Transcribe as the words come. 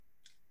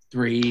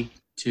3,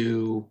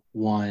 2,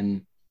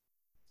 1.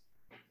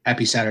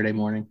 Happy Saturday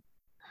morning.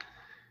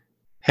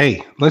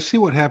 Hey, let's see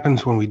what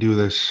happens when we do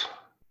this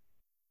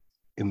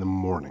in the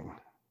morning.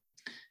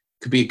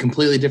 Could be a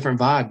completely different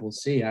vibe. We'll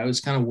see. I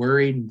was kind of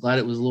worried and glad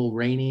it was a little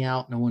rainy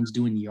out. No one's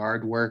doing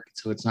yard work,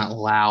 so it's not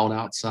loud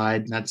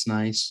outside. That's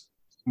nice.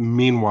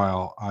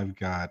 Meanwhile, I've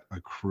got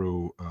a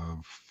crew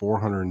of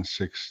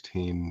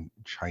 416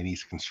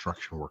 Chinese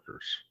construction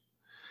workers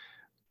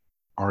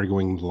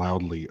arguing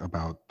loudly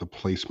about the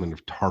placement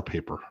of tar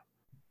paper,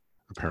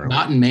 apparently.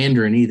 Not in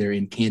Mandarin either,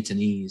 in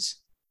Cantonese.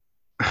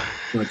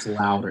 So it's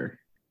louder.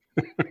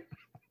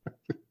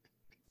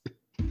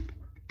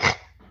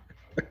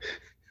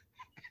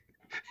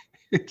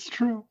 It's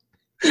true.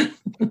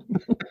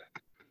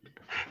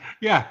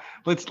 Yeah,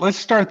 let's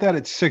start that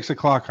at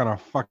 6:00 on a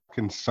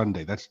fucking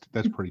Sunday. That's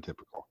pretty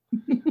typical.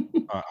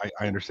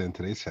 I understand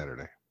today's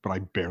Saturday, but I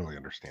barely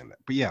understand that.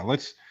 But yeah,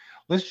 let's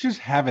just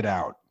have it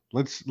out.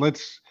 Let's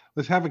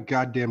have a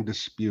goddamn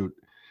dispute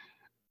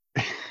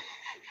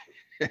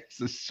as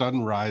the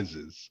sun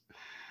rises.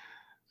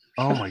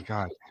 Oh my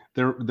God,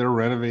 they're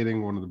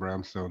renovating one of the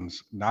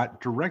brownstones,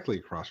 not directly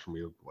across from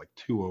you, like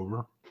 2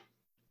 over.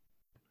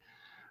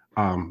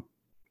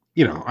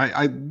 You know,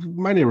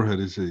 my neighborhood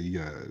is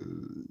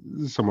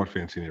a somewhat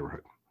fancy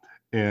neighborhood,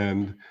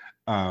 and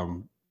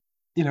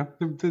you know,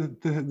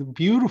 the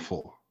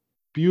beautiful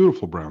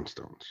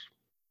brownstones.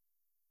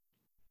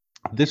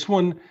 This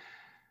one,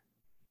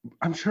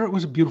 I'm sure it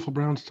was a beautiful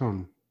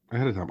brownstone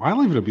ahead of time. I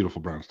live in a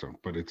beautiful brownstone,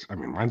 but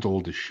mine's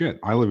old as shit.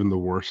 I live in the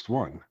worst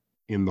one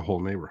in the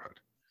whole neighborhood.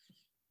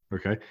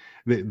 Okay,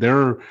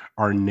 there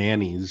are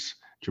nannies,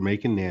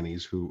 Jamaican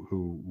nannies,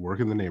 who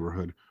work in the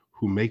neighborhood,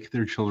 who make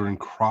their children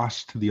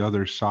cross to the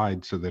other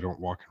side so they don't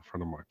walk in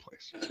front of my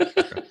place.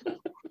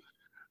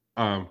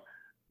 Okay.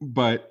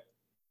 But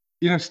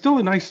you know,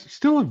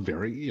 still a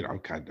very, you know,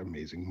 kind of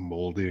amazing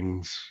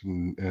moldings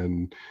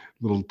and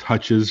little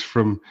touches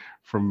from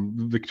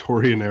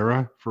Victorian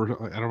era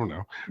for, I don't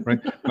know,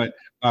 right? But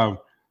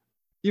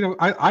you know,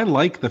 I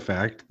like the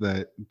fact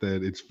that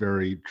it's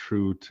very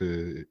true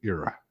to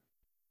era.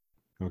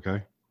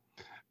 Okay,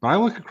 but I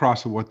look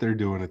across at what they're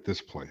doing at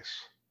this place.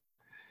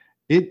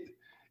 It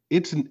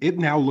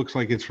now looks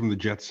like it's from the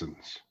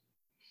Jetsons.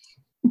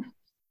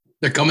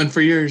 They're coming for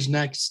yours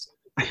next.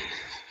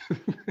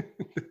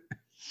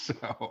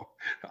 So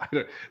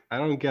I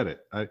don't get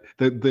it.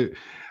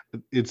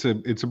 It's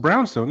a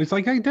brownstone. It's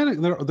like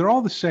identical. They're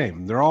all the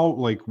same. They're all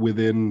like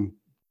within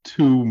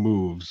 2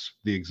 moves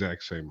the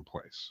exact same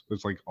place.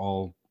 It's like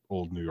all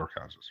old New York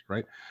houses,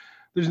 right?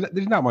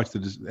 There's not much to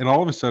just, and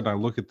all of a sudden I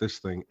look at this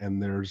thing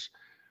and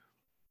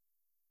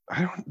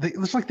it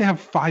looks like they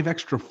have 5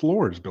 extra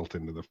floors built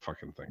into the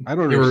fucking thing. I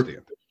don't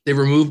understand. They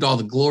removed all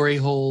the glory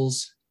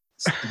holes.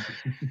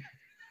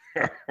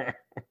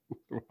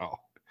 Well,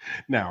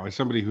 now, as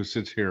somebody who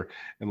sits here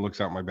and looks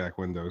out my back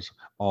windows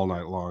all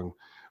night long,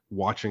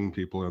 watching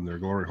people in their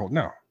glory hole,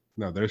 no,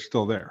 they're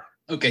still there.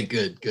 Okay,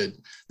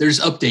 good.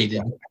 There's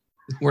updated,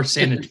 more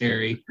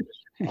sanitary.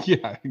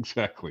 Yeah,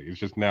 exactly. It's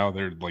just now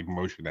they're like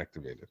motion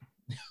activated.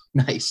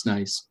 Nice.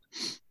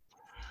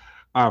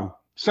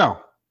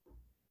 So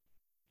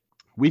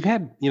we've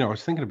had, you know, I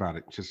was thinking about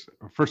it. Just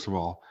first of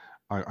all,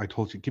 I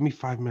told you, give me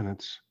 5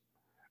 minutes.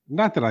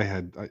 Not that I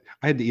had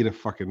to eat a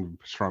fucking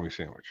pastrami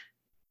sandwich.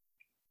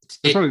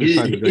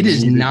 It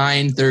is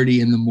 9:30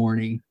 in the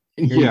morning.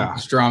 And you're yeah,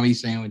 pastrami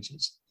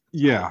sandwiches.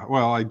 Yeah,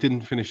 well, I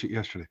didn't finish it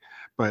yesterday,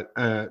 but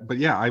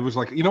yeah, I was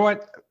like, you know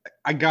what,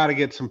 I got to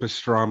get some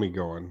pastrami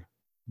going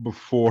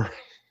before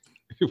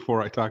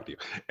I talk to you,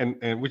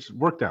 and which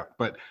worked out.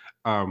 But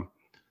I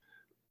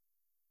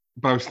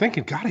was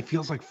thinking, God, it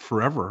feels like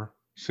forever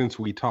since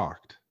we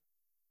talked.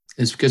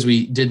 It's because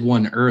we did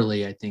one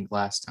early, I think,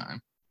 last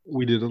time.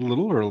 We did a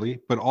little early,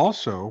 but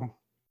also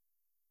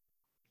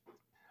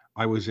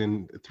I was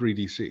in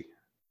 3DC.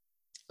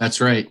 That's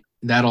right.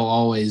 That'll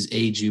always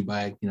age you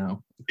by, you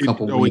know, a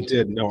couple weeks.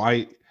 It did. No,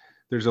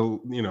 there's a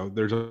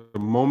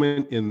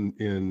moment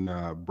in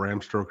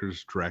Bram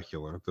Stoker's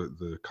Dracula,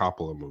 the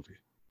Coppola movie,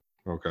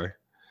 okay,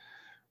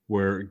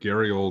 where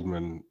Gary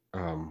Oldman,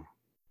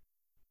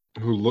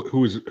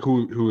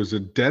 who is a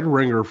dead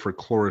ringer for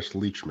Cloris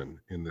Leachman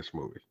in this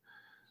movie,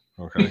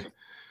 okay,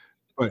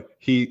 but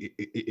he,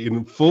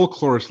 in full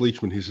Cloris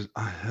Leachman, he says,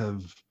 "I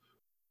have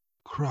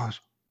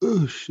crossed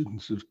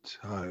oceans of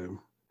time,"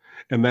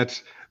 and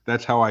that's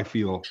how I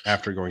feel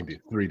after going to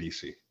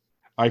 3DC.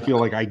 I feel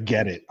like I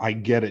get it. I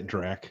get it,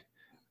 Drac.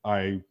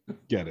 I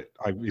get it.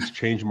 It's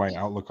changed my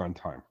outlook on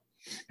time.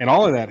 And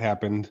all of that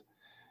happened.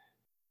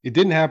 It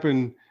didn't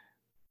happen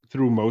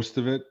through most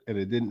of it, and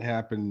it didn't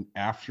happen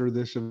after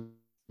this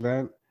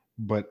event,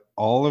 but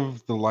all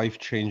of the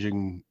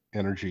life-changing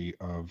energy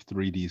of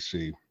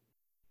 3DC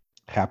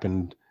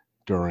happened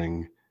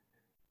during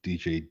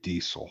DJ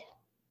Diesel.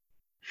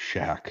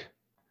 Shaq.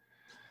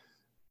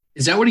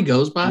 Is that what he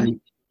goes by?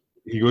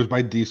 He goes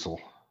by Diesel.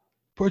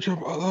 Put your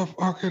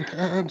motherfucking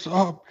hands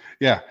up.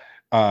 Yeah.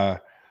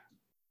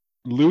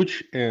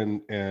 Luch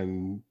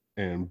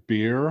and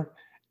Beer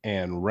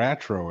and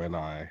Ratro and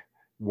I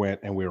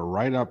went, and we were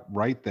right up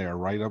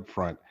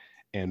front,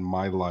 and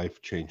my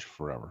life changed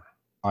forever.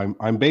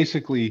 I'm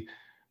basically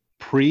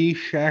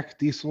pre-Shaq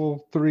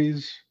Diesel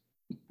 3s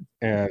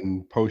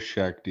and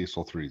post-Shaq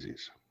Diesel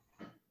 3Zs.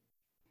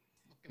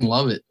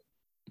 Love it.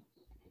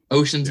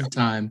 Oceans Yeah. of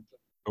time.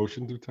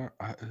 Oceans of time.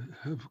 I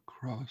have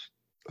crossed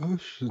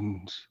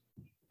oceans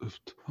of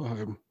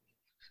time.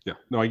 Yeah,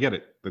 no, I get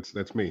it.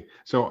 That's me.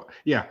 So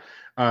yeah,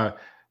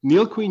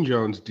 Neil Queen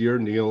Jones, dear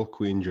Neil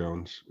Queen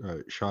Jones,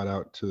 shout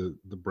out to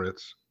the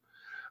Brits.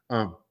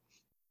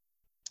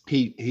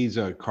 He's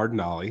a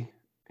Cardinale.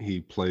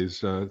 He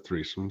plays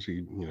threesomes.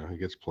 He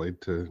gets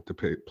played to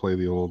play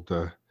the old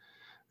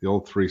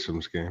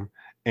threesomes game,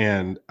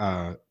 and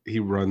he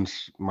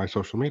runs my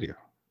social media.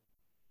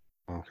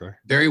 Okay.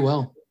 Very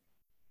well.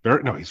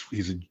 No,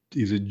 he's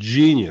a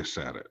genius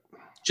at it.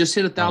 Just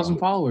hit 1,000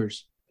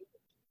 followers.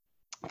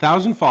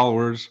 1,000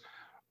 followers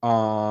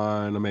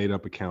on a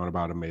made-up account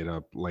about a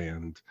made-up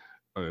land,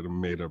 a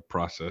made-up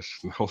process.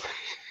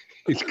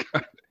 He's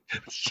got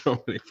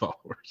so many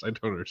followers. I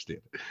don't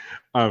understand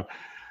it.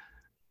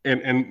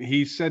 And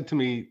he said to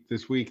me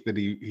this week that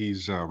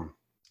he's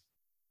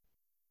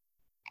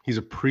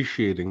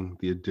appreciating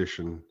the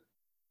addition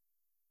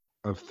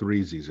of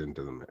 3Zs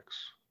into the mix.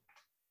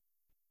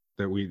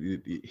 That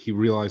he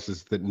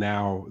realizes that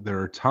now there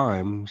are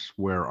times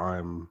where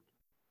I'm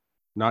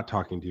not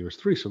talking to you as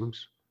threesomes,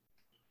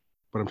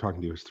 but I'm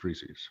talking to you as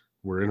 3Zs.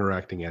 We're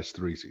interacting as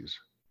 3Zs,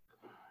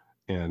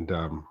 and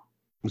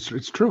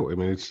it's true. I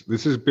mean,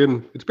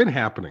 it's been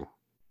happening,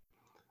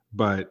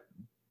 but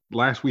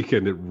last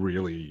weekend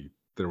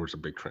there was a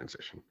big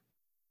transition.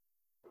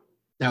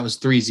 That was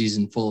 3Zs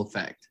in full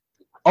effect.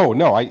 Oh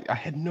no, I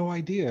had no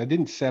idea. I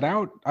didn't set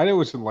out. I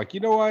wasn't like,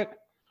 you know what?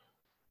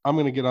 I'm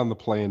going to get on the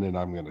plane and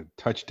I'm going to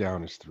touch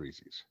down as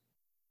 3Zs.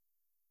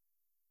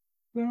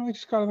 No, I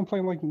just got on the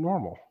plane like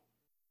normal.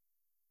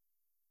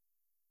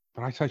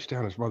 But I touched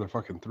down as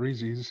motherfucking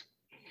 3Zs.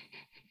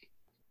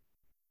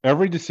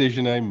 Every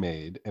decision I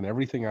made and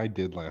everything I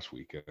did last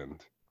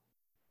weekend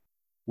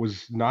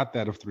was not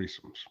that of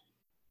threesomes.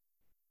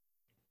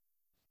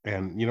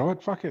 And you know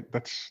what? Fuck it.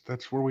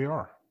 That's where we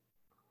are.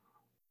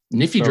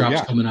 Nifty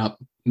drops coming up.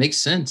 Makes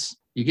sense.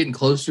 You're getting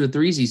closer to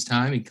 3Z's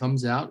time. He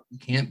comes out. You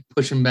can't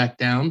push him back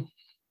down.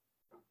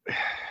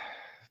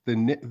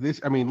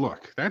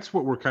 Look, that's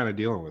what we're kind of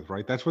dealing with,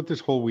 right? That's what this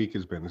whole week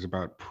has been, is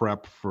about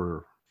prep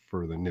for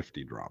the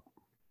Nifty drop.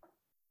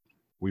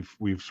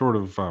 We've sort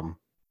of,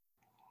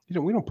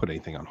 we don't put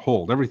anything on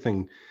hold.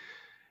 Everything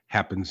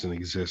happens and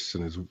exists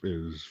and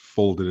is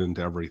folded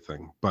into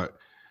everything. But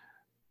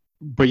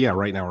yeah,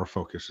 right now our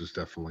focus is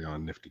definitely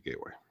on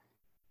NiftyGateway.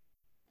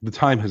 The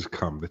time has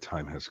come.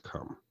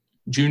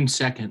 June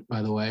 2nd,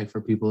 by the way,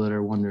 for people that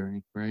are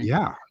wondering, right?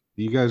 Yeah.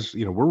 You guys,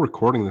 we're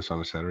recording this on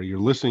a Saturday. You're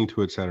listening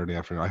to it Saturday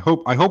afternoon. I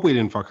hope we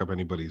didn't fuck up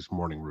anybody's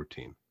morning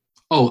routine.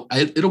 Oh,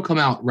 it'll come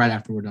out right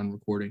after we're done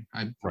recording.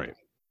 Right.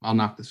 I'll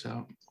knock this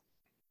out.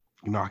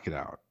 Knock it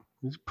out.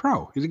 He's a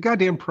pro. He's a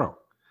goddamn pro.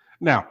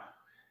 Now,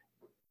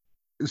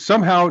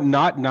 somehow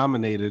not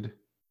nominated.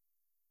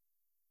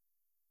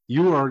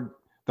 You are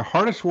the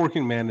hardest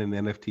working man in the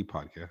NFT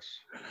podcast.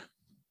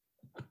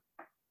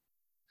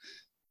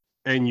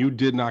 And you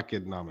did not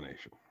get a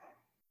nomination.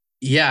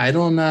 Yeah, I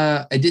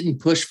didn't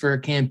push for a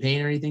campaign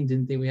or anything.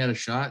 Didn't think we had a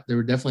shot. There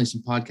were definitely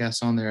some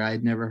podcasts on there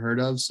I'd never heard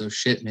of. So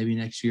maybe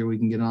next year we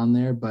can get on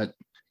there. But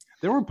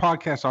there were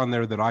podcasts on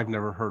there that I've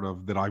never heard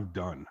of that I've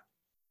done.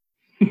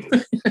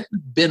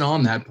 Been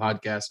on that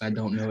podcast. I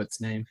don't know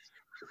its name.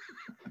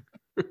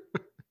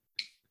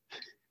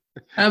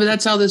 But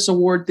that's how this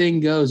award thing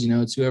goes.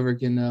 It's whoever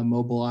can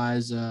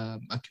mobilize a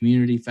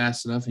community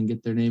fast enough and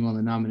get their name on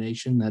the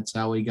nomination. That's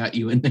how we got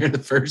you in there the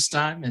first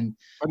time. And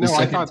the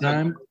second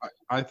time,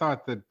 I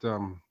thought that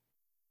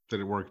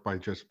it worked by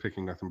just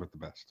picking nothing but the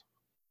best.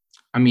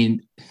 I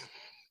mean,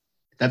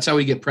 that's how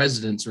we get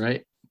presidents,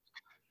 right?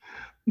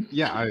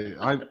 Yeah,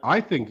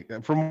 I think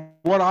from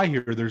what I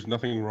hear, there's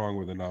nothing wrong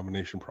with the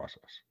nomination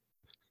process.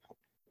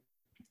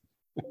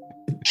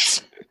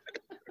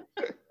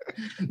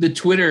 The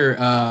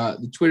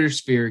Twitter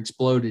sphere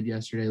exploded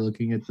yesterday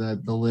looking at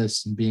the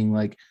list and being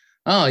like,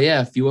 oh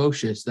yeah,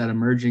 Fuocious, that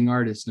emerging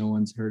artist no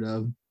one's heard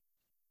of.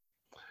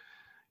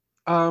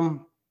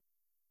 I'm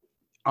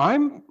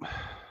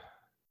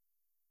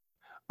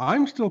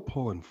still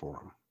pulling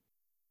for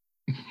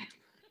him.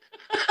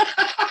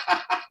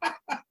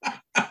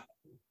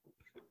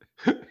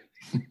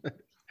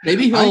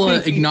 Maybe he'll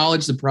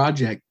acknowledge the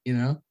project,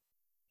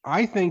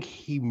 I think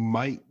he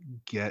might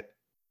get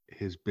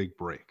his big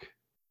break.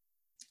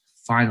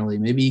 Finally,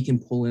 maybe he can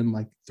pull in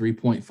like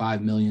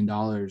 $3.5 million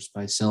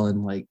by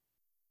selling like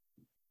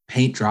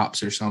paint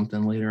drops or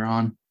something later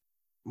on.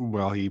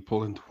 Well, he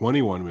pulled in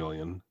 $21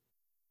 million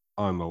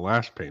on the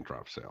last paint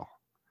drop sale.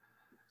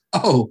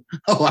 Oh,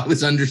 I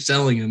was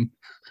underselling him.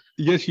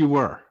 Yes, you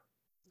were,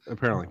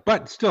 apparently.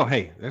 But still,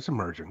 hey, that's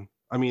emerging.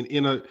 I mean,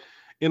 in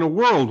a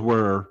world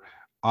where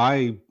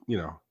I,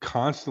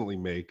 constantly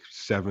make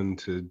 $7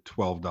 to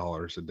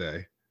 $12 a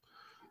day.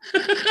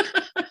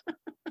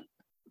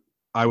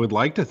 I would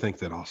like to think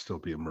that I'll still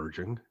be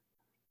emerging.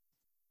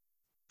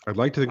 I'd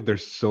like to think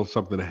there's still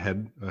something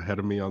ahead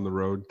of me on the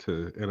road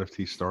to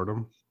NFT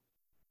stardom.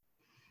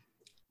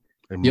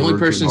 The only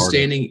person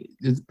standing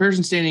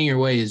in your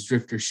way is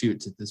Drifter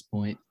Shoots at this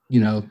point.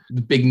 You know,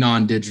 the big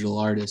non-digital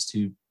artist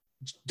who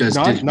does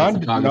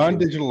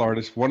non-digital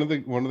artist. One of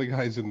the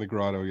guys in the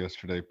Grotto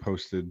yesterday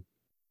posted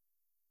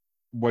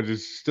what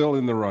is still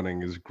in the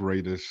running, his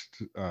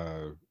greatest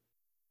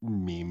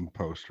meme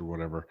post or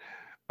whatever,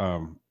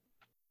 and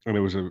it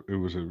was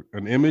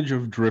an image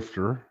of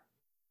Drifter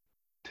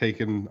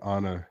taken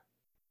on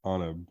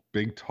a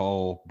big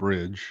tall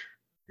bridge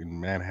in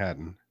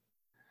Manhattan,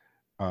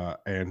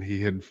 and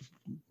he had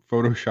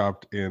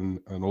photoshopped in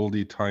an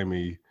oldie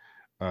timey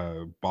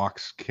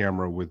box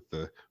camera with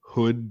the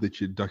hood that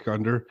you duck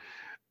under,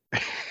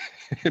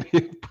 and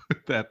he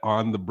put that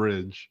on the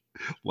bridge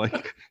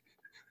like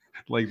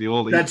the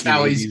old. That's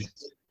how he's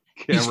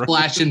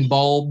flashing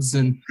bulbs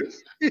and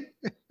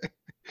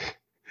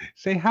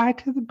say hi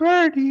to the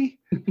birdie.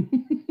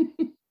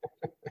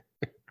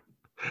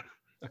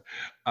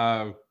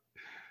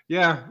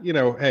 Yeah,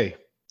 hey,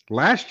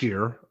 last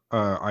year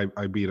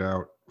I beat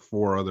out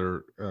 4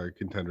 other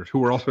contenders who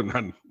were also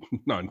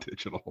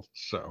non-digital.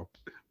 So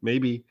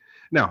maybe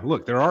now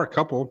look, there are a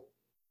couple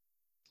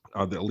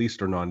that at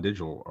least are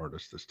non-digital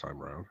artists this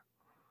time around.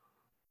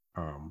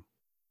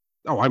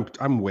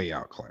 I'm way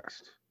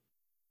outclassed.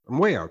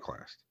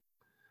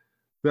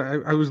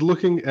 I was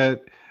looking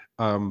at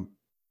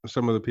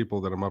some of the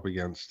people that I'm up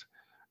against,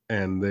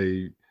 and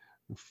they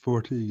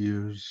 40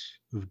 years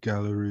of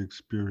gallery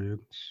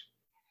experience,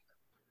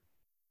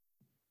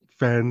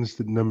 fans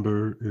that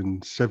number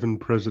in 7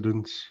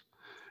 presidents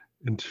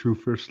and 2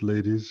 first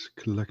ladies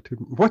collected.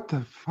 What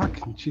the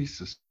fucking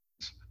Jesus?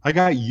 I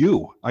got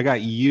you and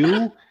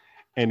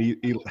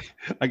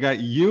I got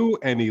you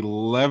and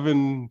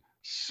 11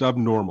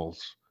 subnormals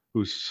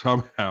who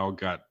somehow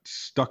got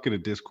stuck in a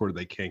Discord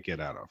they can't get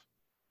out of.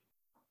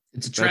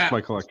 It's a trap. That's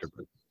my collector.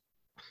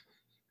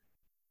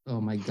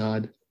 Oh my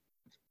God.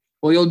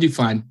 Well, you'll do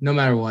fine no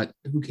matter what.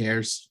 Who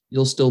cares?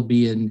 You'll still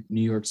be in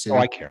New York City. Oh,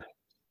 I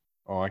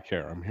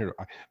care. I'm here.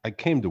 I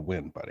came to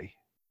win, buddy.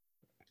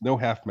 No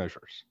half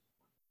measures.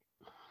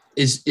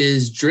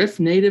 Is Drift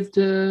native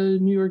to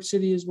New York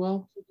City as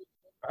well?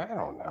 I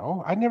don't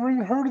know. I never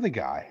even heard of the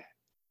guy.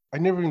 I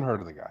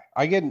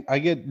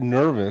get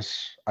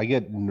nervous. I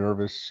get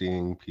nervous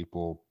seeing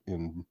people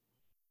in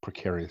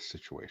precarious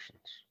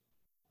situations.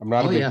 I'm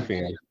not a big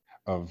fan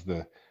of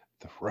the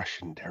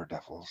Russian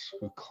daredevils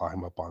who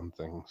climb up on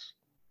things.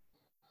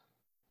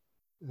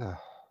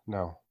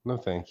 No,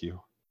 thank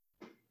you.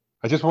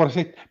 I just want to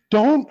say,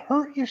 don't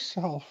hurt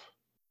yourself.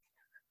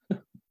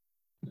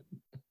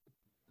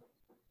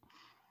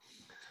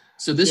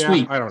 So this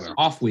week, I don't know,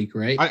 off week,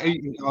 right?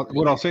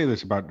 I'll say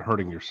this about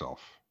hurting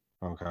yourself,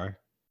 okay?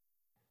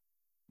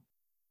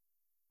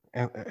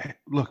 And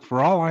look,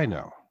 for all I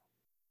know,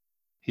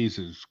 he's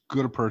as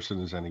good a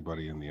person as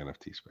anybody in the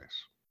NFT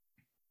space.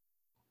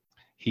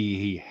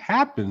 He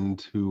happened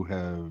to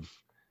have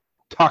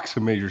talked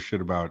some major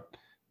shit about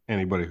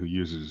anybody who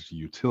uses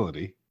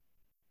utility.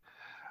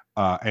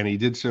 And he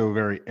did so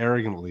very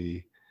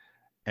arrogantly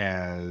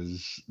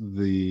as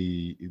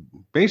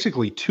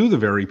basically to the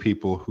very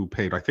people who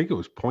paid, I think it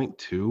was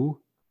 0.2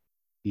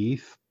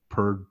 ETH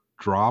per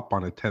drop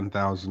on a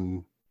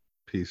 10,000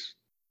 piece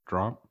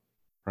drop,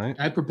 right?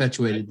 I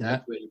perpetuated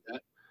that.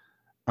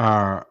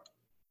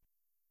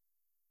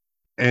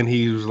 And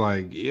he was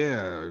like,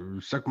 yeah,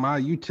 suck my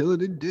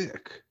utility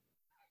dick.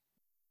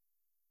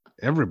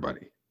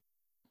 Everybody.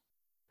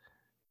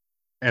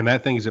 And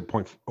that thing is at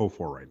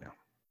 0.04 right now.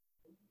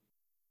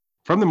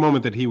 From the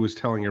moment that he was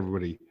telling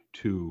everybody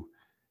to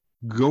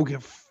go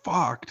get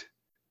fucked,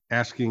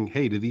 asking,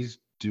 hey, do these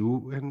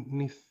do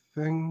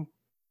anything?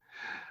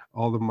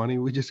 All the money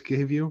we just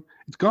gave you,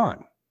 it's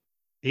gone.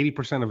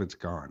 80% of it's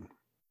gone.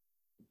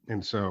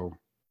 And so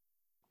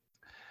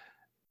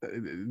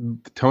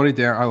tone it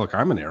down. Look,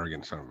 I'm an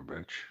arrogant son of a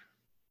bitch.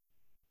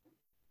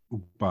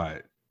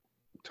 But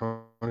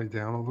tone it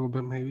down a little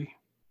bit, maybe.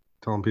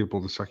 Telling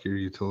people to suck your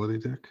utility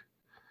dick.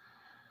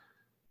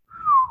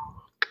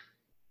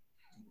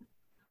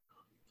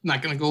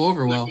 Not going to go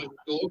over well.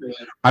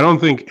 I don't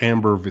think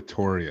Amber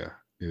Victoria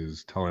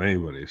is telling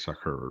anybody to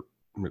suck her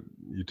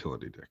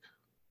utility dick.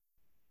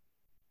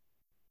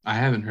 I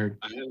haven't heard.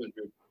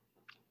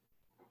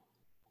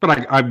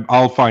 But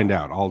I'll find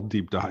out. I'll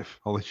deep dive.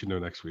 I'll let you know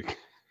next week.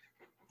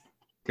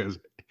 Because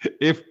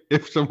if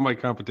some of my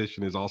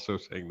competition is also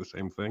saying the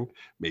same thing,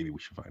 maybe we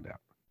should find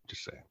out.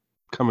 Just saying.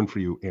 Coming for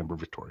you, Amber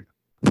Victoria.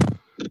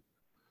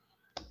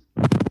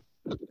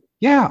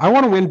 Yeah, I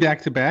want to win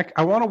back to back.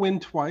 I want to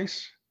win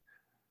twice.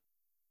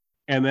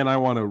 And then I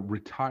want to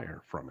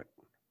retire from it.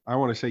 I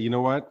want to say, you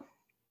know what?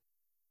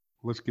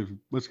 Let's give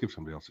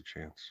somebody else a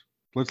chance.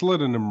 Let's let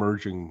an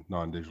emerging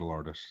non-digital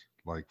artist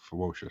like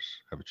Ferocious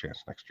have a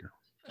chance next year.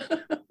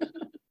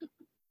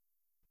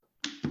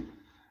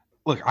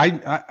 Look,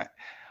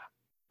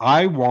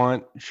 I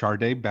want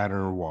Sade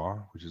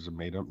Badernois, which is a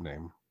made-up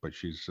name, but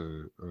she's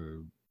a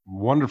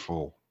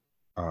wonderful,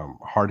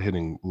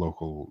 hard-hitting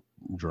local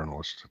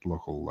journalist,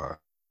 local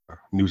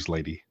news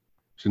lady.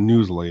 She's a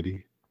news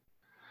lady.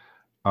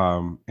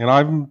 And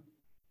I've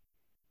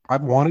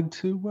wanted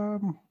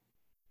to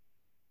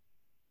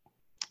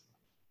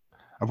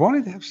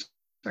have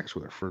sex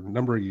with her for a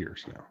number of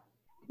years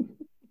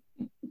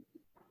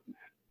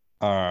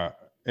now.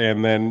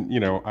 And then,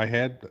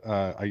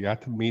 I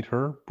got to meet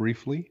her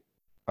briefly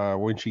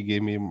when she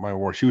gave me my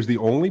award. She was the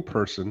only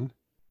person.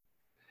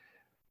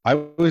 I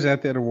was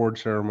at that award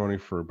ceremony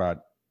for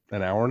about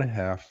an hour and a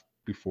half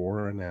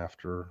before and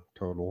after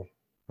total.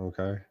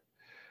 Okay.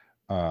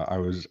 I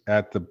was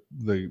at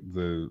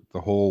the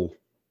whole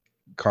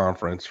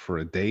conference for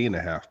a day and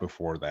a half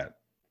before that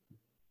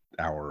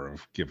hour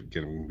of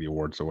giving the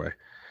awards away.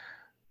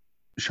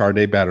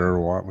 Sade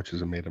Badderwat, which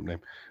is a made-up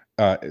name,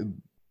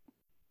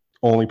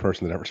 only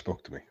person that ever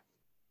spoke to me.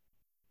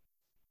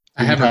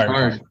 I have her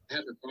card.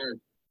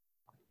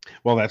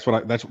 Well, that's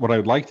what I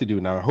would like to do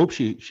now. I hope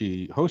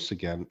she hosts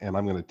again, and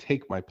I'm going to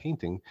take my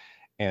painting,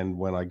 and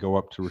when I go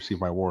up to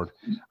receive my award,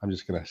 I'm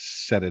just going to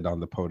set it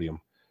on the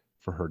podium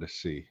for her to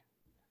see,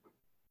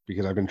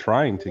 because I've been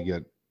trying to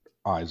get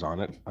eyes on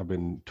it. I've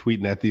been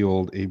tweeting at the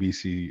old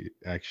ABC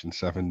Action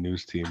 7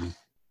 news team.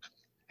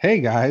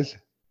 Hey guys,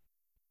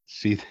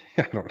 see,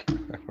 I don't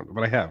know,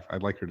 but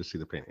I'd like her to see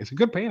the painting. It's a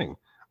good painting.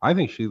 I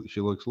think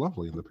she looks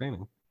lovely in the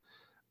painting.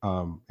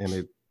 And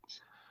it,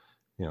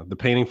 the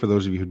painting, for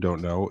those of you who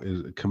don't know,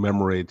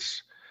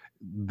 commemorates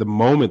the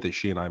moment that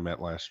she and I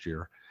met last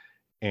year,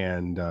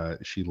 and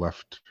she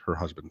left her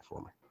husband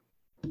for me.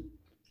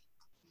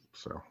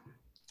 So,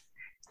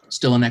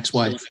 still an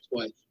ex-wife.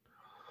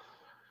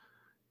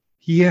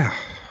 Yeah.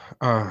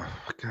 God,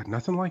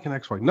 nothing like an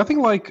ex-wife. Nothing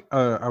like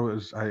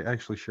I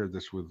actually shared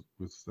this with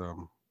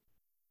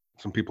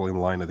some people in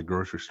line at the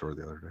grocery store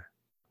the other day.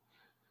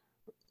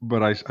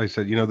 But I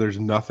said, there's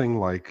nothing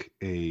like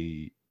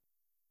a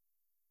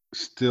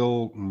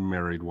still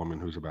married woman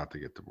who's about to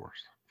get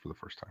divorced for the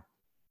first time.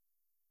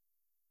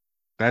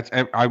 That's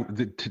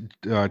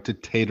to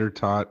Tater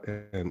Tot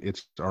and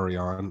It's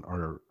Ariane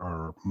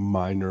are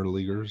minor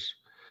leaguers.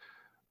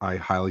 I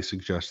highly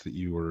suggest that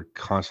you are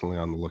constantly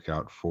on the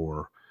lookout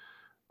for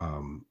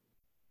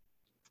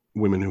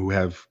women who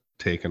have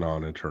taken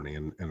on an attorney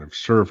and have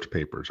served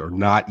papers, are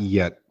not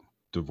yet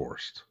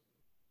divorced.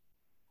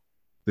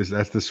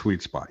 That's the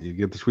sweet spot. You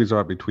get the sweet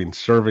spot between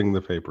serving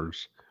the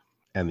papers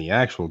and the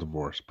actual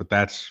divorce, but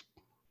that's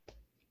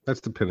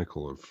the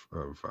pinnacle of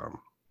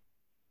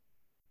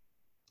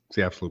it's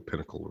the absolute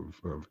pinnacle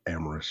of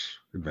amorous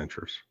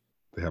adventures.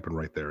 They happen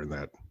right there in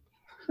that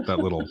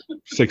little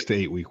 6 to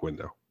 8 week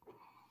window.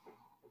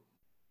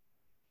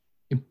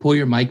 You pull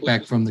your mic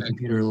back from the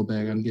computer a little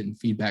bit. I'm getting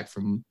feedback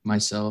from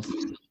myself.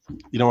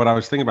 You know what? I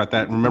was thinking about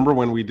that. Remember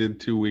when we did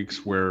 2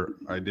 weeks where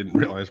I didn't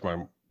realize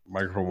my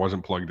microphone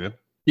wasn't plugged in?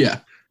 Yeah.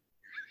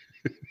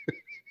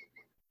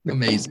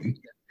 Amazing.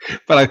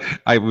 But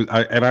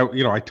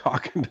I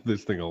talk into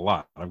this thing a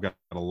lot. I've got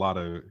a lot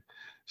of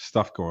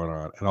stuff going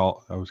on, and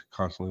I was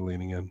constantly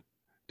leaning in,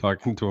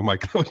 talking to a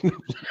microphone.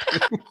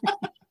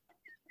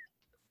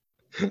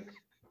 God,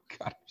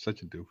 I'm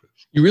such a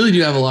doofus. You really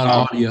do have a lot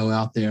of audio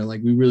out there.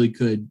 Like, we really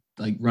could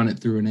run it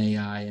through an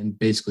AI and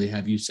basically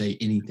have you say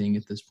anything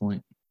at this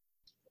point.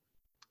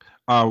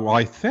 Well,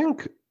 I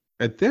think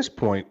at this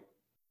point,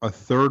 a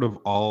third of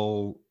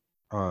all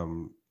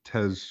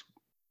Tez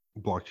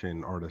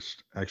blockchain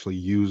artists actually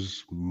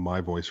use my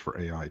voice for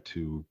AI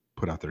to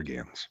put out their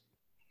GANs.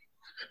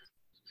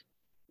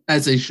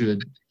 As they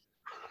should.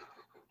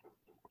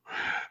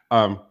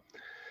 So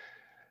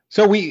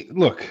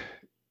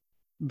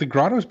the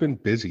Grotto's been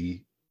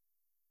busy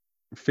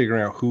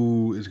figuring out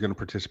who is going to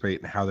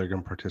participate and how they're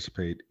going to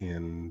participate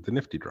in the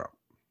Nifty drop.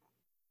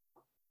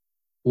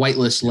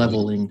 Whitelist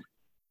leveling.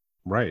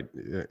 Right.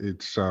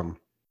 It's a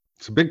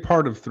big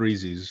part of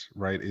Thr33zi3s,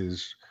 right,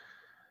 is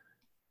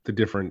the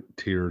different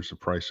tiers of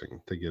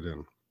pricing to get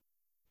in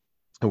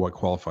and what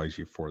qualifies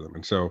you for them.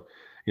 And so,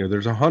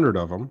 there's 100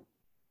 of them.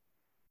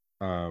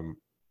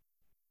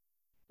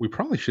 We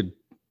probably should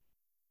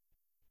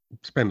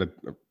spend a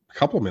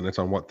couple minutes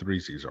on what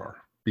Thr33zi3s are,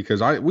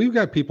 because we've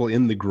got people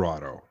in the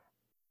Grotto,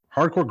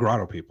 hardcore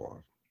Grotto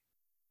people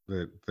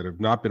that have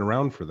not been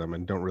around for them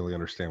and don't really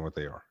understand what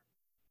they are.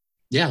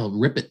 Yeah, I'll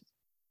rip it.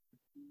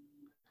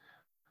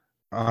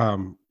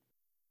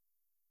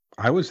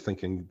 I was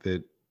thinking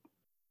that,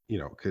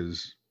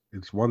 because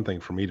it's one thing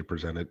for me to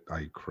present it,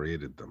 I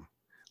created them,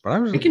 but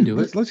I can do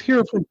it. Let's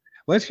hear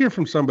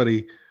from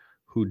somebody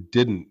who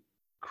didn't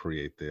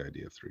create the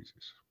idea of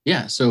Thr33zi3s.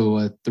 Yeah,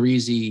 so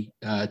Thr33zi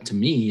to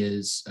me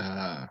is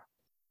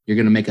you're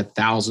going to make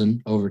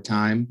 1,000 over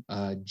time.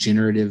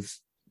 Generative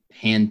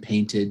hand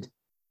painted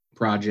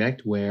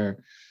project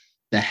where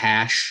the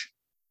hash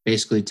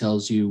basically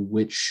tells you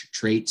which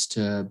traits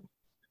to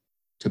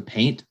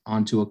paint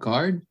onto a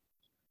card.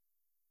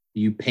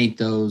 You paint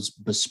those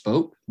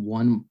bespoke.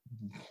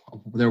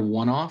 They're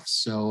one-offs.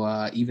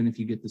 So even if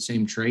you get the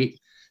same trait,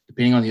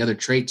 depending on the other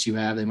traits you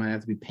have, they might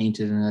have to be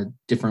painted in a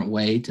different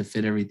way to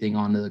fit everything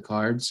onto the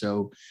card.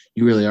 So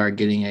you really are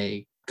getting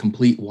a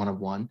complete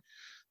one-of-one.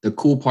 The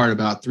cool part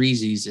about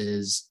Thr33zi3s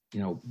is,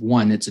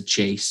 one, it's a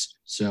chase.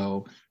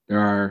 So There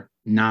are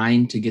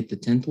 9 to get the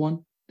 10th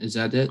one. Is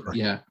that it? Correct.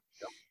 Yeah.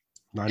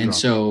 9 And drops.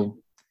 so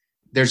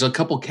there's a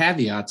couple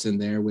caveats in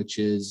there, which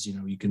is,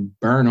 you can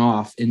burn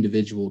off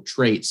individual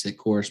traits that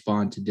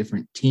correspond to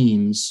different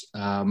teams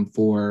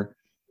for,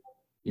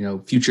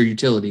 future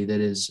utility that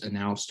is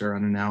announced or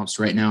unannounced.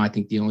 Right now, I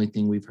think the only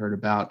thing we've heard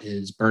about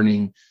is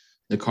burning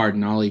the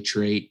Cardinale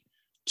trait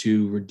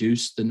to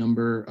reduce the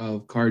number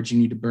of cards you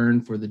need to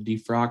burn for the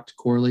defrocked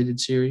correlated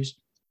series.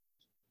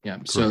 Yeah.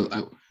 Correct.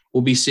 So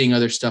we'll be seeing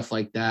other stuff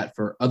like that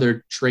for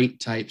other trait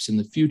types in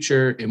the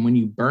future. And when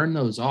you burn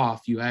those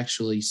off, you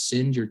actually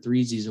send your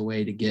 3Zs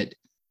away to get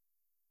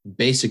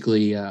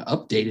basically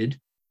updated,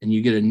 and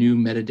you get a new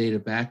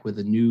metadata back with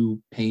a new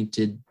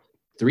painted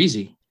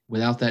 3Z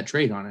without that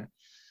trait on it.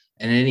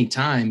 And at any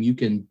time you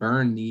can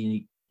burn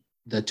the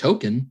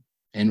token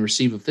and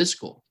receive a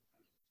physical.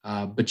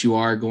 But you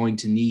are going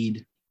to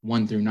need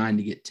 1 through 9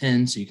 to get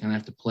 10. So you kind of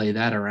have to play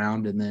that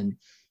around. And then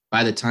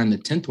by the time the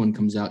 10th one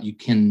comes out, you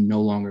can no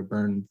longer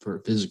burn for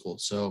a physical.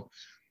 So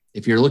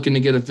if you're looking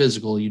to get a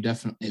physical, you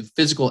definitely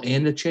physical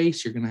and a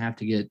chase, you're going to have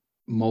to get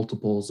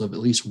multiples of at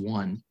least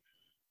 1.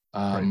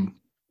 Right.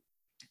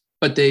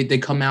 But they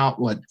come out,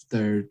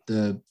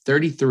 the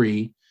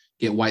 33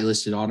 get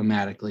whitelisted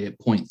automatically at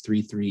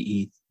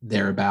 0.33 ETH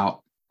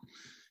thereabout.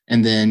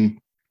 And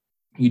then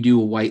you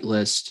do a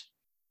whitelist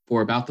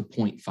for about the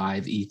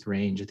 0.5 ETH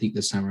range. I think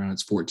this time around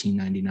it's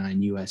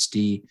 $14.99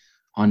 USD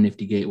on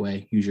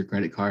NiftyGateway. Use your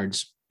credit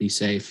cards, be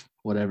safe,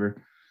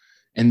 whatever.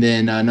 And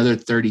then another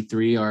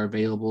 33 are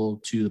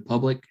available to the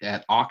public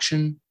at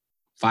auction,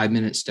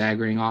 5-minute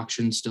staggering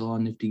auction still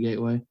on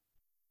NiftyGateway.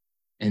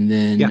 And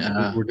then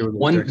we're doing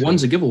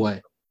one's a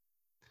giveaway.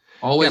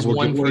 Always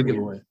one for a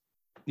giveaway.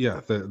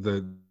 Yeah,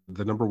 the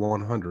number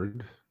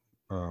 100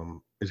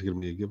 is going to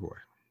be a giveaway.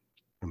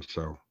 And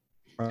so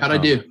how'd I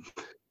do?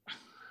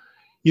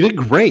 You did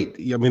great.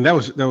 I mean, that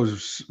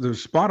was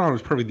spot on.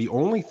 Is probably the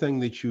only thing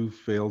that you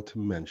failed to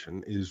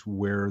mention is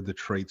where the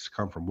traits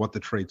come from, what the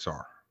traits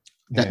are.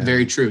 That's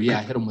very true.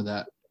 Yeah, hit them with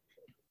that.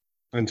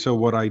 And so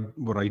what I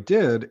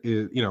did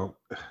is,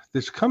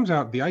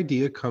 the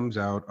idea comes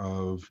out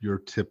of your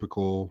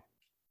typical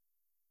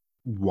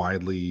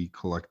widely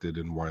collected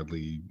and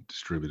widely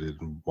distributed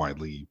and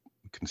widely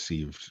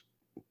conceived,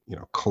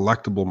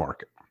 collectible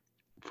market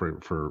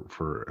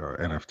for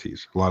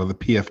NFTs. A lot of the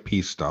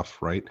PFP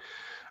stuff, right?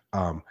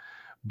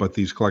 But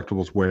these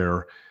collectibles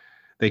where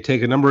they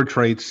take a number of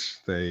traits,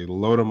 they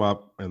load them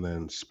up, and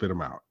then spit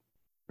them out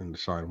and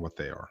decide what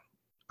they are.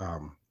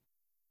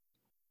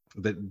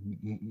 That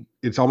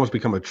it's almost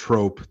become a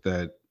trope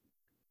that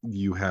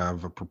you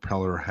have a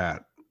propeller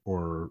hat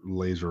or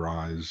laser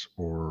eyes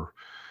or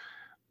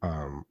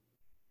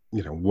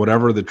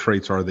whatever the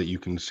traits are that you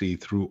can see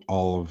through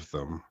all of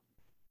them.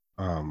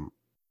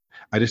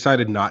 I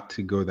decided not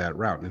to go that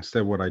route.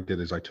 Instead, what I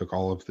did is I took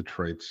all of the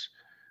traits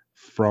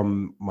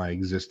from my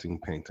existing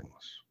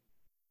paintings.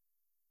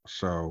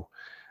 So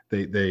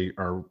they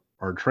are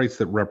traits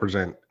that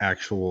represent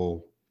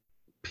actual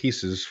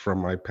pieces from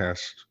my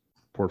past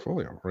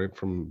portfolio, right?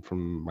 From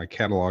my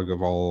catalog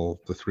of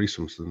all the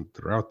threesomes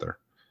that are out there.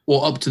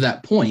 Well, up to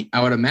that point,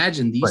 I would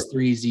imagine these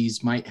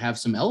 3Zs might have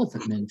some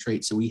Elephant Men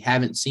traits that we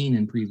haven't seen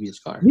in previous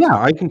cards. Yeah,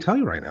 I can tell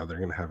you right now, they're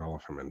going to have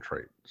Elephant Men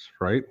traits,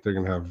 right? They're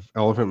going to have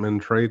Elephant Men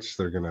traits.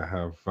 They're going to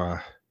have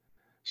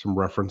some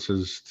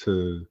references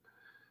to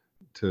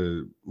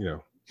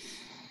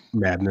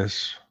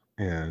Madness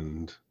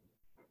and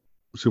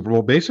Super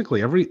Bowl.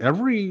 Basically,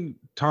 every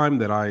time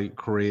that I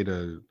create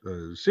a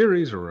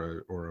series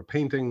or a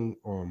painting,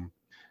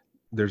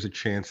 there's a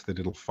chance that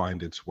it'll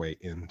find its way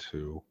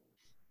into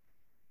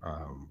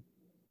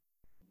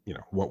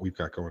what we've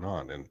got going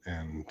on,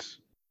 and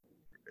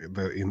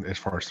as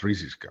far as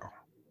 3Zs go,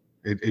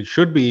 it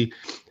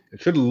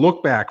should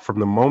look back from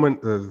the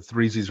moment the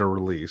 3Zs are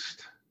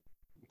released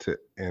to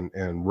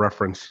and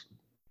reference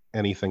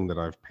anything that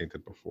I've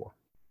painted before.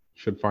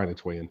 Should find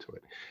its way into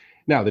it.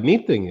 Now, the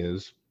neat thing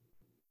is,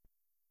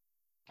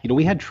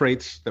 we had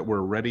traits that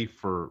were ready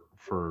for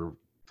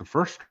the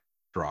first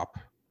drop,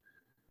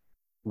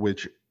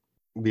 which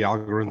the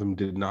algorithm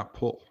did not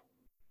pull.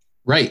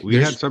 Right. We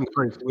had some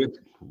traits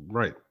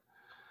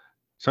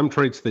some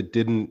traits that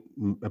didn't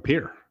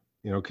appear,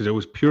 because it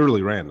was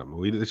purely random.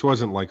 This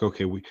wasn't like,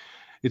 okay, when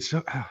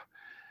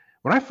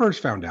I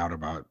first found out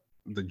about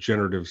the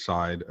generative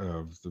side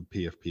of the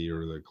PFP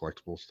or the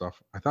collectible stuff,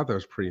 I thought that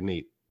was pretty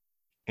neat.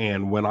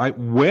 And when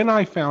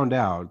I found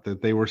out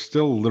that they were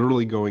still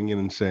literally going in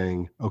and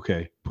saying,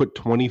 okay, put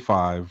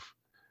 25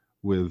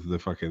 with the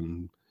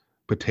fucking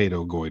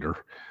potato goiter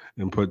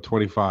and put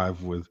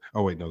 25 with,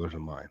 oh wait, no, there's a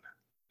mine.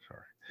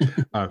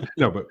 Sorry.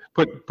 No, but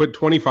put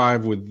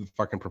 25 with the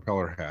fucking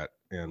propeller hat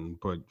and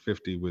put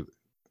 50 with,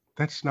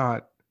 that's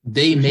not.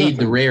 They made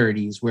the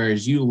rarities,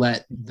 whereas you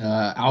let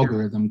the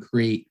algorithm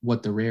create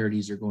what the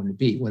rarities are going to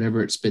be.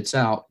 Whatever it spits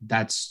out,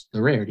 that's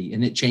the rarity.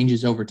 And it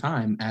changes over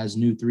time as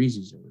new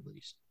 3Zs are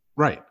released.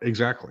 Right,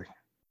 exactly.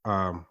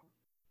 And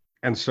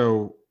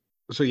so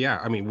yeah,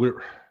 I mean,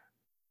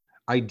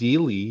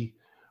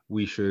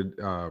 we should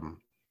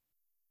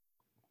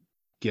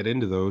get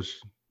into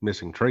those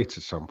missing traits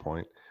at some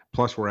point.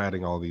 Plus, we're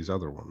adding all these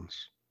other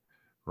ones,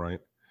 right?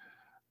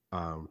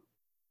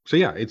 So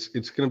yeah, it's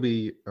going to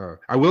be.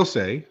 I will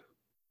say,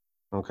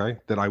 okay,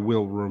 that I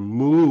will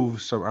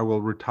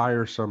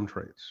retire some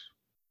traits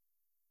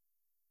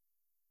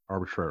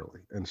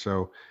arbitrarily, and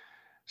so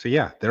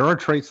yeah, there are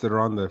traits that are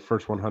on the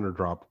first 100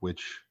 drop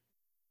which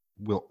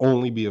will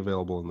only be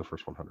available in the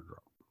first 100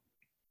 drop.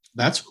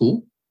 That's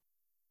cool.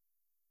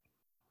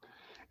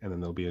 And then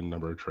there'll be a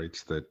number of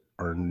traits that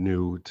are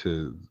new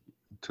to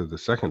the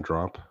second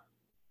drop.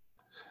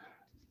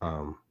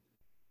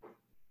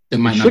 That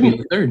might not be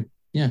the third.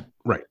 Yeah.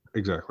 Right.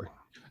 Exactly.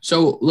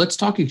 So let's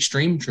talk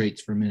extreme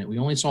traits for a minute. We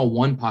only saw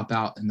one pop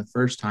out in the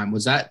first time.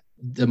 Was that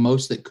the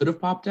most that could have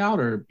popped out,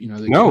 or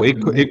No,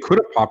 it could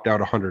have popped out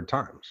 100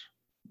 times.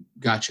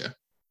 Gotcha.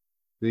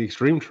 The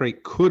extreme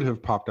trait could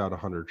have popped out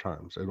 100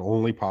 times. It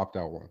only popped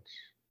out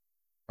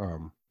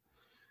once.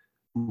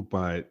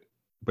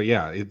 But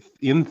yeah,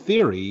 in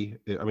theory,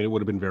 it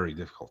would have been very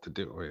difficult to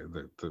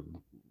do. The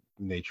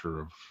nature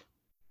of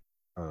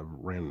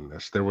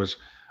randomness.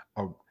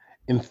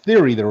 In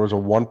theory, there was a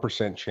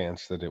 1%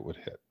 chance that it would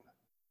hit,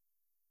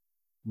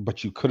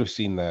 but you could have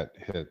seen that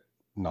hit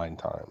 9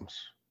 times.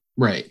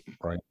 Right.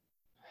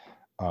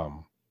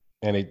 And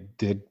it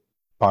did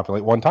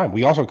populate 1 time.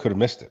 We also could have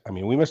missed it.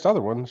 We missed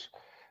other ones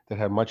that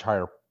had much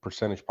higher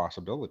percentage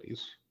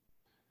possibilities.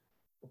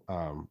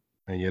 And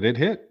yet it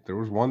hit. There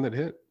was one that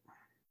hit.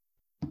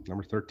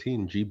 Number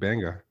 13, G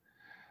Banga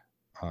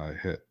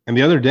hit. And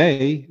the other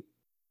day,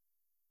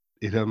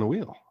 it hit on the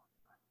wheel.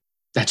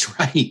 That's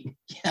right.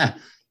 Yeah.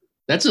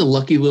 That's a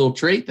lucky little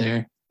trait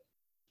there.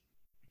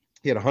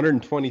 He had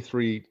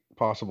 123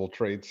 possible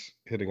traits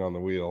hitting on the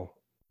wheel,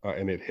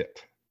 and it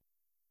hit.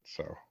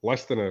 So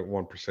less than a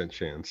 1%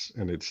 chance,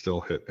 and it still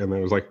hit. And it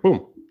was like,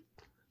 boom,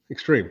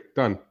 extreme,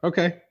 done.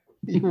 Okay,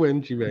 you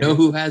win, G Banga. Know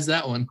who has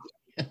that one?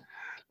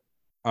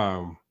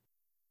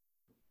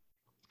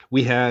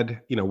 We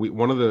had,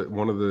 one of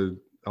the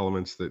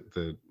elements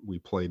that we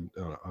played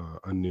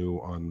anew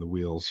on the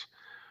wheels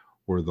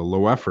were the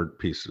low effort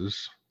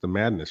pieces, the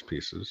madness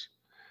pieces,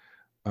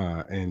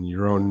 and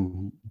your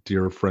own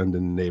dear friend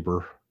and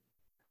neighbor,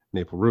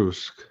 Maple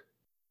Rusk,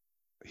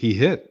 he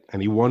hit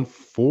and he won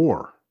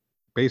 4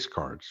 base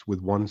cards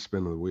with 1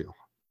 spin of the wheel.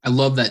 I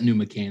love that new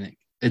mechanic.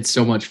 It's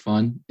so much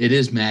fun. It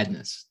is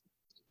madness.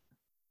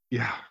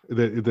 Yeah,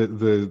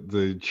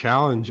 the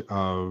challenge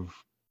of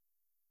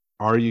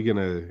are you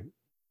gonna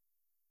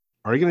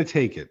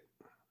take it?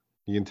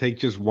 You can take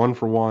just 1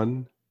 for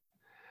 1,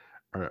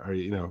 or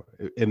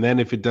and then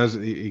if it does,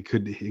 it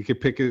could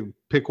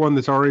pick one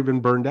that's already been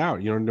burned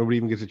out. Nobody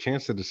even gets a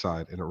chance to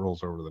decide, and it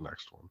rolls over to the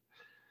next one.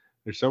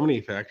 There's so many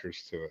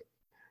factors to it.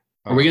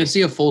 Are we going to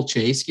see a full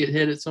chase get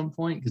hit at some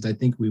point? Because I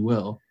think we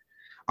will.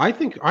 I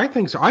think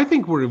so. I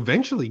think we're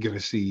eventually going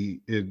to see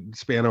it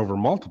span over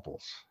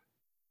multiples.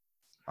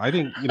 I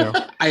think,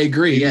 I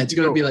agree. Yeah, it's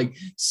going to be like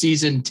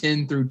season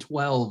 10 through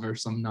 12 or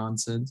some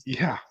nonsense.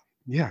 Yeah.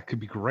 Yeah, it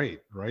could be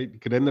great, right? It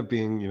could end up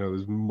being,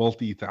 this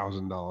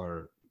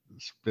multi-$1,000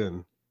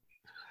 spin.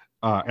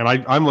 And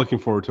I'm looking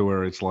forward to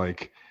where it's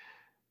like,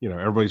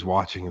 everybody's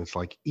watching and it's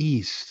like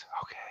East.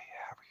 Okay,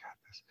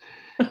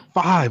 yeah, we got this.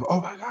 5.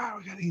 Oh my God,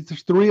 we got East.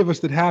 There's 3 of us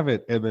that have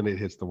it, and then it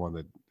hits the one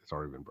that has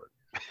already been burned.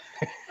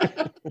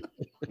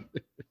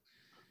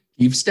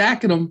 Keep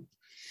stacking them.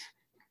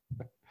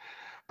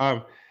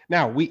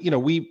 Now we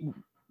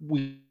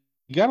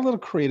got a little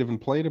creative and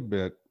played a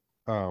bit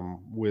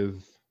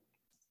with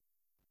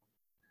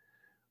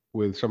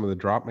some of the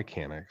drop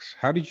mechanics.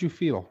 How did you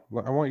feel?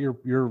 I want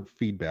your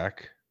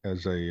feedback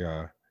as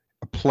a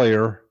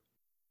player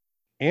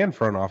and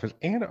front office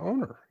and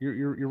owner.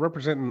 You're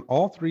representing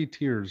all 3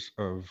 tiers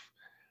of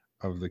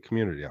the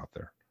community out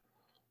there.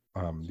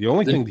 The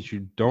only thing that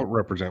you don't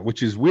represent,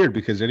 which is weird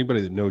because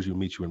anybody that knows you,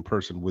 meets you in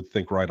person, would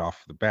think right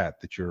off the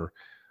bat that you're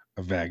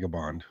a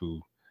vagabond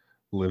who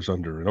lives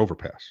under an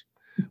overpass,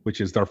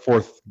 which is our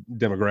 4th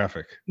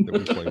demographic that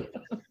we play with.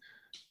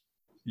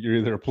 You're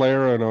either a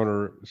player, an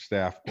owner,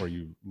 staff, or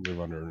you live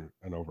under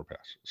an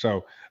overpass.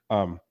 So,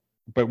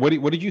 but what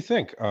did you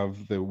think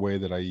of the way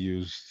that I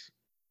used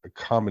a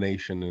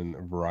combination and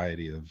a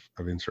variety of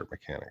insert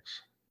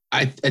mechanics?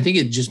 I think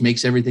it just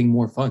makes everything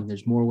more fun.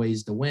 There's more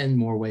ways to win,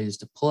 more ways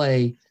to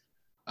play.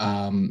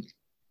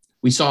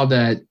 We saw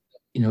that,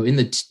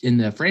 in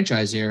the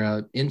franchise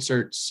era,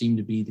 inserts seem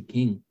to be the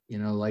king.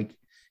 Like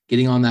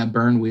getting on that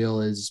burn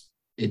wheel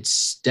it's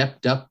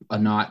stepped up a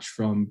notch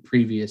from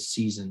previous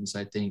seasons,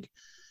 I think.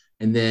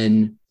 And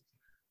then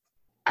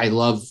I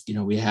love,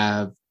 we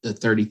have the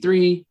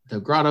 33, the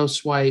Grotto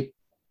swipe,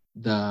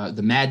 the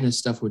madness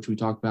stuff, which we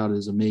talked about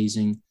is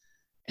amazing.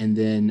 And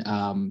then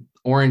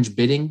orange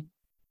bidding,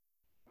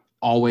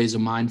 always a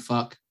mind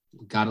fuck.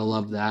 Gotta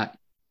love that.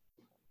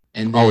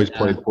 And then, always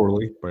played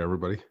poorly by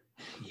everybody.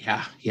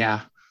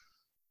 Yeah.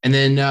 And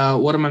then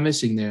what am I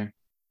missing there?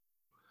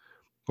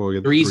 Well, we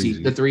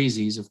the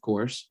 3Zs, of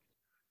course,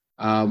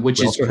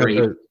 which is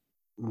great.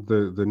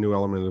 The new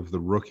element of the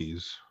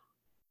rookies.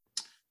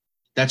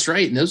 That's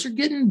right. And those are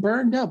getting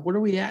burned up. What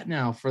are we at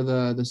now for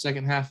the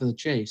second half of the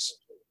chase?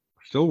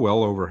 Still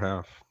well over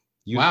half.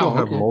 You still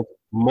have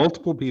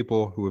multiple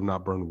people who have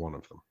not burned one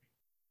of them.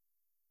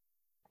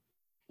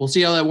 We'll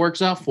see how that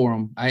works out for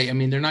them. I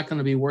mean, they're not going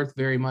to be worth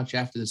very much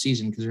after the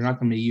season because they're not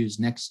going to be used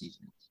next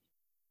season.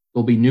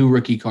 There'll be new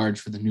rookie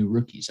cards for the new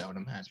rookies, I would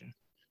imagine.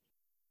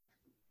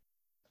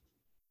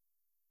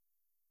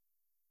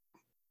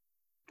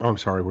 Oh, I'm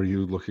sorry. Were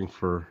you looking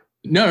for?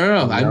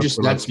 No.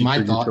 That's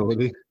my thought.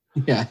 Utility?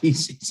 Yeah,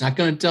 he's not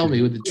going to tell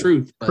me with the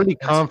truth. But pretty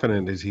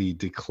confident as he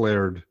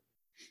declared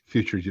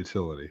future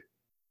utility.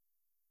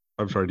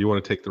 I'm sorry. Do you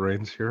want to take the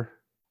reins here?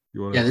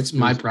 Yeah, it's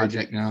my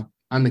project now.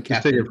 I'm the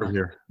captain. Take it from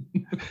here.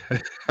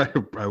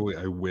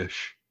 I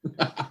wish.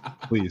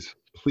 Please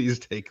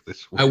take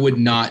this one. I would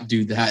not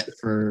do that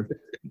for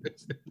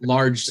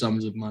large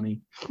sums of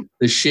money.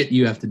 The shit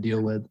you have to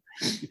deal with.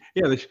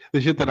 Yeah,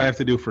 the shit that I have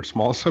to do for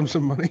small sums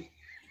of money.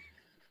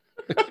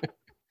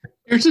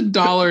 Here's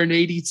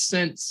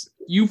 $1.80.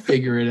 You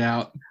figure it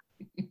out.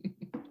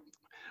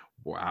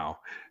 Wow.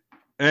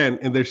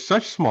 And there's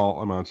such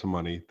small amounts of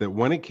money that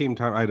when it came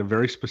time, I had a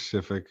very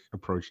specific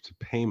approach to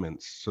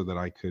payments so that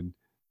I could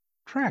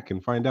track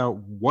and find out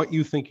what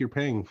you think you're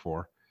paying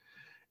for.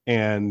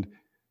 And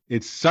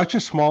it's such a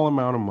small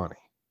amount of money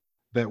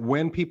that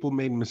when people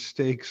made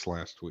mistakes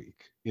last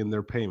week in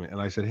their payment,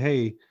 and I said,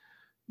 hey,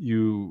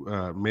 you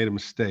made a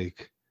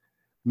mistake,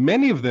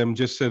 many of them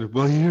just said,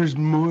 well, here's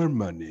more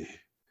money,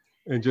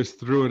 and just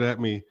threw it at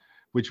me,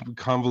 which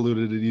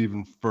convoluted it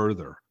even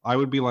further. I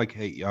would be like,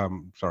 hey,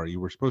 sorry, you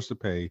were supposed to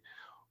pay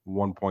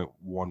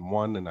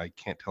 1.11, and I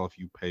can't tell if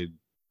you paid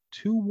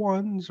 2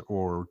 ones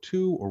or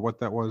 2 or what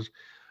that was.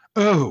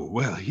 Oh,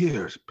 well,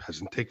 here's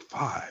peasant take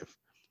 5.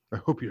 I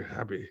hope you're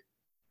happy.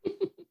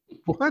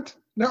 What?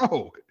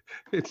 No.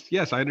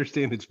 Yes, I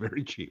understand it's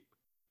very cheap,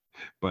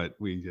 but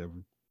we have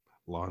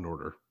law and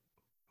order.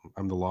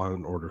 I'm the law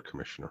and order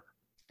commissioner.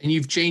 And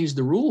you've changed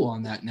the rule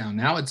on that now.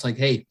 Now it's like,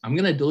 hey, I'm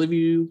going to deliver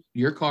you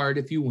your card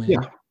if you win.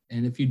 Yeah.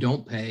 And if you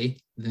don't pay,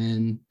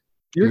 then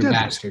you're a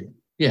bastard.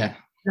 Yeah.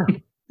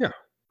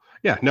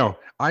 Yeah. No,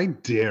 I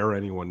dare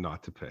anyone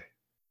not to pay.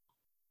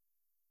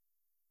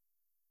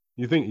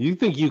 You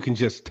think you can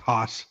just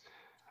toss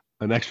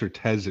an extra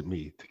Tez at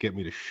me to get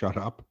me to shut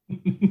up?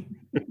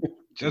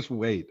 Just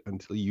wait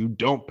until you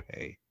don't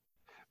pay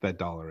that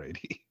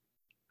 $1.80.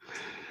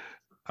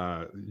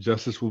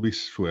 Justice will be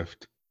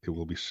swift. It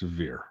will be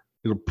severe.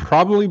 It'll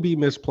probably be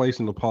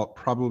misplaced and it'll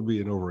probably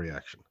be an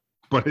overreaction,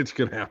 but it's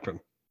going to happen.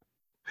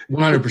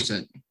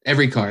 100%.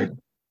 Every card.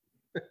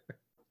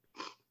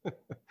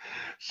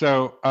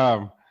 So,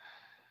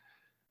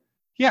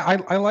 yeah,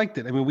 I liked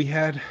it. I mean, we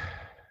had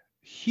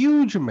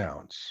huge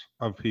amounts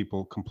of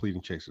people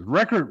completing chases.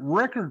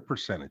 Record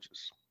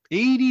percentages.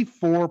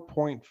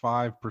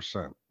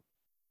 84.5%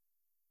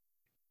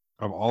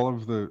 of all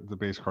of the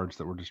base cards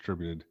that were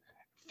distributed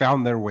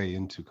found their way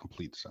into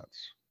complete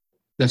sets.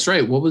 That's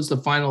right. What was the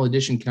final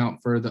edition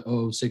count for the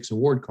 006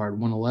 award card?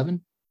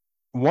 111?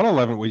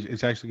 111.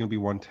 It's actually going to be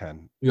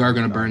 110. You are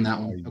going to burn that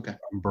one. Okay.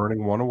 I'm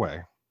burning one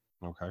away.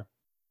 Okay.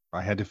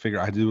 I had to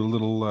do a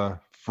little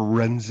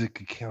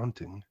forensic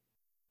accounting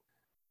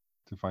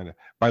to find it.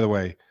 By the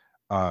way,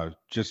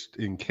 just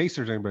in case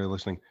there's anybody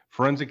listening,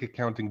 forensic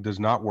accounting does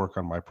not work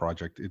on my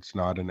project. It's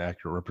not an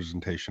accurate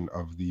representation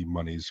of the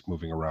monies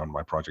moving around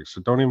my project.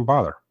 So don't even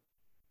bother.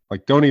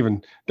 Like, don't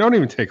even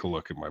take a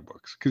look at my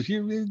books because they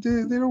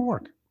don't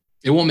work.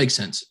 It won't make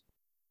sense.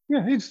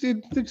 Yeah,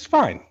 it's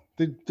fine.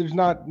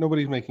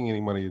 Nobody's making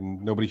any money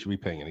and nobody should be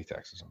paying any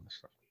taxes on this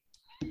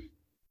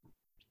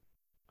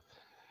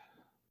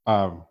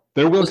stuff.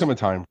 There will come a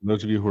time, for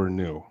those of you who are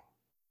new,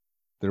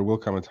 there will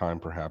come a time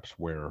perhaps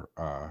where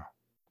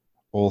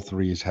All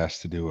Threes has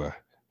to do a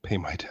pay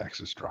my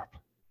taxes drop.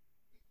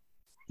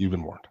 You've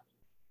been warned.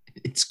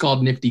 It's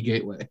called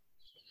NiftyGateway.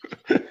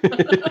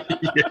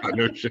 Yeah,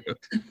 no shit.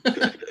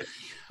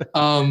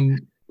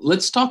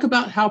 Let's talk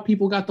about how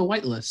people got the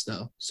whitelist,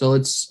 though. So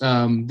it's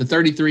the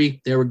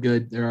 33. They were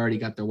good. They already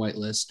got their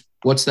whitelist.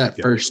 What's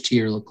that first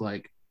tier look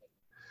like?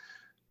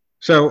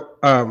 So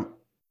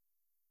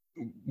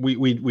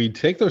we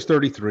take those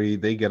 33.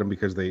 They get them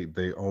because they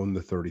own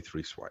the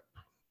 33 swipe.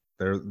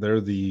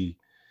 They're the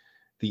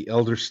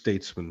elder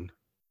statesman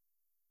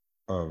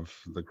of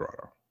the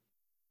Grotto.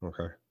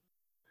 Okay,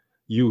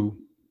 you,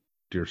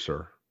 dear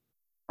sir,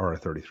 are a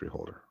 33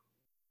 holder.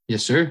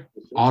 Yes, sir.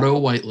 Auto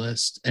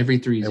whitelist every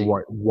 3. And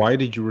why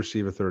did you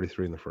receive a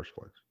 33 in the first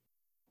place?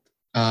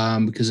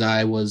 Because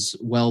I was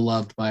well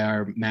loved by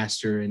our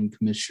master and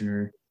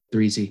commissioner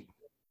Thr33zi.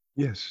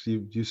 Yes,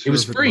 you serve. It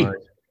was free.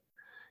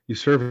 You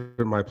serve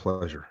at my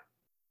pleasure,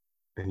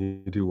 and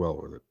you do well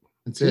with it.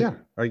 That's it. Yeah,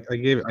 I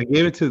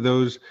gave it to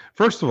those.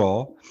 First of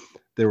all,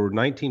 there were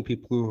 19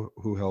 people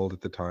who held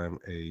at the time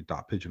a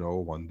dot pigeon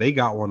 001. They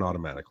got one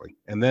automatically,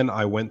 and then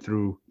I went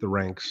through the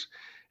ranks.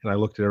 And I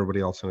looked at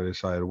everybody else and I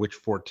decided which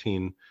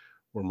 14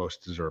 were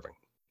most deserving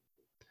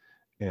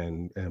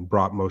and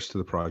brought most to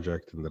the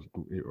project and that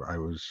I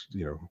was,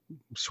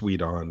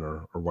 sweet on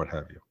or what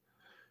have you.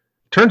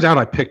 Turns out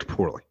I picked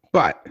poorly,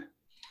 but.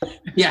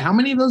 Yeah. How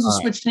many of those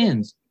have switched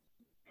hands?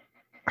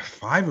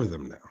 5 of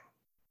them now.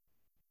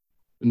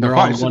 And they're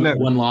all on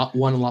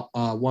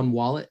one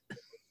wallet.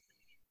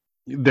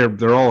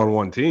 They're all on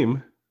one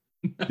team.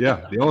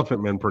 Yeah, the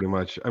Elephant Men, pretty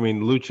much. I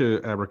mean,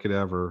 Lucha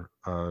Abracadabra,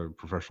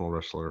 professional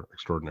wrestler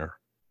extraordinaire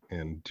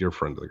and dear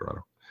friend of the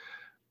Grotto.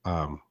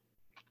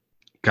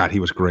 God, he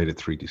was great at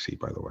 3DC,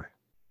 by the way.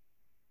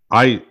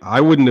 I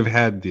wouldn't have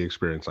had the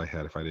experience I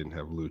had if I didn't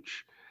have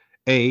Luch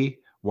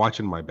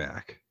watching my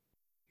back.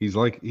 He's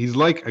like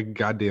a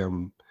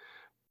goddamn,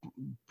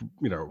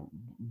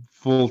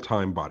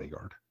 full-time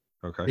bodyguard.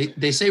 Okay.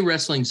 They say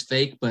wrestling's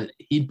fake, but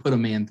he'd put a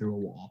man through a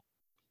wall.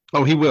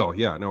 Oh, he will.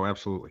 Yeah, no,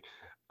 absolutely.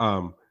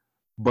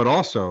 But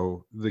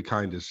also the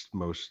kindest,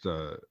 most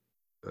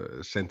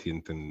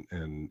sentient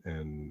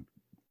and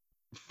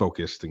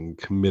focused and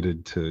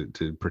committed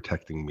to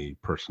protecting me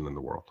person in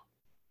the world.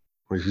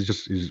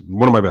 He's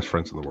one of my best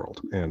friends in the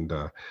world. And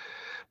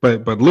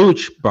but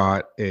Luch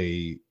bought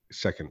a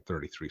second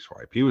 33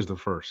 swipe. He was the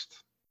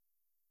first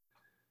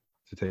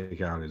to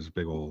take out his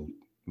big old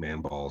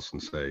man balls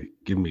and say,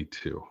 "Give me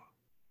two."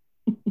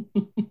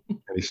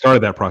 And he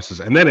started that process,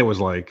 and then it was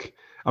like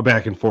a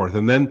back and forth,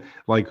 and then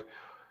like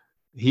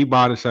he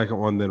bought a second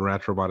one, then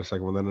Retro bought a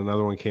second one, then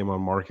another one came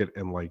on market,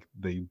 and like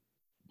they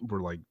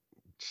were like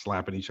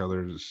slapping each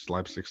other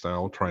slapstick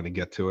style trying to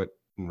get to it,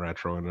 and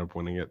Retro ended up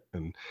winning it.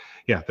 And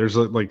yeah, there's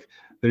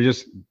they're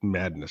just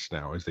madness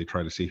now as they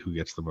try to see who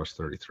gets the most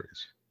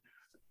 33s.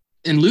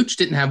 And Luch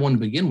didn't have one to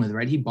begin with,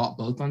 right? He bought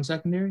both on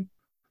secondary.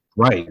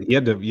 Right. He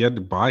had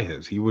to buy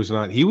his. He was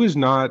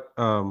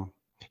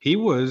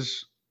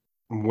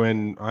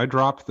when I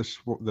dropped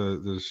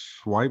the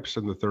swipes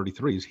and the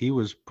 33s, he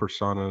was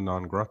persona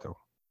non grotto.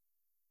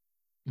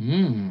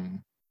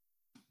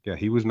 Yeah,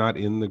 he was not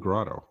in the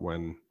grotto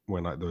when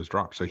those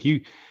dropped. So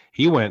he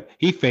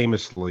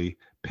famously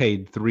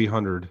paid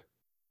 300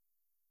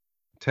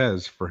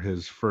 Tez for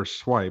his first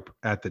swipe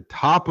at the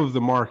top of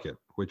the market,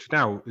 which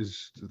now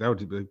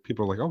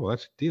people are like, oh, well,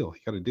 that's a deal. He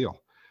got a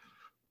deal.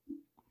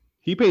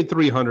 He paid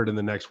 300, and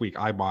the next week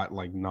I bought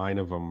like 9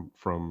 of them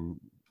from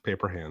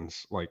paper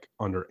hands, like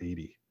under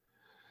 80.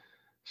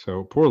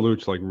 So poor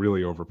Luch like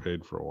really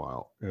overpaid for a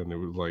while, and it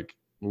was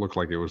looked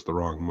like it was the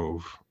wrong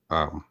move.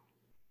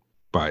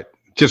 But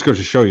just goes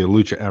to show you,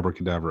 Lucha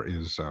Abracadabra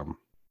is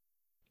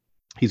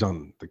he's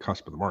on the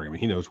cusp of the market. I mean,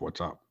 he knows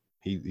what's up.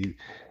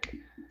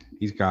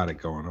 He's got it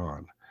going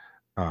on.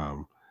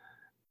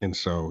 And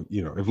so,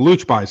 if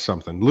Luch buys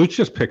something, Luch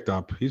just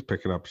he's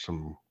picking up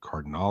some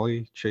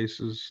Cardinale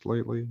chases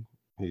lately.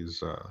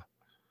 He's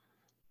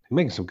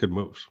making some good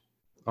moves.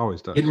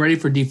 Always does. Getting ready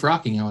for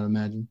defrocking, I would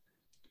imagine.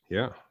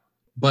 Yeah.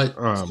 But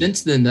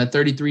since then, that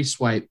 33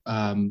 swipe,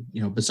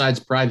 besides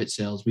private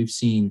sales, we've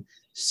seen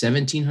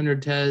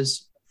 1,700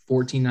 Tez,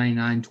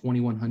 1,499,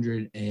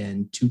 2,100,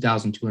 and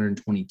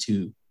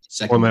 2,222.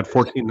 Well, that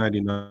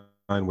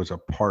 1,499 was a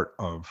part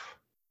of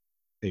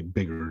a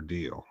bigger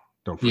deal.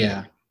 Don't forget.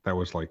 Yeah. That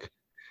was like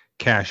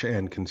cash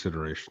and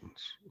considerations.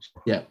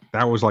 So yeah.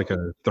 That was like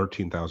a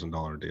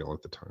 $13,000 deal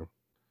at the time.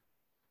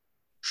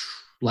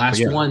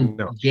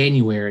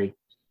 January.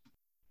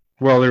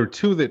 Well, there were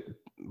two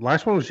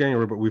last one was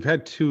January, but we've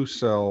had two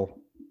sell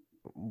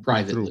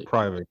privately through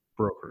private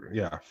broker.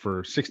 Yeah,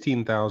 for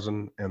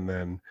 16,000, and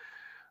then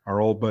our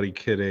old buddy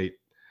Kid 8.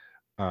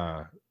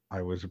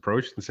 I was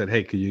approached and said,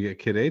 "Hey, could you get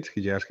Kid 8?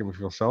 Could you ask him if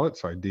he'll sell it?"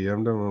 So I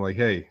DM'd him and I'm like,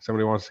 "Hey,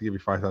 somebody wants to give you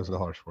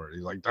 $5,000 for it."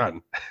 He's like,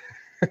 "Done."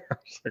 I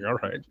was like, "All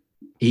right,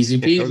 easy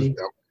peasy."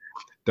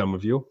 Dumb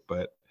of you,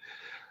 but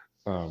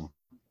I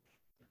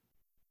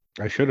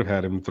should have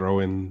had him throw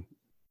in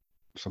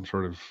some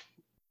sort of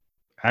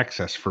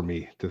access for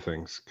me to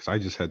things, because I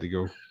just had to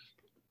go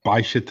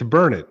buy shit to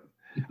burn it.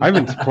 I've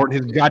been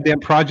supporting his goddamn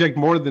project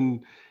more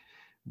than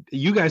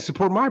you guys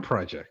support my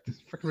project. It's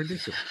fucking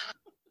ridiculous.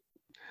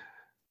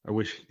 I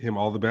wish him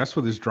all the best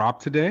with his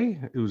drop today.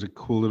 It was a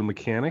cool little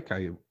mechanic.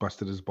 I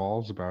busted his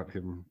balls about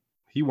him.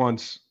 He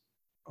once,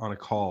 on a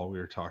call, we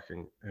were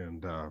talking,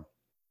 and I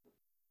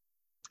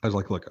was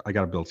like, "Look, I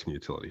got to build some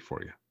utility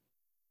for you."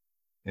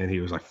 And he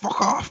was like,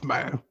 "Fuck off,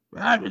 man.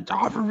 And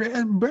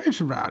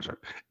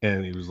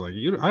he was like,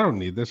 I don't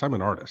need this. I'm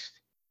an artist.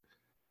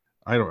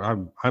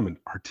 I'm an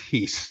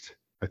artiste."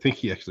 I think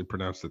he actually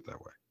pronounced it that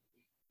way.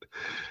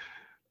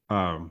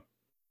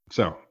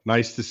 So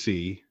nice to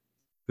see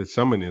that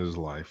someone in his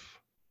life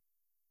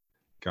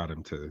got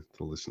him to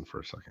listen for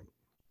a second.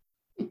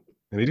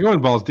 And he's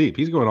going balls deep.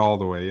 He's going all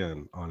the way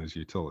in on his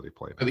utility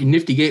play. I mean,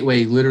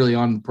 NiftyGateway literally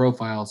on the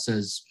profile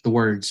says the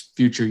words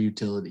 "future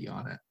utility"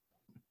 on it.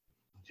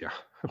 Yeah.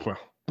 Well,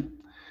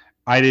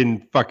 I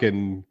didn't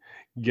fucking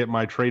get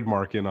my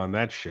trademark in on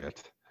that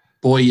shit.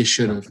 Boy, you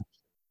should have.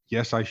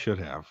 Yes, I should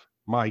have.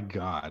 My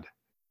God.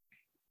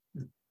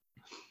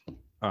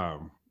 I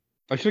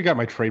should have got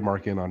my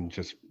trademark in on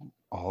just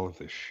all of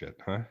this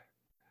shit, huh?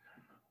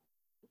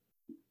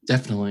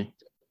 Definitely.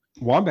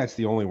 Wombat's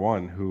the only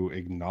one who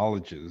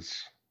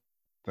acknowledges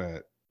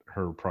that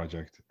her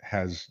project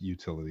has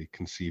utility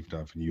conceived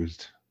of and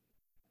used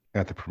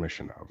at the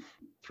permission of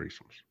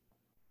threesomes.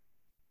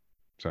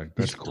 So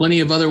there's plenty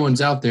of other ones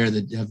out there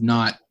that have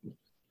not.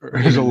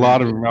 There's a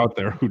lot of them out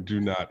there who do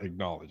not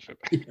acknowledge it.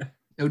 Yeah.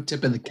 No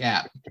tip of the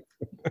cap.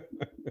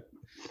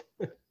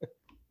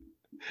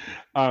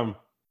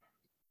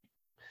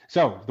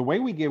 So the way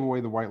we gave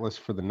away the whitelist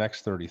for the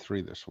next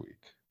 33 this week,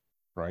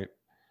 right?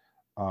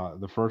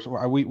 The first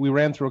we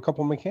ran through a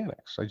couple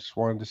mechanics. I just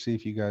wanted to see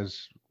if you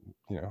guys,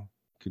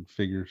 could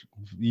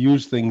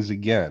use things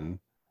again,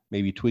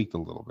 maybe tweaked a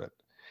little bit.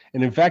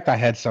 And in fact, I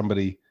had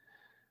somebody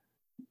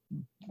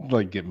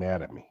get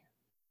mad at me.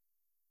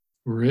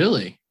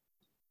 Really?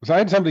 So I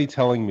had somebody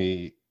telling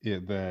me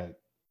that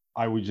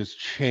I would just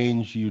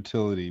change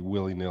utility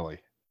willy-nilly.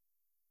 It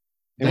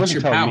That's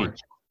wasn't your telling power. me.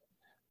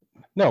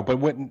 No, but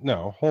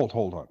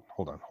hold on.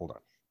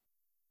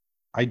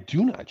 I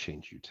do not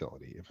change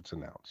utility if it's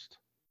announced.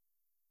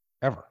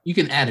 Ever. You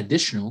can add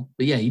additional,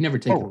 but yeah, you never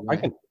take it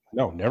away.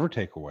 Never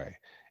take away.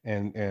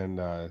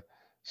 And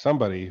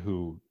somebody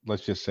who,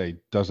 let's just say,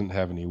 doesn't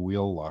have any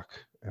wheel luck,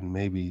 and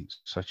maybe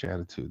such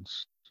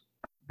attitudes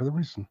are the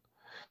reason,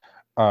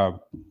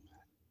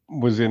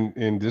 was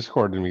in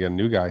Discord, and we got a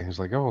new guy who's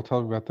like, oh, well,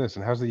 tell me about this,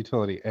 and how's the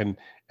utility? And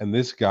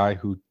this guy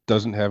who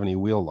doesn't have any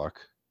wheel luck,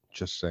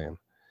 just saying,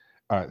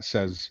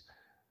 says,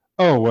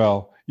 oh,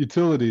 well,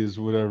 utility is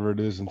whatever it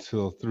is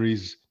until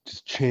Threes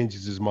just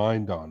changes his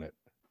mind on it.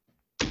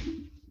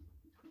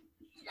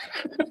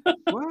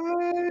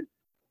 What?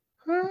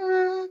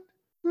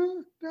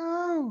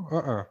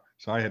 No.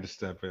 So I had to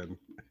step in.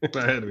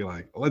 I had to be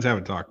like, let's have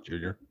a talk,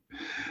 Junior.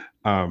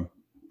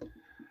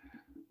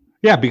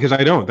 Yeah, because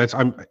I don't.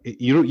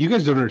 You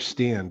guys don't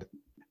understand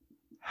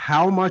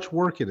how much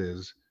work it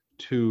is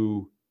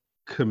to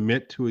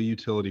commit to a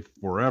utility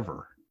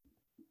forever,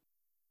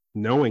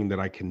 knowing that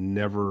I can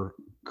never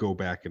go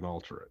back and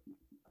alter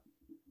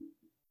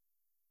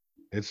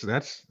it.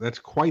 That's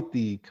quite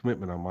the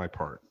commitment on my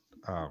part,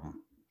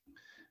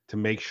 to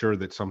make sure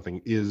that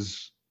something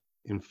is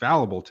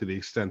infallible to the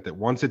extent that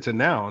once it's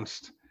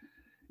announced,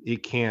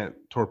 it can't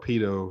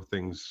torpedo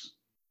things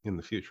in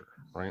the future,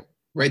 right?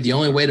 Right. The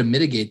only way to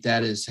mitigate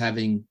that is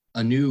having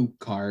a new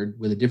card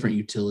with a different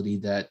utility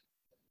that,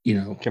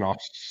 can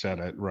offset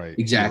it, right?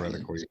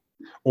 Exactly.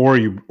 Or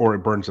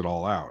it burns it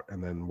all out,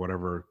 and then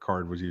whatever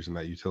card was using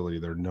that utility,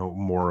 there are no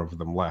more of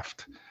them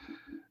left,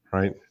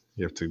 right?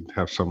 You have to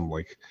have some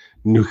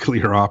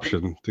nuclear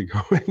option to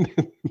go in.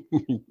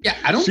 Yeah,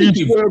 I don't think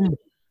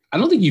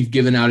you've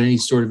given out any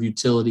sort of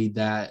utility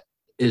that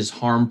is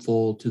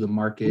harmful to the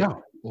market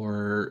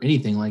or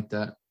anything like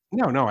that.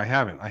 No, I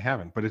haven't.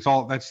 But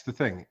that's the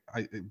thing.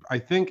 I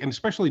think, and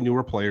especially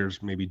newer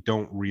players maybe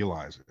don't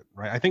realize it,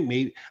 right? I think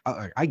maybe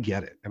I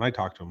get it, and I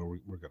talked to him,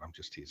 and we're good. I'm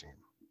just teasing him.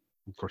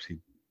 Of course, he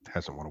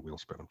hasn't won a wheel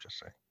spin. I'm just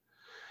saying.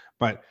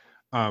 But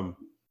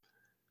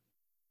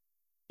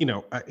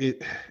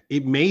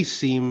it may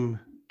seem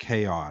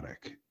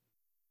chaotic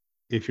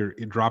if you're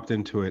dropped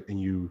into it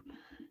and you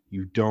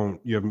don't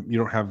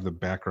have the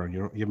background.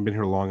 You haven't been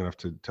here long enough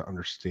to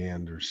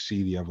understand or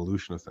see the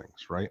evolution of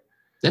things, right?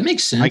 That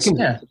makes sense.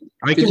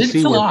 I can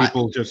see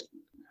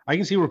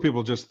where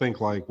people just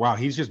think like, wow,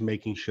 he's just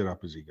making shit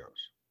up as he goes.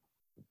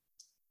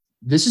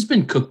 This has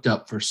been cooked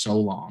up for so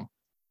long.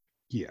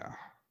 Yeah.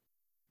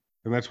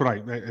 And that's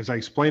what as I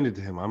explained it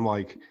to him, I'm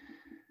like,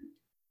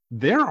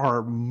 there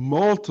are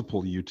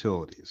multiple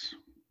utilities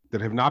that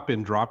have not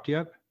been dropped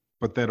yet,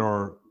 but that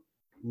are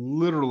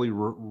literally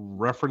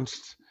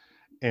referenced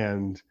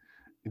and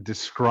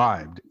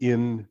described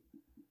in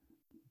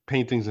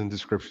paintings and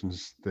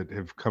descriptions that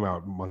have come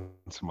out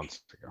months and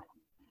months ago.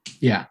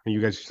 Yeah. And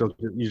you guys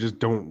just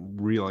don't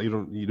realize,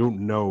 you don't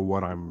know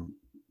what I'm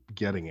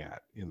getting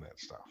at in that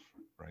stuff,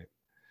 right?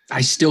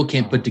 I still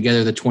can't put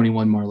together the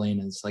 21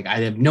 Marlenas. I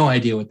have no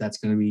idea what that's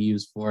going to be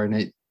used for.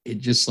 And it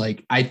just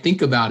I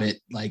think about it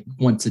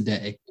once a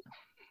day.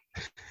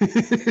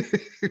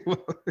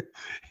 Well,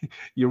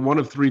 you're one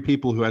of three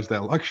people who has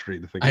that luxury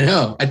to think. I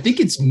know. I think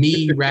it's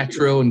me,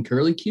 Ratro, and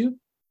Curlicue.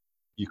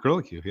 You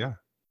Curlicue, yeah.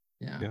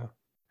 Yeah.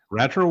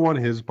 Ratro won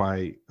his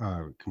by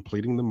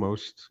completing the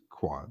most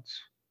quads.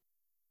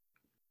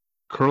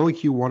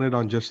 Curlicue won it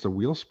on just a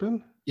wheel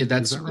spin. Yeah,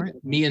 that's right.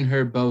 Me and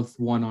her both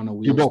won on a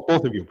wheel.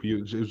 Both of you.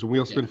 It was a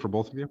wheel spin for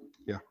both of you.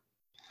 Yeah.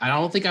 I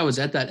don't think I was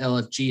at that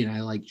LFG, and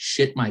I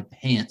shit my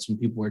pants when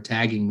people were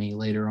tagging me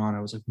later on.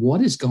 I was like,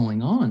 what is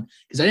going on?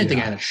 Because I didn't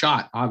think I had a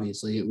shot,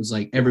 obviously. It was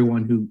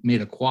everyone who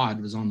made a quad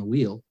was on the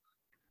wheel.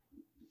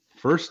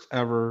 First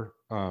ever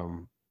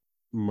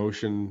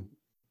motion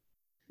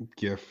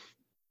GIF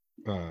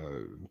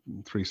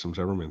threesomes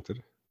ever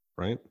minted,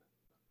 right?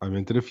 I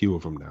minted a few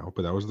of them now,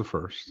 but that was the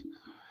first.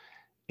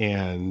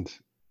 And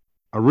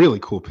a really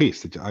cool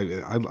piece.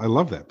 I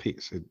love that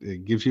piece.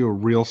 It gives you a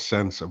real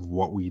sense of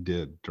what we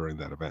did during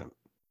that event,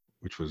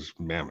 which was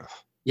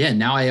mammoth. Yeah,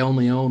 now I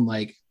only own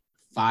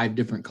 5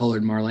 different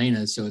colored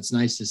Marlenas, so it's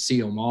nice to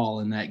see them all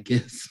in that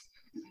GIF.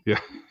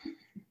 Yeah.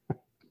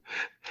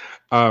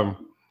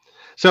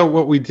 So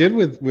what we did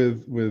with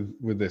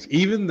this,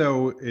 even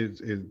though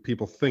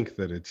people think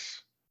that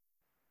it's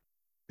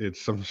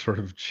some sort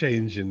of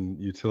change in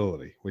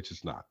utility, which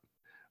it's not.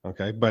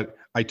 Okay, but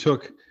I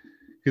took.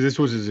 Because this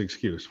was his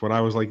excuse. When I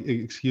was like,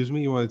 excuse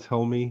me, you want to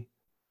tell me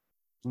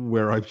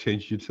where I've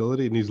changed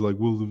utility? And he's like,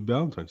 well, the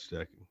Valentine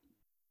stacking.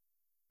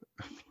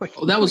 Like,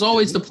 that was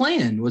always the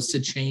plan, was to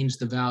change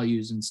the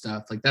values and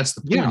stuff. Like, that's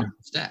the point of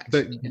the stacks.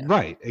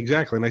 Right,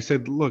 exactly. And I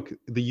said, look,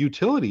 the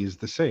utility is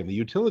the same. The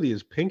utility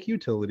is pink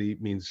utility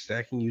means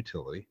stacking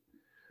utility,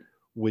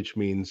 which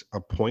means a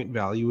point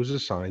value is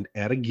assigned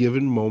at a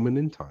given moment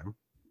in time,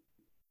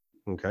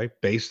 okay,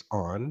 based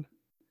on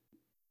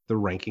the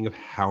ranking of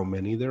how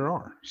many there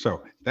are.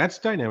 So that's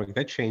dynamic.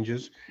 That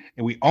changes.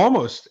 And we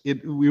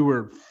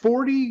were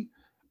 40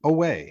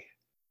 away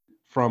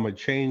from a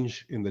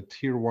change in the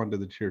tier 1 to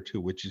the tier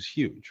 2, which is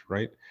huge,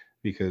 right?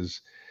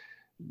 Because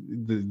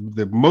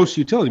the most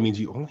utility means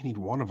you only need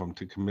one of them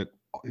to commit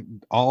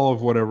all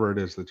of whatever it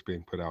is that's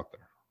being put out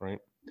there, right?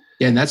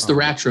 Yeah, and that's the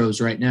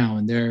retros right now,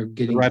 and they're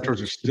getting the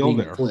retros are still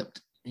there.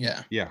 Flipped.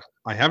 Yeah.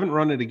 I haven't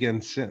run it again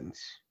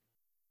since.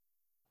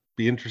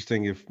 Be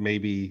interesting if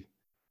maybe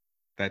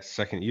that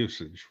second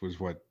usage was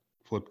what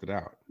flipped it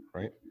out,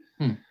 right?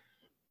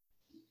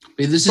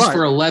 This is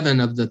for 11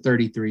 of the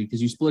 33,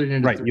 because you split it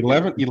into right.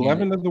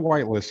 11 of the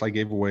whitelist I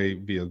gave away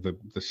via the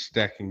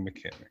stacking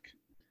mechanic,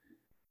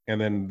 and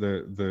then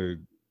the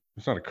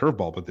it's not a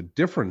curveball, but the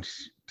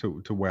difference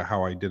to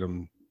how I did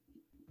them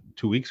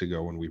 2 weeks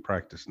ago when we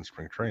practiced in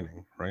spring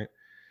training, right,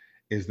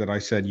 is that I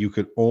said you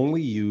could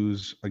only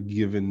use a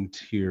given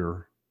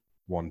tier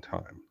one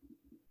time.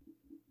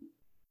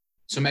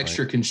 Some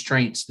extra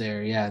constraints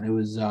there, yeah. And it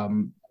was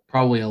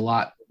probably a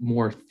lot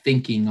more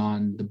thinking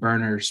on the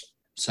burners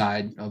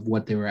side of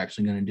what they were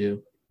actually going to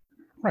do.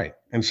 Right.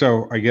 And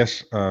so I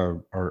guess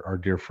our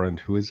dear friend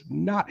who has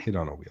not hit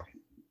on a wheel,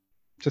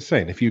 just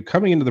saying, if you're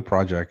coming into the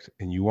project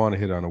and you want to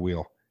hit on a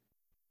wheel,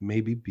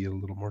 maybe be a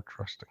little more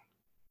trusting.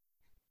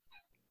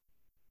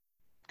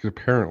 Because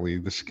apparently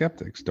the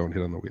skeptics don't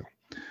hit on the wheel.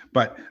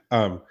 But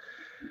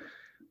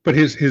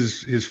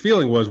his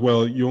feeling was,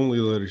 well, you only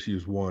let us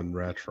use one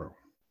retro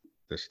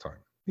this time.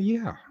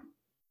 Yeah.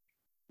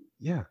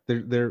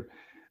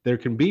 There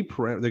can be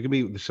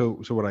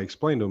so what I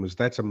explained to him is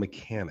that's a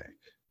mechanic.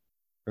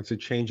 That's a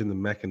change in the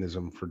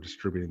mechanism for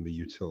distributing the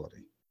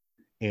utility.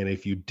 And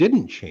if you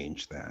didn't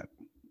change that,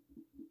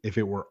 if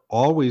it were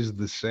always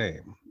the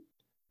same,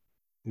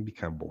 it'd be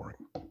kind of boring.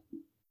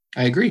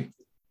 I agree.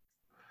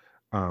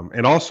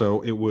 And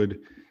also it would,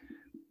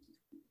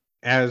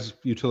 as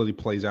utility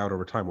plays out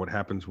over time, what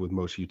happens with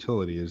most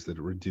utility is that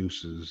it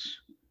reduces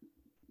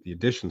the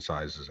addition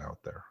sizes out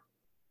there.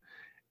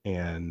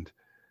 And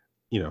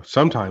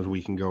sometimes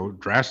we can go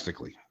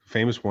drastically.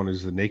 Famous one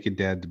is the naked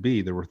dad to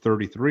be. There were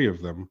 33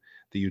 of them.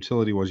 The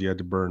utility was you had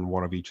to burn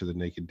one of each of the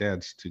naked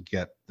dads to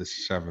get the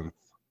seventh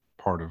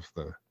part of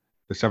the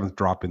seventh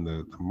drop in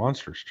the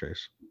monsters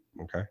chase.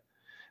 Okay.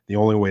 The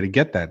only way to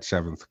get that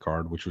seventh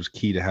card, which was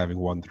key to having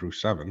 1 through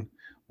 7,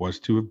 was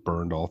to have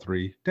burned all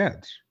 3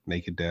 dads,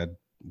 naked dad,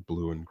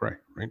 blue, and gray,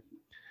 right?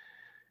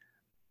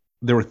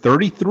 There were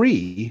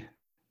 33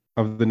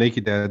 of the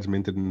naked dads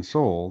minted and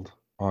sold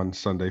on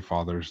Sunday,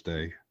 Father's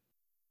Day,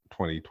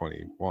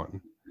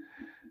 2021.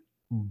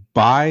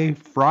 By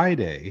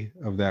Friday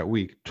of that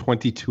week,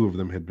 22 of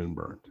them had been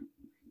burned.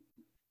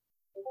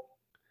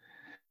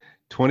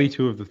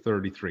 22 of the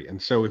 33.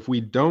 And so if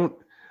we don't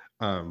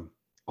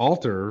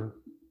alter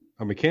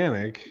a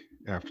mechanic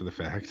after the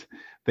fact,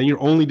 then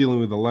you're only dealing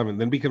with 11.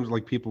 Then it becomes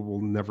like people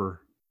will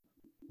never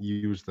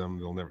use them.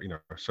 They'll never,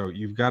 so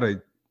you've got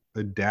to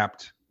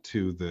adapt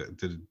to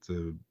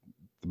the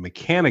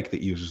mechanic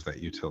that uses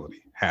that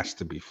utility has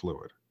to be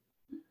fluid.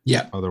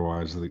 Yeah.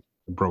 Otherwise, the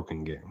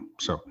broken game.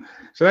 So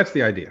that's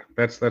the idea.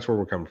 That's where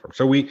we're coming from.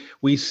 So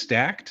we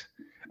stacked.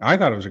 I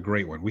thought it was a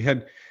great one. We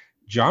had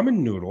Jamin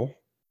Noodle,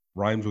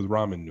 rhymes with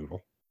ramen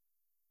noodle.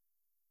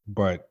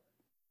 But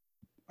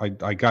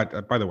I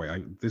got, by the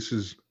way,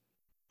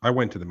 I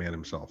went to the man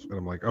himself and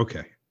I'm like,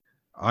 okay,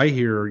 I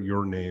hear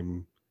your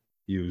name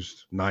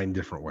used 9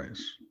 different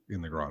ways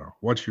in the grotto.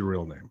 What's your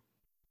real name?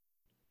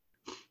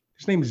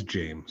 His name is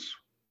James.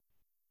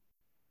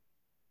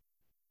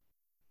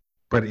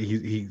 But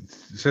he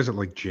says it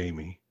like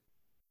Jamie.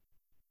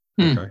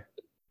 Okay.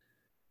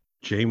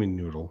 Jamie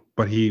Noodle.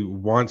 But he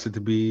wants it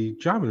to be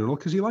Jamin Noodle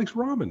because he likes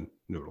ramen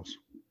noodles.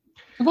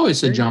 I've always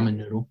said Jamin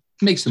Noodle.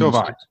 Makes sense.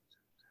 So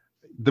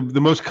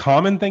the most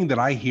common thing that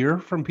I hear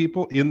from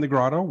people in the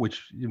grotto,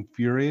 which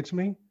infuriates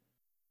me,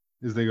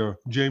 is they go,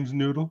 James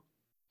Noodle.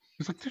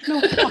 It's like, there's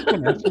no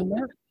fucking S in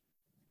there.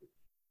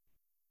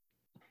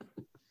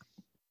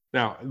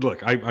 Now,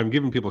 look, I'm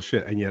giving people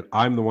shit, and yet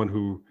I'm the one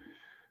who,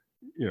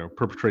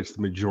 perpetrates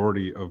the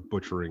majority of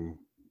butchering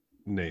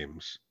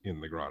names in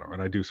the grotto.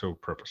 And I do so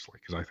purposely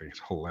because I think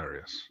it's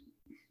hilarious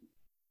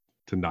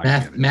to not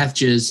get it. Math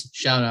Jizz,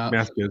 shout out.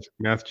 Math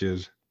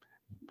Jizz.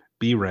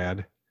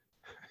 B-Rad.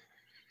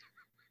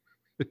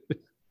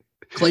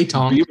 Clay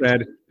Tonk.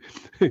 B-Rad.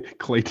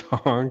 Clay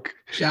Tonk.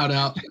 Shout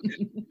out.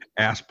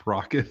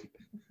 Asprocket.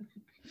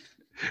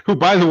 Who,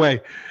 by the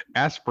way,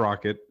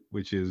 Asprocket,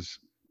 which is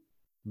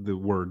the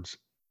words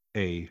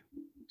a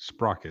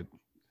sprocket.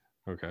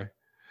 Okay.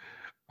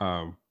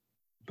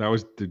 That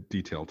was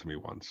detailed to me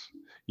once.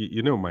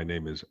 My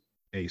name is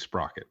a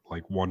sprocket,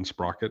 like one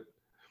sprocket.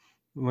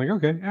 I'm like,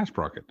 okay,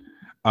 Asprocket.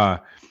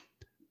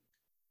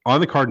 on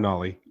the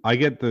Cardinale, I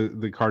get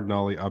the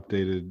Cardinale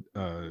updated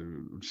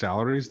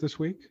salaries this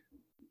week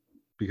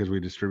because we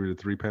distributed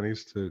 3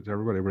 pennies to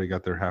everybody. Everybody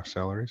got their half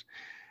salaries.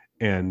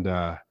 And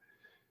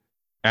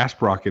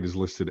Asp Rocket is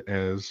listed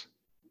as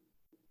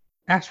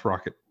Ass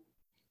Rocket.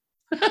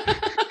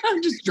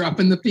 I'm just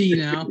dropping the P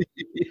now.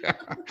 Yeah.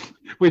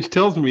 Which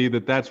tells me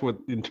that that's what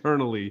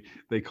internally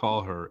they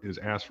call her is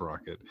Ass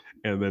Rocket.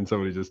 And then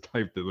somebody just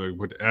typed it, like,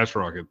 put Ass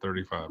Rocket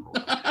 35.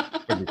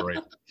 That'd be great.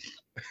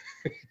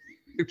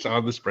 It's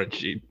on the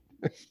spreadsheet.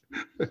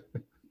 Oh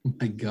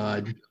my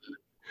God.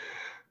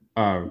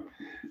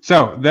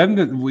 So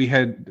then we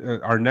had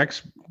our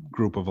next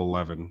group of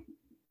 11.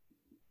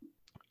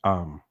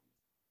 How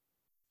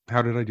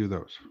did I do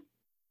those?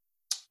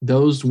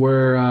 Those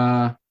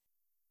were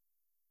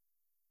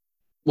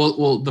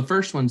well, the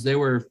first ones, they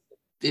were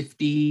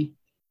 50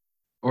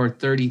 or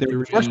 33.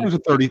 The first ones are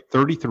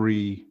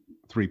 33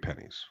 3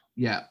 pennies.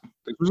 Yeah.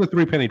 This was a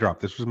 3 penny drop.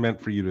 This was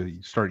meant for you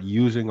to start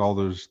using all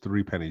those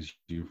 3 pennies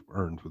you've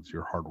earned with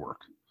your hard work.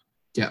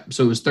 Yeah.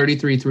 So it was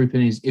 33 3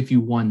 pennies if you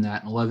won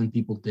that, and 11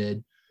 people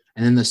did.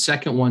 And then the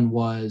second one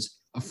was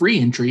a free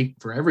entry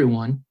for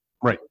everyone.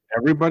 Right.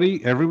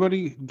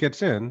 Everybody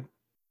gets in,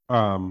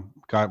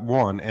 got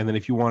one. And then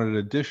if you wanted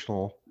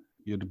additional,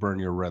 you had to burn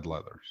your red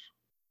leathers.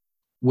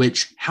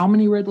 Which, how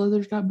many red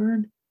leathers got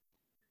burned?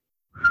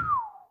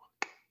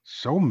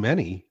 So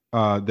many.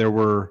 There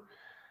were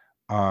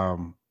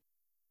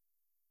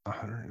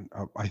 100,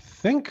 I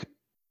think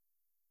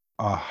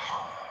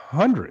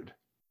 100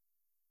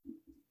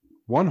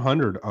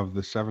 of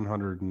the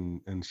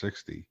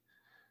 760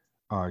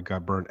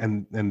 got burned,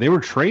 and they were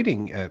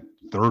trading at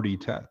 30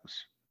 tes.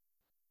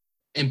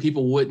 And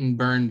people wouldn't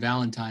burn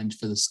Valentine's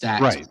for the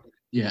stacks. Right.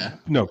 Yeah.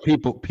 No,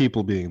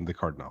 people being the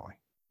Cardinale.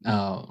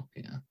 Oh,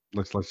 yeah.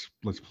 Let's just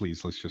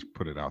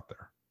put it out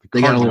there.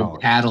 They got a little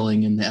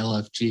paddling in the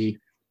LFG.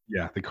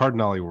 Yeah, the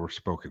Cardinale were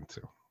spoken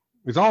to.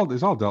 It's all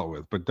dealt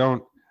with, but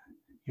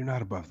you're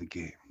not above the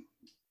game.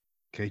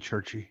 Okay,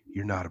 Churchy,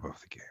 you're not above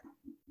the game.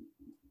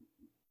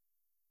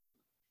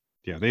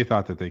 Yeah, they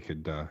thought that they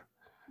could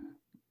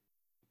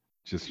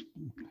just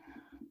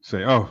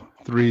say, oh,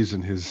 threes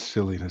and his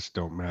silliness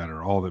don't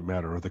matter. All that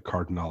matter are the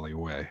Cardinale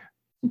way.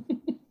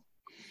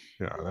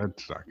 Yeah,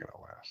 that's not going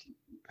to last.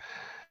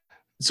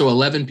 So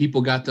 11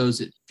 people got those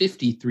at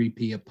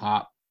 53p a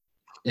pop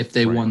if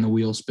they won the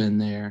wheel spin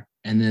there.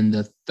 And then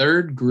the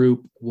third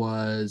group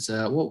was,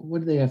 what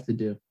did they have to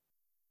do?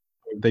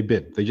 They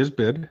bid. They just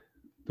bid.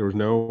 There was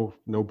no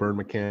burn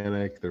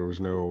mechanic. There was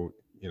no,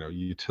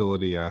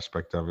 utility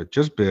aspect of it.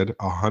 Just bid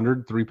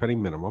 103 penny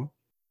minimum,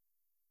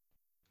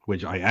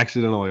 which I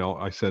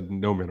said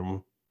no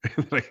minimum.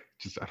 I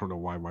don't know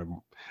why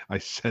I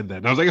said that.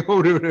 And I was like,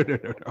 oh, no.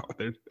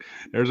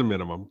 There's a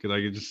minimum because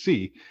I could just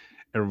see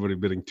everybody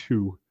bidding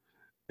 2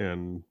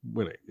 and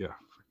winning. Yeah,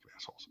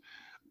 assholes.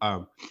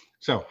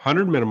 So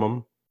 100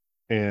 minimum,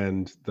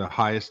 and the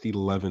highest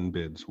 11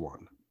 bids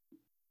won.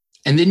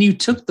 And then you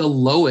took the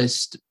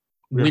lowest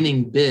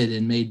winning bid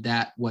and made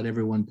that what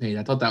everyone paid.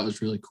 I thought that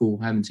was really cool.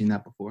 I haven't seen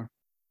that before.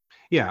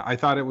 Yeah, I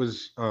thought it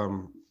was,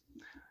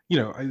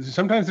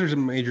 sometimes there's a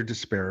major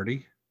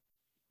disparity.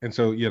 And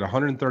so you had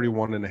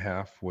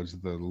 131.5 was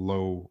the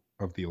low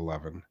of the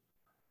 11,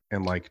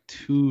 and like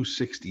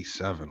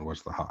 267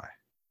 was the high.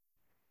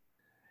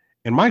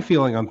 And my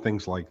feeling on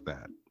things like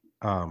that,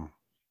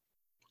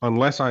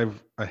 unless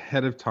I've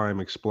ahead of time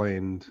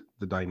explained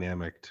the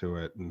dynamic to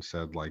it and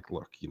said, like,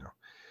 look,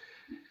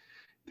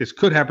 this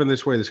could happen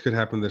this way, this could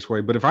happen this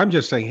way. But if I'm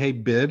just saying, hey,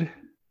 bid,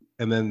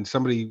 and then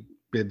somebody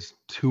bids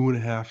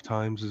 2.5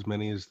 times as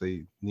many as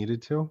they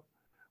needed to,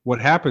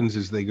 what happens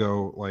is they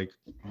go like,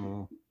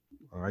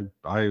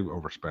 I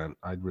overspent.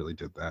 I really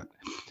did that.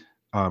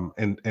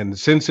 And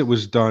since it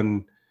was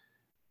done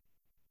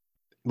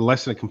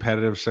less in a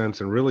competitive sense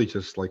and really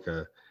just like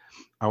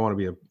I want to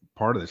be a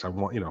part of this. I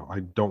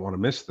don't want to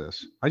miss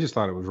this. I just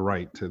thought it was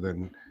right to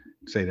then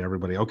say to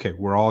everybody, okay,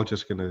 we're all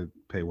just going to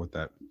pay what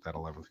that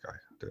 11th guy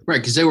did.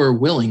 Right. Because they were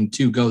willing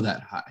to go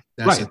that high.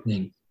 That's the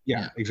thing.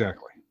 Yeah,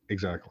 exactly.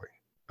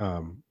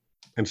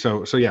 And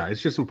so yeah,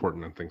 it's just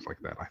important on things like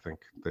that. I think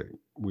that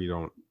we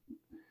don't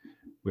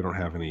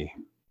have any,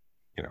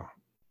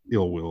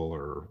 ill will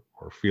or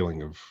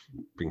feeling of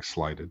being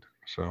slighted.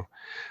 So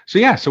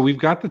we've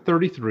got the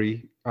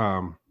 33,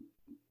 and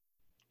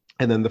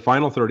then the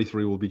final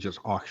 33 will be just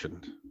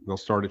auctioned. They'll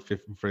start at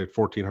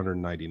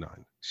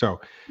 $1,499. So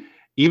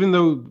even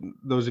though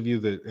those of you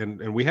that,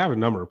 and we have a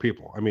number of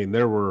people, I mean,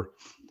 there were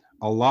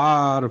a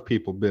lot of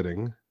people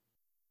bidding,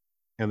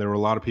 and there were a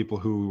lot of people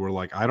who were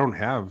like, I don't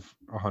have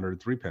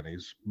 103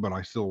 pennies, but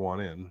I still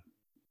want in,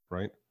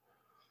 right?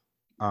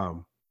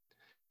 And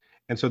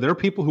so there are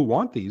people who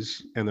want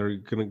these, and they're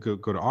going to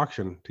go to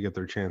auction to get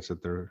their chance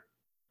at their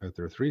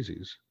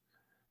 3Zs,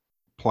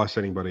 plus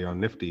anybody on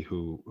Nifty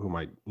who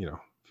might,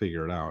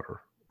 figure it out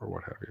or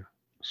what have you.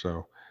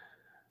 So,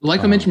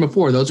 like I mentioned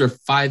before, those are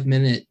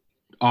 5-minute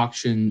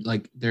auction,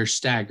 like they're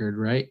staggered,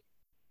 right?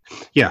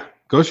 Yeah,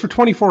 goes for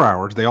 24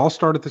 hours. They all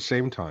start at the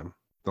same time.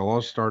 They'll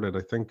all start at,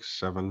 I think,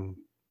 7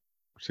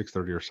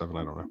 6:30 or 7,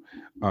 I don't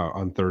know,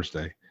 on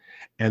Thursday.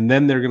 And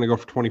then they're going to go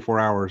for 24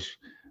 hours.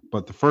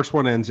 But the first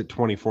one ends at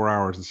 24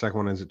 hours. The second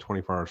one ends at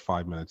 24 hours,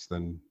 5 minutes,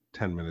 then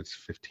 10 minutes,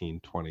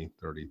 15, 20,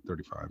 30,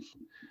 35,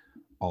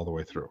 all the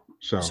way through.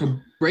 So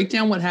break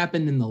down what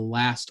happened in the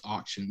last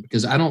auction,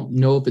 because I don't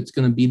know if it's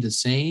going to be the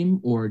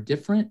same or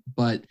different,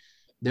 but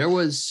there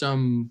was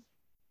some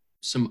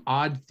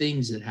odd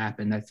things that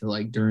happened, I feel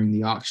like, during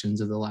the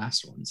auctions of the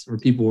last ones, where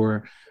people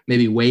were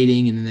maybe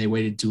waiting and then they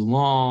waited too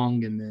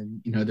long. And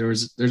then,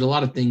 there's a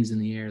lot of things in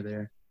the air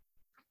there.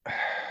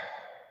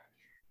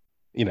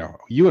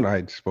 You and I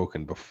had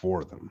spoken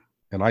before them,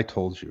 and I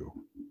told you,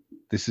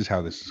 this is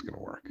how this is going to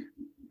work.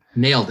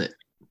 Nailed it.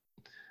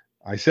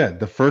 I said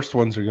the first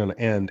ones are going to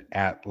end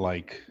at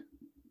like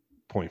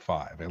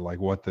 0.5 and like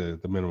what the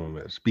minimum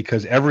is,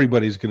 because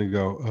everybody's going to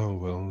go, oh,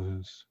 well,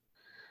 it's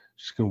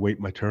just going to wait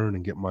my turn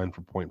and get mine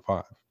for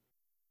 0.5.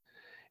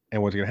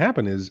 And what's going to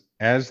happen is,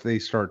 as they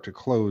start to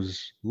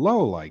close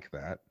low like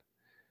that,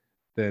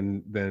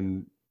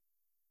 then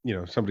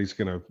somebody's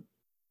going to,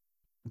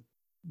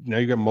 now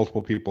you got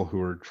multiple people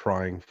who are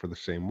trying for the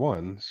same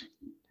ones,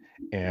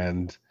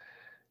 and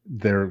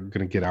they're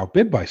going to get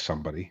outbid by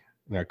somebody.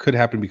 Now, it could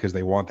happen because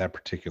they want that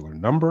particular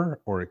number,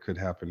 or it could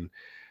happen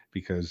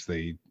because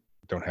they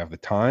don't have the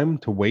time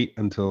to wait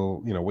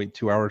until, wait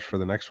 2 hours for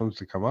the next ones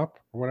to come up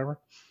or whatever.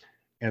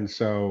 And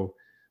so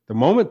the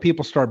moment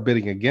people start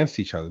bidding against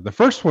each other, the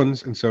first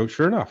ones, and so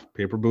sure enough,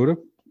 Paper Buddha,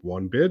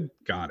 one bid,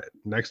 got it.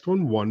 Next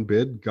one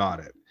bid, got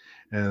it.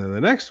 And then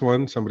the next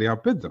one, somebody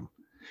outbid them.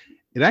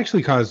 It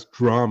actually caused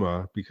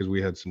drama because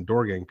we had some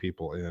door gang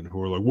people in who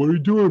were like, what are you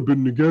doing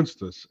bidding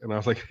against us? And I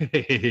was like,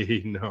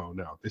 hey, no,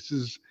 this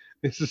is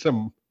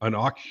an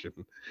auction.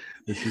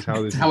 This is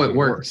how it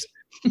works.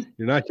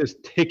 You're not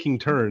just taking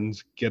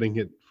turns getting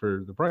it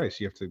for the price.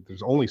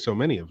 There's only so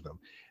many of them.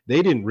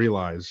 They didn't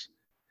realize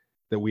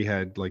that we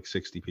had like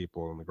 60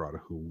 people in the grotto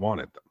who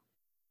wanted them.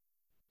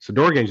 So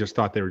door gang just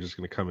thought they were just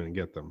going to come in and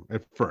get them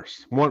at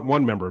first.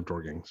 One member of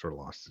door gang sort of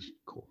lost his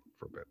cool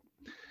for a bit.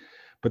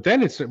 But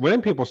then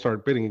when people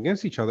start bidding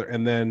against each other,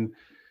 and then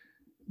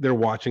they're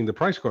watching the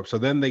price go up. So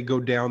then they go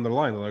down the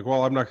line. They're like,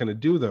 well, I'm not going to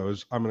do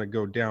those. I'm going to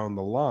go down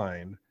the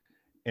line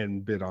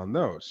and bid on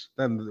those.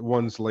 Then the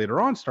ones later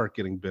on start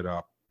getting bid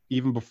up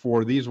even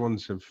before these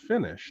ones have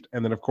finished.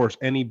 And then, of course,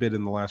 any bid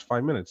in the last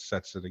 5 minutes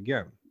sets it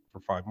again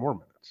for 5 more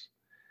minutes.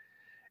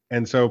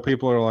 And so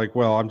people are like,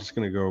 well, I'm just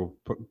going to go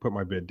put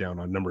my bid down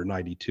on number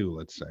 92,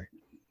 let's say.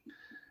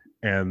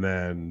 And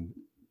then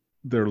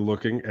they're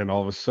looking, and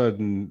all of a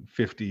sudden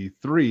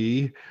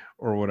 53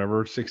 or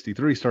whatever,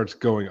 63 starts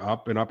going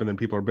up, and then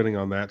people are bidding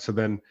on that. So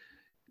then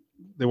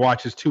they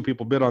watch as 2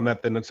 people bid on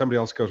that. Then somebody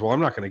else goes, well, I'm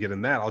not going to get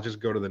in that. I'll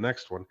just go to the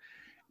next one.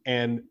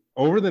 And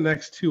over the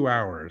next 2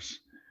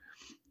 hours,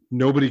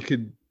 nobody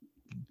could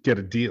get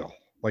a deal.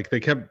 Like they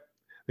kept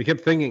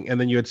thinking.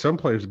 And then you had some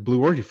players,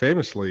 Blue Orgy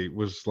famously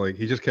was like,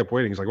 he just kept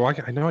waiting. He's like, well,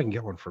 I know I can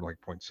get one for like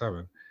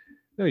 0.7.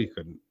 No, you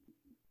couldn't.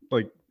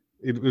 Like,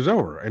 it was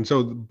over. And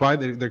so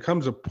there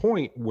comes a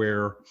point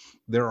where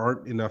there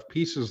aren't enough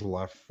pieces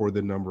left for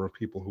the number of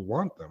people who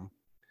want them.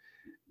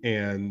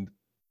 And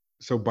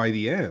so by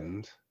the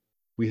end,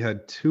 we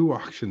had 2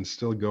 auctions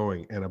still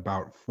going and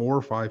about 4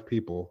 or 5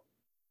 people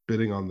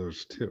bidding on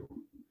those 2.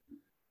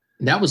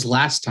 That was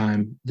last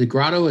time. The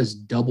grotto has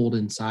doubled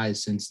in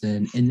size since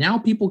then. And now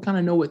people kind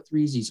of know what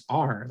Thr33zi3s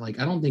are. Like,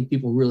 I don't think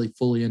people really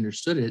fully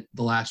understood it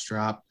the last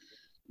drop.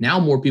 Now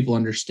more people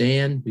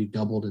understand. We've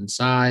doubled in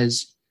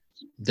size.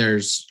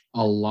 There's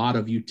a lot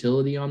of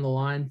utility on the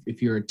line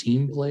if you're a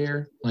team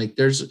player. Like,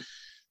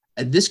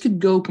 this could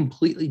go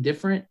completely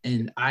different,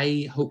 and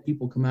I hope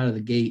people come out of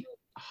the gate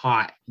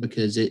hot,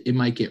 because it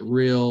might get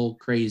real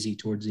crazy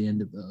towards the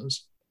end of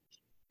those.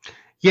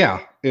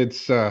 Yeah,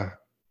 it's going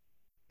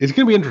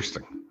to be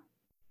interesting.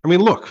 I mean,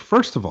 look,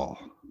 first of all,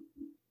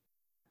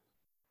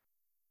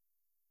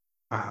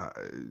 I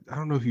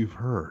don't know if you've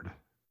heard,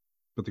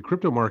 but the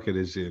crypto market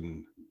is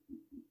in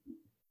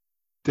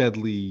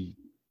deadly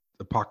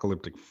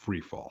apocalyptic free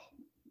fall.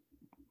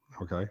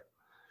 Okay.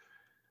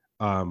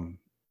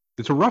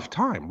 It's a rough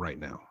time right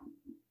now.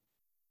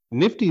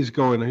 Nifty's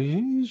going, are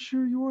you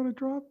sure you want to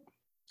drop?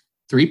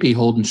 3P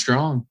holding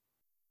strong.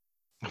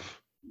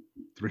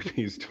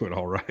 3P's doing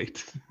all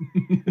right.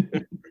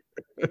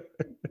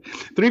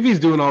 3P's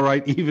doing all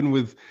right, even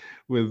with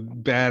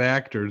bad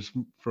actors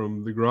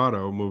from the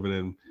grotto moving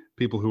in,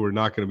 people who are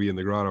not going to be in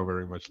the grotto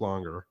very much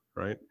longer,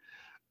 right?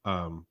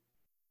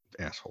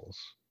 Assholes.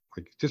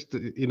 Like, just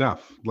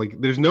enough. Like,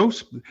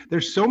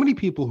 there's so many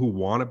people who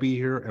want to be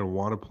here and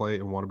want to play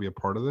and want to be a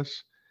part of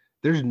this.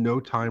 There's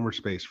no time or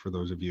space for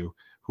those of you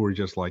who are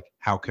just like,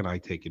 how can I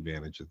take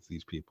advantage of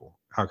these people?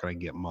 How can I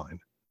get mine?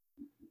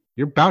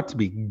 You're about to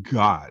be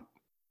God.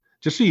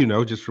 Just so you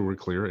know, just so we're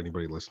clear,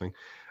 anybody listening,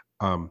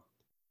 a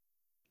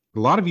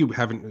lot of you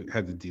haven't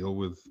had to deal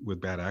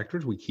with bad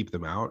actors. We keep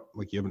them out.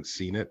 Like, you haven't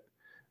seen it.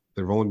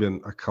 There have only been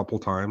a couple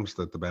times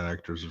that the bad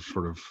actors have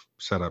sort of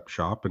set up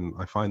shop, and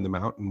I find them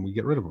out and we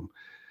get rid of them.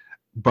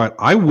 But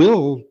I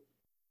will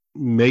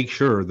make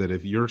sure that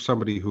if you're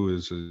somebody who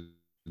is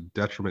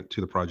detriment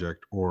to the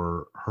project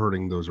or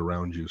hurting those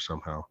around you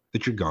somehow,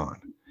 that you're gone.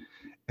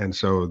 And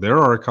so there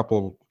are a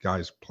couple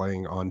guys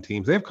playing on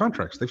teams. They have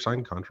contracts. They've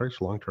signed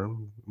contracts,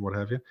 long-term, what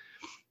have you,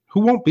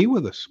 who won't be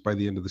with us by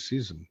the end of the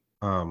season.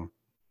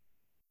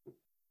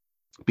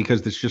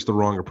 Because it's just the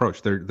wrong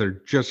approach.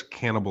 They're just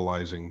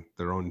cannibalizing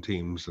their own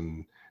teams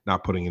and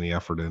not putting any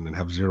effort in and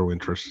have zero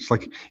interest. It's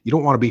like, you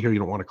don't want to be here. You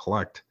don't want to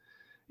collect.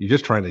 You're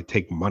just trying to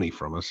take money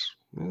from us.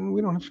 And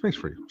we don't have space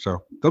for you.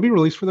 So they'll be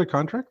released for their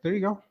contract. There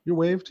you go. You're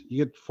waived.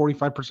 You get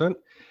 45%.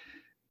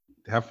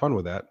 Have fun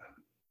with that.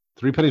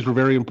 3 pennies were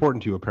very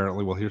important to you,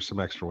 apparently. Well, here's some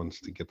extra ones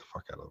to get the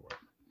fuck out of the way.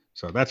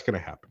 So that's going to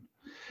happen.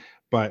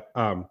 But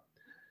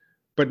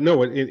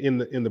no, in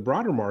the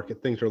broader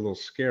market, things are a little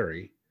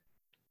scary.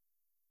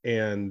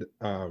 And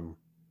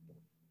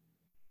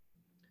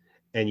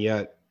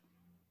yet,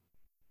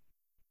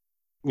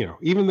 you know,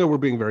 even though we're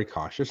being very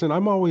cautious, and I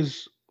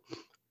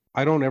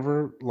don't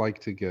ever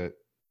like to get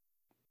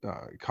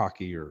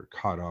cocky or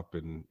caught up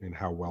in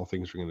how well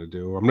things are going to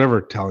do. I'm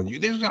never telling you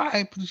this is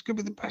hype, this could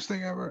be the best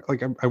thing ever.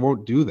 Like I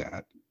won't do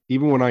that,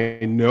 even when I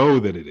know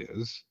that it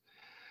is.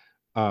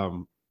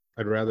 I'd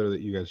rather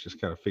that you guys just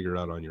kind of figure it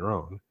out on your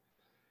own.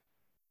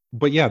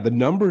 But yeah, the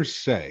numbers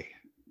say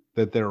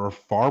that there are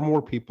far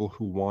more people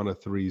who want a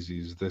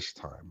Thr33zi3s this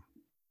time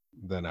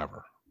than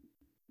ever.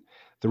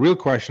 The real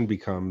question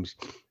becomes,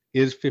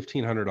 is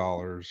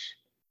 $1,500,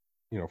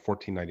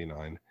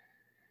 $1,499,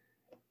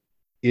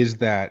 is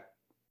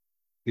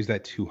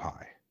that too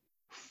high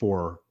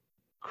for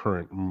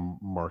current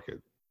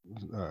market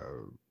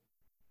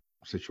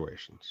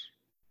situations?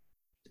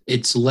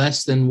 It's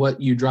less than what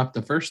you dropped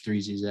the first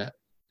Thr33zi3s at.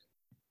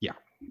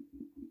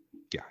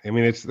 Yeah. I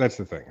mean, that's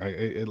the thing.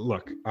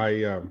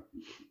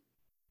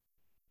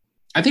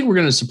 I think we're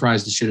going to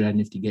surprise the shit out of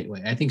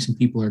NiftyGateway. I think some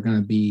people are going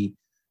to be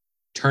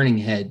turning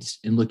heads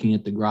and looking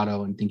at the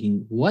Grotto and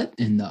thinking, what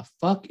in the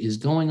fuck is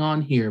going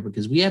on here?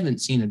 Because we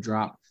haven't seen a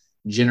drop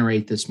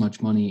generate this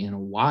much money in a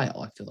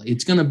while. I feel like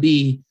it's going to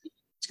be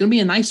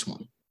a nice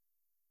one.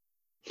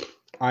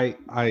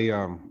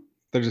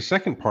 There's a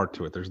second part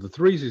to it. There's the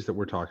Thr33zi3s that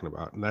we're talking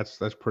about, and that's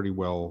pretty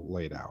well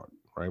laid out,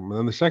 right? And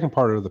then the second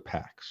part are the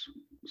packs.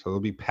 So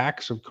there'll be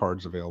packs of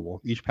cards available.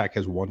 Each pack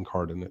has one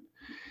card in it.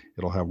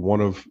 It'll have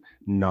one of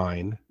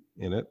 9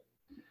 in it.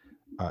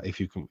 If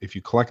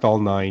you collect all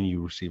 9,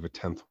 you receive a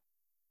 10th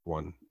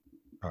one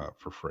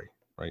for free,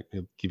 right?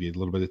 It'll give you a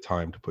little bit of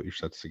time to put your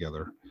sets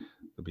together.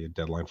 There'll be a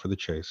deadline for the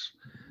chase.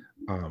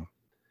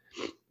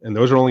 And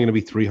those are only going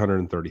to be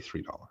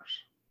 $333,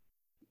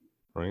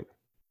 right?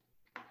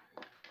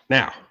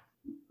 Now,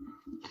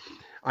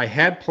 I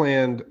had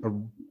planned a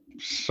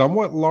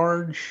somewhat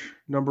large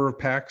number of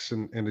packs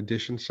and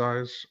edition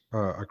size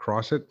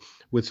across it,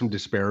 with some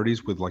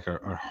disparities, with like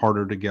a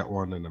harder to get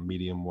one and a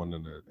medium one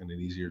and an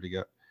easier to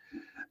get.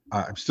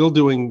 I'm still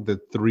doing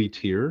the 3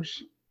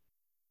 tiers,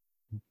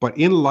 but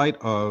in light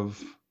of,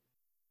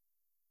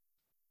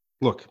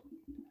 look,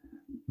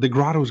 the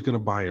Grotto is going to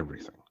buy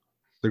everything.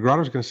 The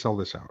Grotto is going to sell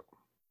this out.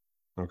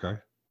 Okay.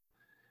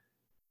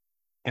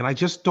 And I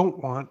just don't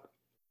want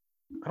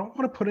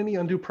to put any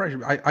undue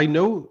pressure. I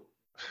know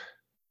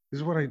this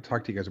is what I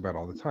talk to you guys about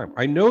all the time.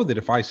 I know that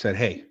if I said,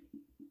 hey,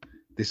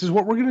 this is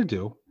what we're going to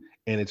do,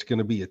 and it's going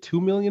to be a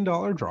 $2 million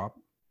drop,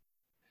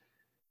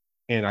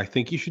 and I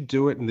think you should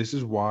do it, and this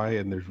is why,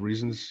 and there's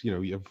reasons,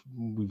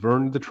 we've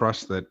earned the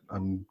trust that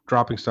I'm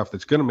dropping stuff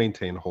that's going to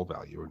maintain whole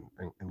value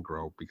and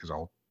grow, because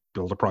I'll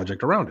build a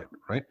project around it,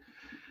 right?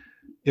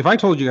 If I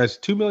told you guys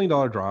 $2 million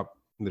drop,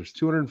 and there's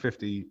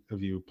 250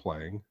 of you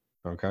playing,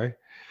 okay?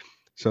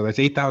 So that's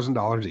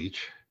 $8,000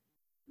 each.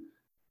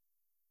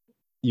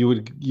 You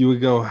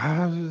would go, all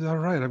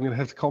right, I'm going to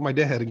have to call my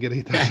dad and get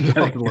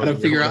 $8,000. Got to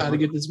figure out how to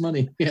get this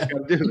money. Yeah.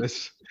 Got to do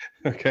this.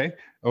 Okay.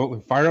 Oh,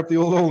 fire up the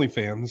old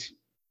OnlyFans.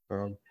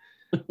 And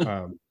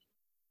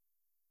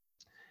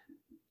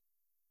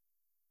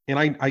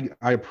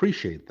I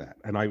appreciate that.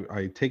 And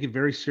I take it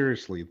very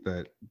seriously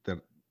that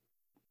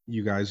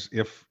you guys,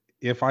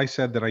 if I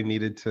said that I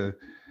needed to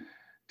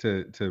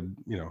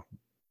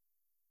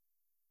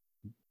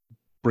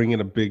bring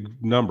in a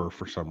big number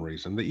for some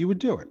reason, that you would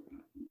do it.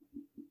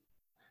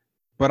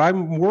 But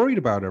I'm worried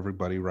about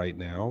everybody right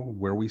now,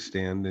 where we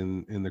stand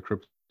in the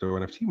crypto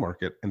NFT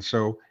market. And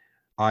so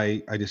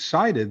I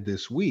decided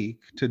this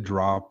week to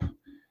drop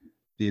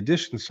the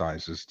edition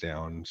sizes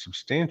down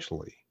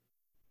substantially.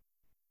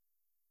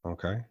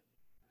 Okay.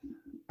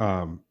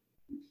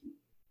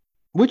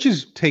 Which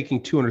is taking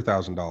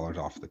 $200,000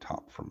 off the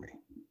top from me.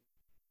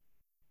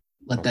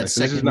 Let that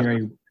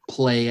secondary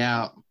play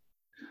out.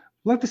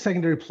 Let the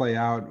secondary play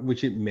out,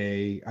 which it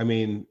may. I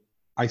mean,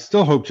 I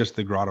still hope just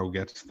the Grotto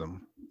gets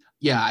them.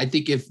 Yeah, I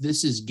think if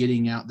this is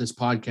getting out, this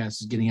podcast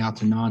is getting out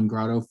to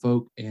non-Grotto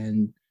folk,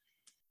 and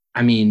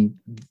I mean,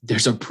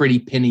 there's a pretty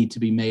penny to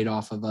be made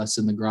off of us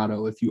in the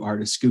Grotto if you are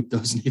to scoop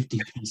those nifty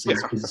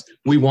pieces, because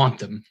we want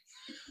them.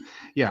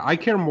 Yeah, I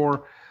care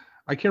more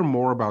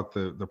about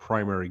the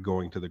primary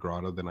going to the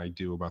Grotto than I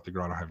do about the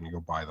Grotto having to go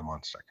buy them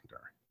on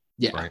secondary.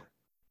 Yeah. Right.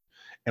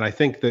 And I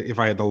think that if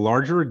I had the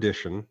larger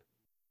edition,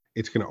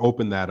 it's going to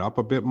open that up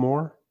a bit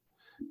more,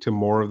 to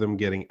more of them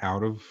getting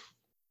out of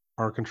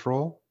our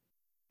control,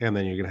 and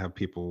then you're going to have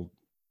people,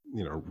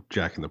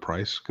 jacking the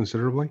price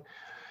considerably.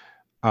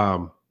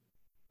 But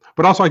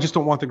also, I just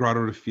don't want the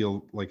Grotto to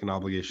feel like an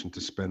obligation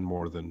to spend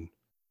more than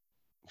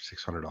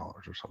 $600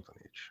 or something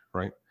each,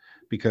 right?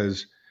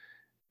 Because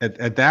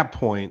at that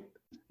point,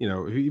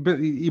 if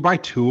you buy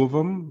 2 of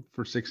them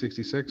for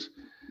 $666,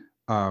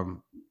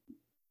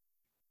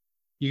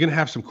 you're going to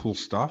have some cool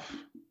stuff.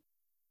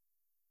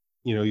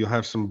 You'll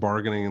have some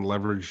bargaining and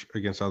leverage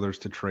against others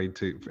to trade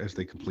as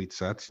they complete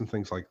sets and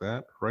things like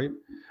that, right?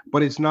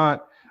 But it's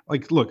not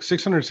like, look,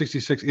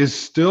 666 is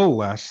still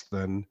less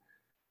than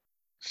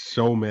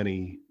so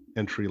many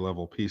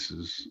entry-level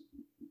pieces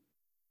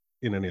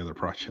in any other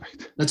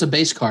project. That's a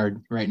base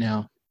card right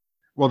now.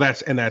 Well,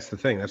 that's the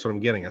thing. That's what I'm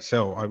getting at.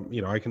 So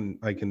I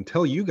can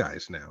tell you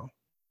guys now,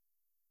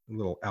 a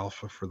little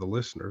alpha for the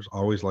listeners.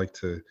 Always like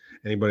to,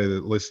 anybody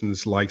that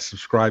listens, likes,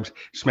 subscribes,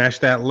 smash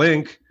that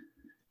link.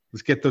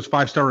 Let's get those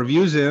 5-star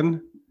reviews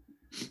in.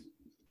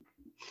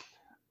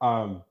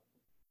 But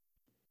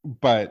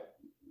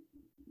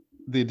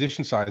the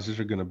edition sizes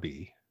are going to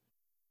be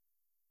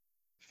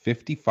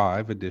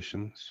 55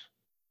 editions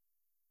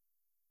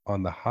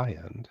on the high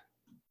end,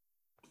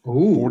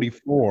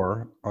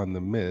 44 on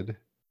the mid,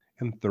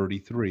 and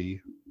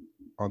 33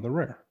 on the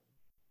rare.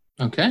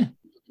 Okay.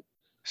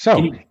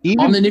 So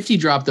even on the Nifty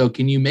drop, though,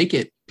 can you make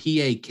it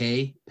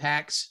PAK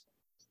packs?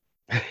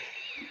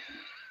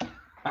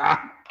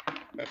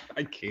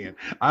 I can't.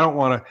 I don't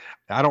want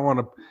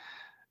to.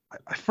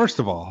 First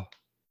of all,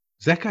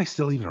 is that guy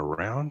still even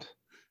around?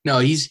 No,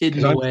 he's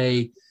hidden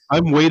away.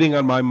 I'm waiting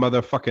on my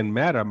motherfucking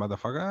meta,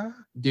 motherfucker.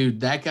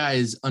 Dude, that guy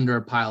is under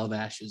a pile of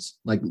ashes,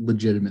 like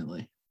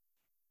legitimately.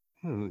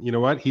 You know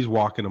what? He's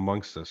walking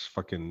amongst us,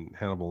 fucking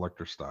Hannibal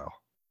Lecter style.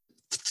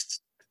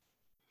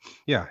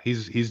 Yeah,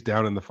 he's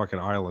down in the fucking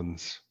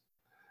islands.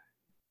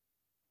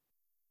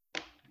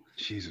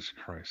 Jesus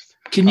Christ.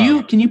 Can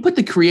you put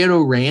the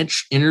Grotto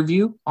Ranch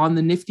interview on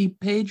the Nifty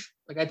page?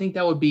 Like, I think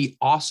that would be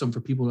awesome for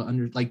people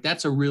to like,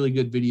 that's a really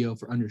good video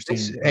for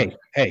understanding.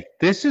 Hey,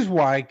 this is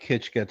why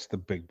Kitsch gets the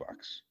big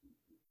bucks.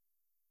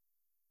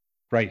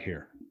 Right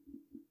here.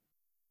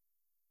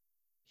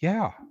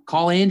 Yeah.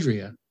 Call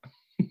Andrea.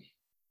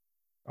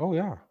 Oh,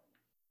 yeah.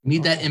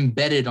 Need that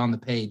embedded on the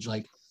page.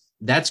 Like,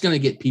 that's going to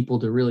get people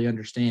to really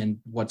understand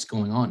what's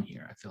going on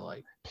here, I feel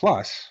like.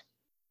 Plus,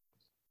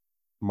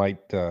 might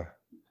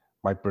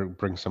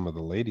bring some of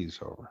the ladies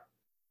over.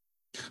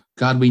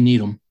 God, we need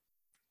them.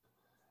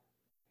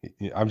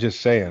 I'm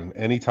just saying,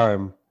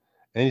 anytime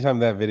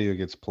that video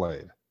gets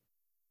played,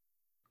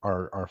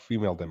 our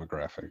female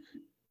demographic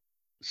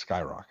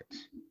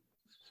skyrockets.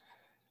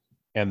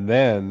 And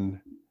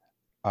then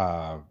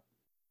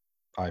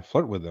I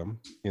flirt with them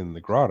in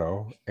the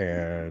Grotto,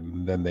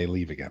 and then they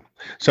leave again.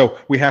 So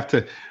we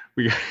gotta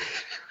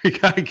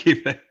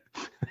keep that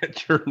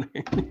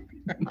churning.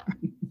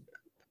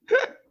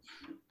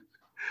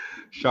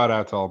 Shout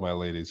out to all my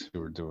ladies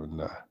who are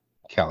doing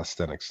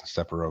calisthenics and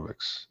step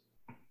aerobics.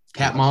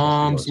 Cat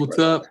moms, what's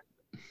up?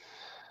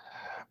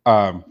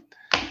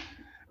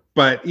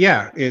 But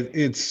yeah,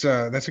 it's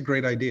that's a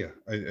great idea.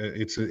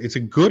 It's a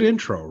good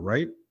intro,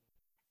 right?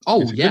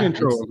 Oh, it's a yeah, good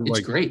intro. it's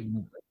great.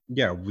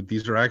 Yeah,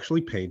 these are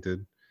actually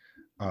painted.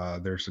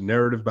 There's a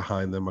narrative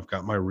behind them. I've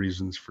got my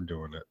reasons for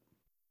doing it,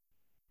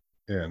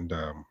 and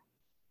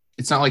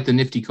it's not like the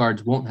Nifty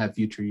cards won't have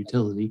future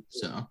utility.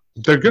 So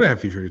they're going to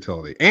have future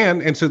utility,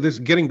 and so this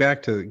getting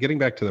back to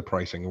the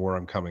pricing and where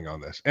I'm coming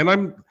on this,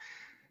 and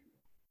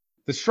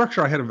the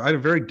structure I had a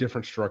very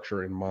different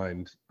structure in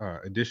mind,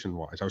 edition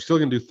wise. I was still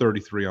going to do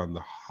 33 on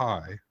the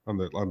high, on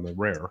the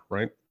rare,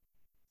 right?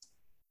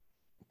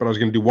 But I was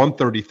going to do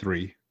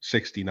 133,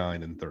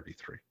 69, and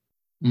 33.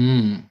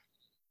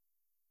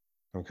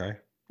 Okay.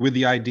 With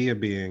the idea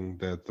being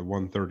that the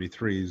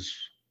 133s,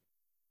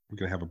 we're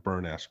going to have a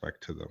burn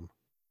aspect to them.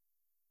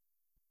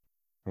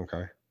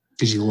 Okay.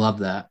 Because you love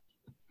that.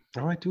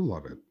 Oh, I do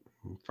love it.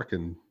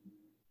 Fucking,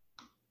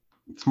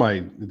 it's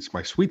my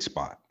sweet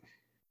spot.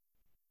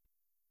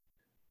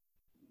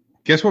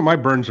 Guess what? My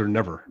burns are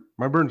never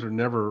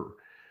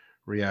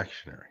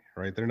reactionary,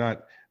 right? They're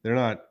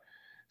not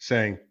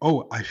saying,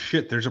 "Oh,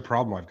 there's a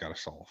problem I've got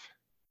to solve."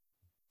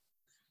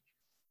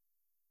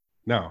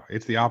 No,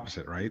 it's the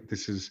opposite, right?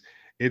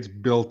 It's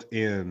built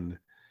in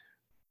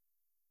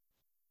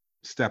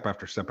step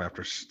after step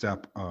after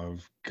step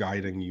of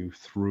guiding you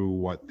through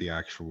what the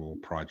actual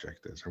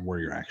project is and where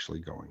you're actually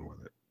going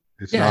with it.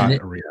 It's not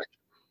a reaction.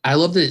 I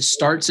love that it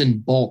starts in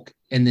bulk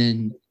and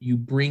then you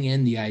bring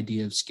in the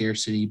idea of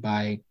scarcity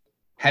by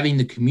having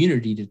the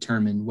community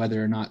determine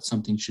whether or not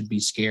something should be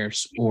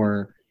scarce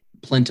or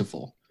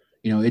plentiful.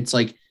 It's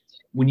like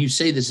when you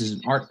say this is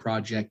an art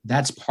project,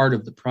 that's part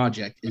of the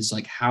project, is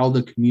like how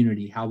the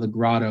community, how the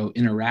Grotto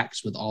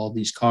interacts with all of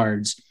these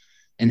cards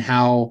and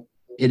how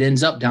it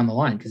ends up down the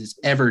line, because it's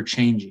ever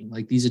changing.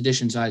 Like, these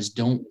edition size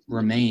don't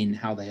remain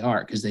how they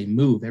are because they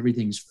move.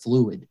 Everything's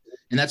fluid,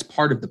 and that's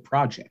part of the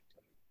project.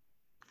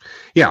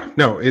 Yeah,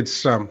 no,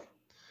 it's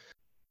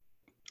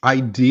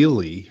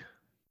ideally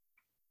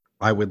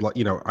I would like,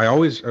 I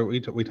always, we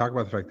talk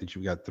about the fact that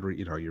you've got three,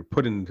 you're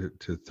put into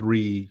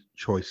three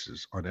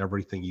choices on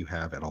everything you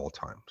have at all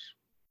times.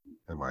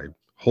 Am I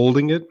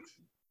holding it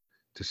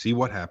to see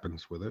what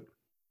happens with it,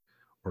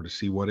 or to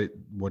see what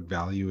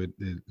value it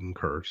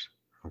incurs?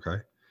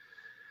 Okay.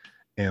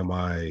 Am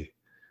I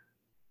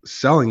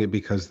selling it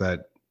because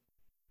that,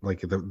 like,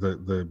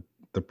 the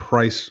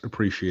price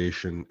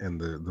appreciation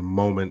and the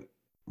moment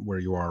where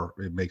you are,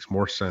 it makes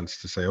more sense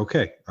to say,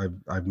 okay,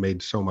 I've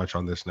made so much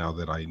on this now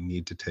that I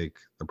need to take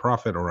the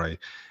profit, or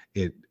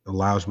it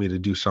allows me to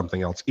do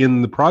something else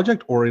in the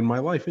project or in my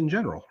life in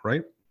general,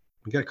 right?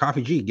 We got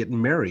Coffee G getting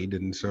married,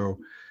 and so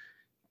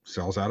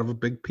sells out of a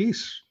big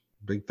piece,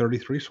 big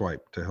 33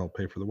 swipe to help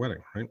pay for the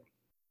wedding, right?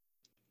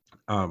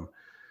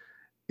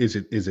 Is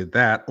it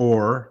that,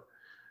 or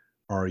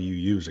are you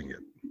using it?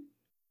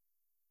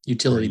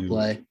 Utility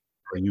play.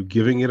 Are you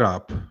giving it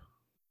up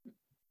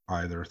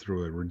either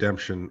through a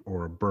redemption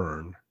or a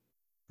burn,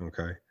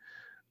 okay,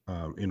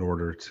 in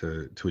order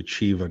to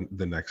achieve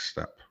the next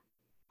step,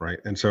 right?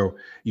 And so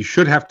you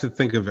should have to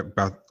think of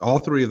about all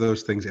three of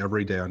those things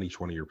every day on each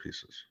one of your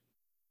pieces.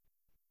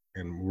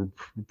 And we're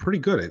pretty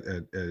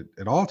good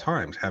at all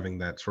times having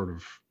that sort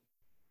of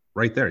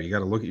right there. You got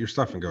to look at your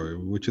stuff and go,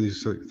 which of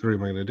these three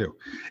am I going to do?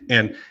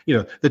 And,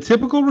 the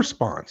typical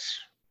response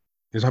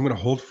is, I'm going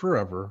to hold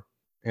forever.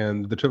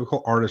 And the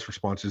typical artist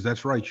response is,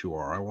 that's right, you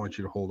are. I want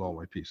you to hold all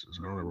my pieces.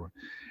 I don't ever want,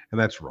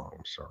 and that's wrong.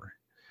 I'm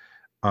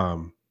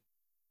sorry.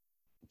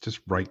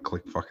 Just right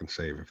click fucking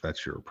save if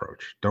that's your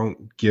approach.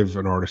 Don't give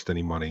an artist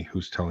any money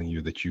who's telling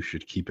you that you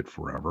should keep it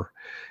forever.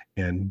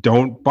 And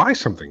don't buy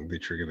something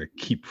that you're going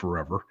to keep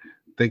forever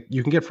that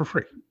you can get for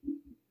free.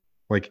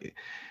 Like,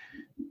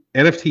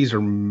 NFTs are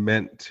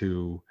meant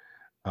to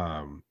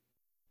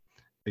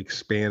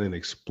expand and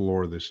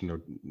explore this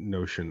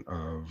notion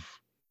of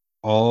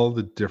all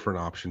the different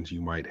options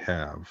you might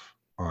have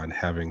on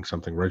having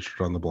something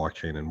registered on the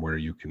blockchain, and where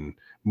you can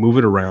move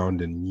it around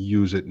and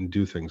use it and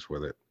do things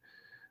with it.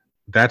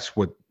 That's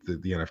what the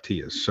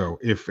NFT is. So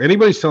if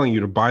anybody's telling you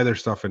to buy their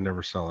stuff and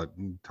never sell it,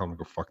 tell them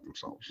to go fuck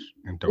themselves.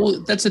 And don't.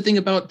 Well, that's the thing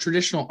about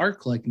traditional art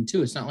collecting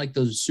too. It's not like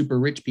those super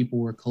rich people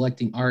were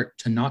collecting art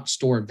to not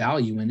store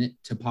value in it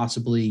to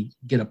possibly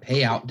get a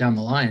payout down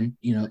the line.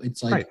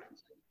 It's like, right.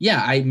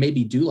 Yeah, I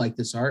maybe do like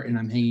this art and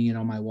I'm hanging it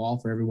on my wall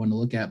for everyone to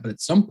look at, but at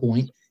some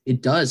point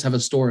it does have a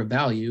store of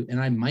value and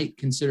I might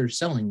consider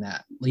selling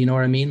that. You know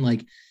what I mean?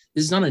 Like,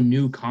 this is not a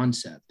new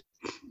concept.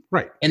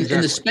 Right. And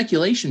the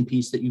speculation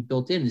piece that you've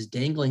built in is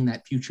dangling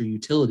that future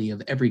utility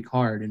of every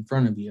card in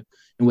front of you.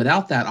 And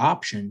without that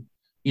option,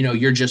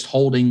 you're just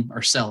holding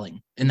or selling.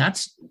 And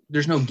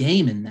there's no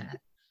game in that.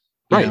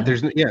 Right.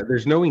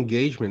 There's no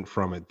engagement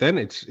from it. Then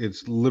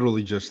it's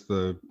literally just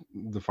the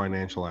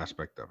financial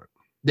aspect of it.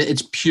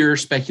 It's pure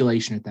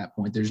speculation at that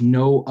point. There's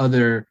no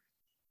other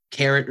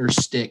carrot or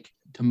stick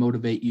to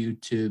motivate you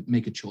to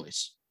make a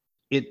choice.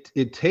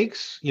 It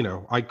takes,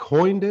 I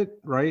coined it,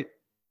 right?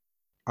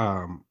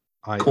 I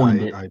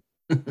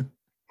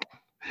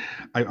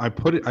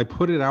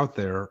put it out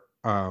there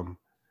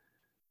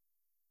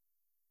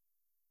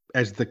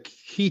as the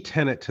key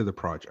tenet to the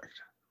project,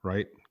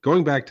 right?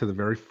 Going back to the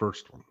very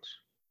first ones,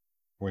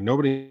 when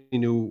nobody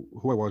knew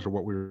who I was or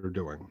what we were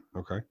doing,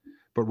 okay?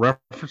 But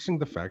referencing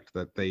the fact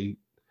that they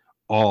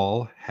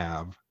all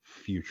have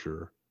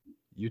future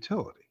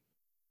utility,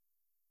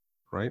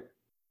 right?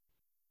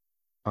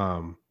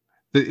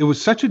 It was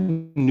such a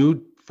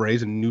new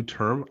phrase, a new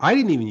term. I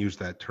didn't even use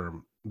that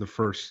term the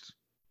first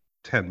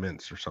 10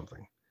 minutes or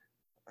something.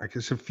 I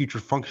guess a future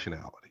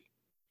functionality,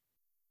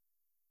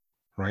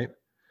 right?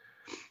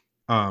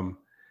 And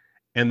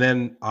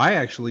then I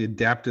actually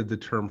adapted the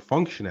term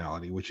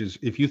functionality, which is,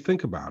 if you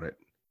think about it,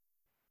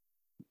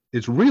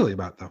 it's really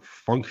about the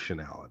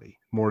functionality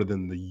more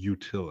than the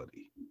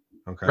utility.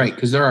 Okay. Right.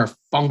 Because there are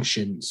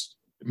functions,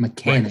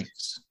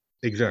 mechanics.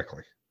 Right.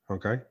 Exactly.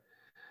 Okay.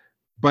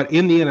 But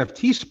in the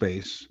NFT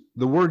space,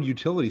 the word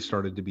utility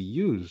started to be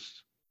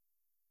used.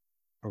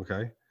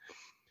 Okay.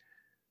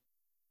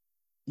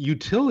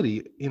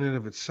 Utility in and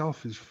of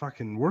itself is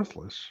fucking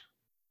worthless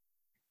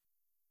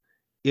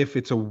if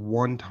it's a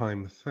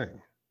one-time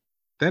thing.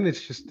 Then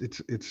it's just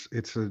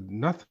it's a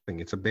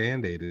nothing. It's a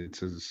band-aid.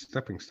 It's a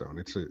stepping stone.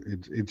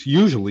 It's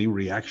usually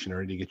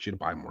reactionary to get you to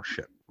buy more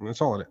shit. And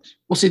that's all it is.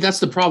 Well, see, that's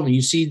the problem.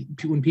 You see,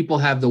 when people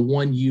have the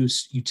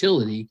one-use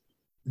utility,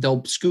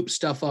 they'll scoop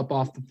stuff up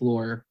off the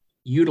floor,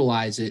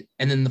 utilize it,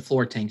 and then the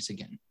floor tanks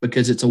again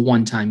because it's a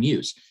one-time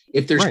use.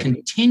 If there's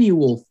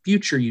continual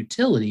future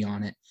utility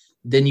on it,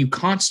 then you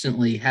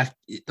constantly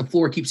the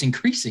floor keeps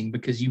increasing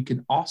because you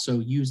can also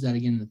use that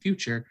again in the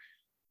future.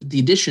 The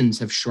additions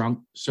have shrunk,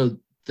 so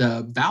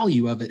the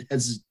value of it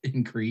has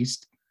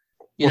increased.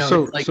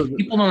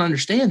 People don't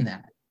understand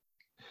that.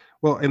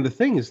 Well, and the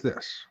thing is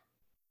this,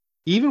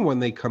 even when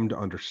they come to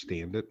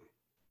understand it,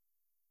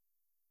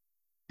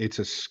 it's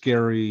a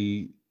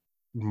scary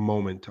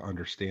moment to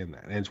understand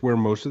that. And it's where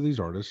most of these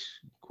artists,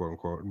 quote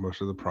unquote, most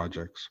of the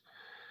projects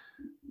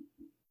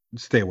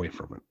stay away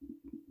from it.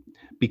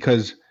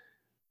 Because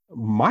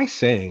my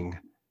saying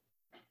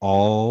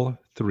all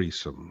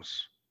threesomes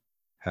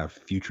have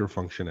future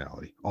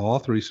functionality. All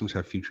threesomes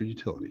have future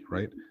utility,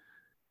 right?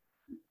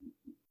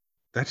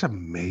 That's a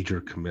major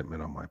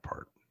commitment on my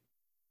part.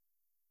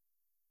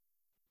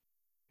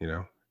 You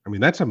know, I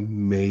mean, that's a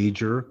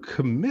major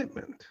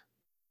commitment.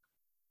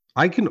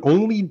 I can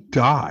only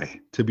die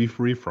to be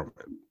free from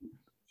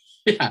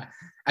it. Yeah.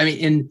 I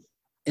mean,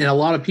 and a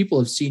lot of people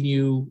have seen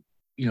you,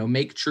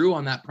 make true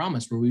on that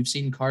promise, where we've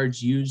seen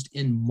cards used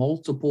in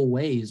multiple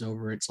ways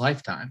over its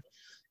lifetime.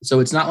 So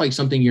it's not like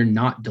something you're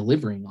not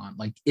delivering on.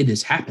 Like, it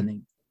is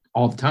happening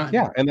all the time.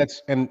 Yeah. And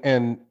that's,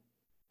 and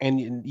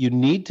you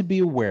need to be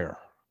aware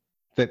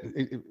that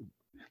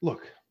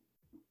look,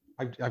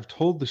 I've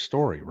told the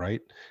story,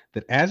 right?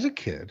 That as a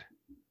kid,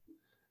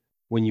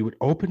 when you would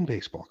open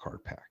baseball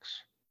card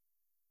packs,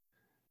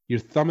 you're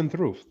thumbing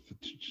through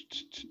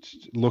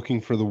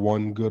looking for the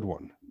one good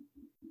one.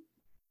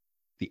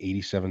 The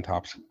 87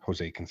 Topps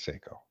Jose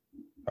Canseco.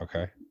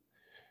 Okay.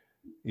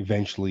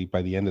 Eventually,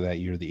 by the end of that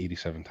year, the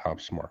 87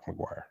 Topps Mark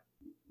McGwire.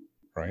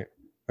 Right?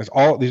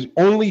 There's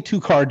only two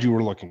cards you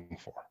were looking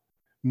for.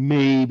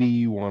 Maybe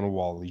you want a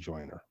Wally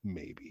Joyner.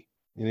 Maybe.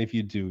 And if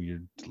you do,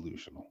 you're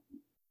delusional.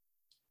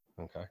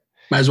 Okay.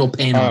 Might as well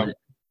paint on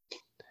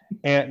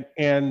it.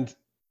 And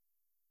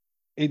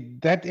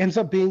that ends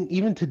up being,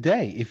 even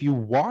today, if you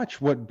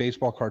watch what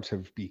baseball cards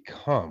have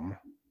become,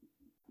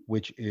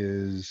 which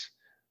is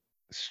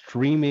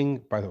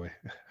streaming. By the way,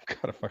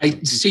 I've got a fucking.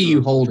 I see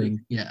you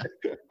holding. Yeah.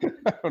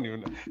 I don't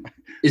even know.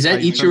 Is that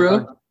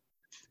Ichiro?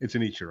 It's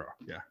an Ichiro.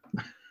 Yeah.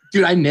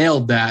 Dude, I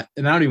nailed that,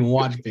 and I don't even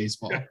watch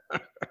baseball.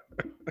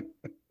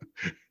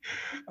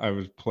 I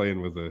was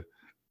playing with a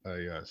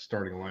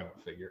starting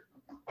lineup figure.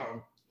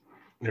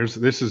 That's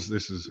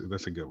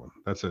a good one.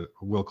 That's a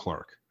Will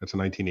Clark. That's a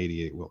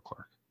 1988 Will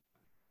Clark.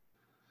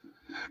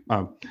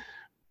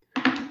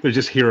 They're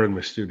just here in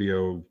my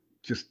studio,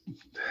 just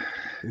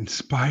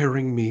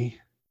inspiring me.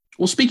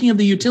 Well, speaking of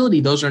the utility,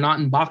 those are not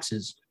in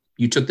boxes.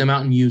 You took them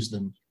out and used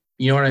them.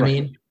 You know what I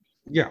mean?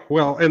 Yeah.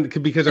 Well, and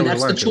because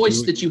that's the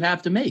choice that you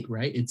have to make,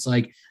 right? It's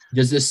like,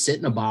 does this sit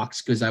in a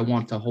box because I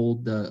want to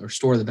hold or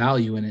store the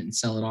value in it and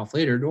sell it off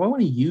later? Do I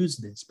want to use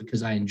this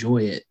because I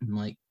enjoy it?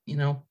 And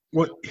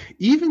Well,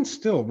 even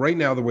still, right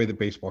now, the way that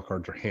baseball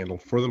cards are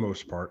handled, for the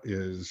most part,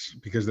 is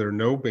because there are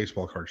no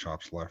baseball card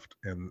shops left,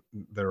 and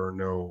there are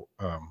no,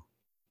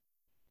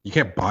 you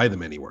can't buy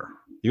them anywhere.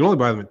 You can only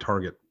buy them at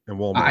Target and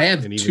Walmart. I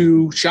have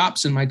two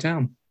shops in my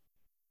town.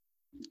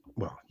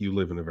 Well, you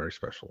live in a very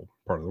special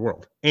part of the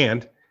world.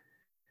 And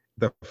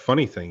the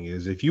funny thing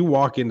is, if you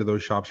walk into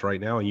those shops right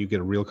now and you get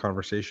a real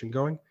conversation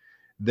going,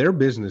 their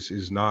business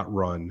is not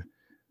run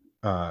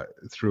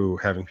through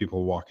having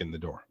people walk in the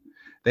door.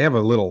 They have a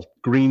little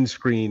green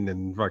screen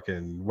and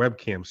fucking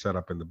webcam set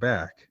up in the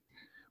back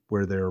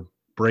where they're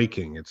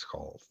breaking, it's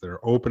called. They're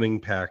opening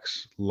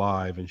packs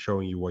live and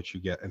showing you what you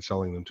get and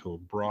selling them to a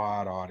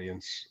broad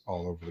audience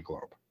all over the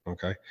globe.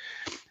 Okay.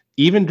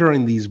 Even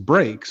during these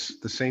breaks,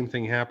 the same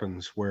thing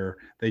happens where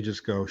they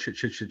just go shit.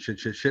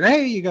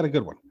 Hey, you got a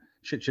good one.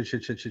 Shit.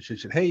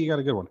 Hey, you got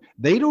a good one.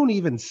 They don't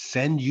even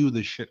send you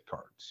the shit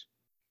cards.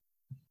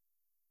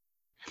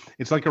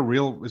 It's like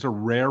it's a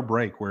rare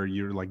break where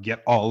you like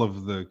get all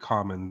of the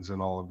commons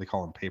and they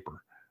call them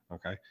paper.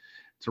 Okay.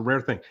 It's a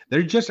rare thing.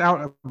 They're just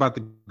out about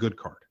the good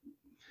card.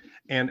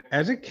 And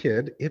as a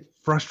kid, it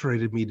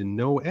frustrated me to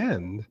no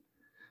end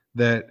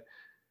that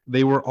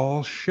they were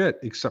all shit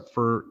except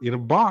for in a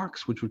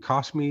box, which would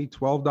cost me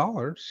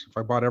 $12 if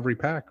I bought every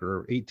pack,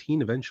 or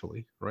 $18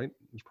 eventually, right?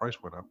 The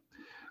price went up.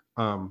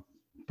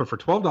 But for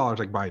 $12, I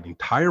could buy an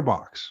entire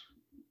box,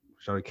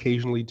 which I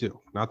occasionally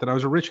do. Not that I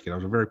was a rich kid. I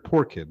was a very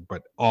poor kid,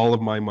 but all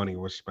of my money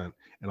was spent,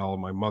 and all of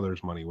my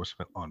mother's money was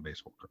spent on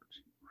baseball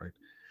cards, right?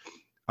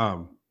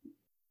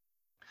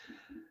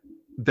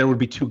 There would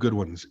be two good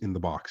ones in the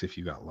box if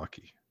you got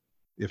lucky,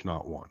 if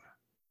not one.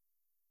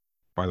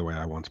 By the way,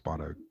 I once bought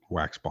a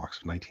wax box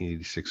of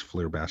 1986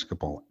 Fleer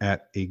basketball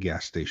at a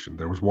gas station.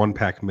 There was one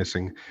pack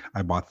missing.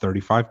 I bought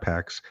 35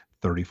 packs,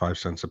 35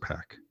 cents a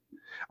pack.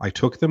 I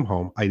took them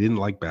home. I didn't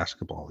like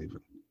basketball even.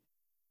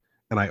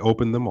 And I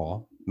opened them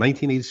all.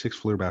 1986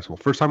 Fleer basketball.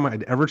 First time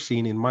I'd ever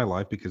seen in my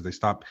life, because they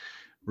stopped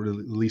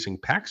releasing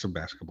packs of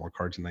basketball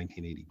cards in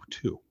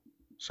 1982.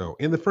 So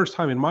in the first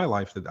time in my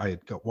life that I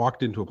had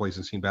walked into a place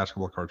and seen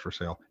basketball cards for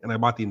sale, and I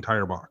bought the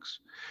entire box.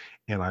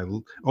 And I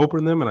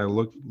opened them and I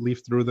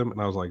leafed through them,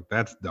 and I was like,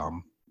 that's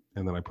dumb.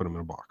 And then I put them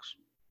in a box.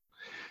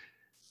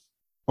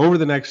 Over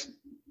the next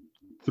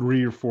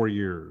 3 or 4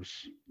 years,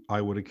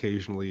 I would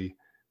occasionally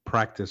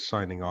practice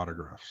signing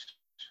autographs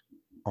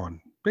on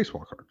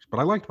baseball cards. But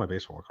I liked my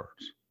baseball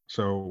cards.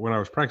 So when I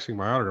was practicing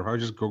my autograph, I would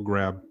just go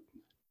grab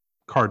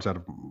cards out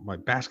of my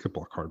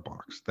basketball card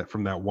box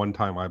from that one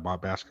time I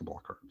bought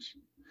basketball cards.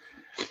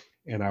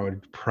 And I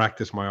would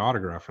practice my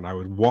autograph, and I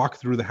would walk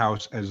through the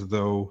house as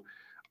though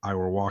I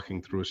were walking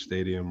through a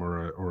stadium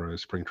or a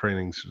spring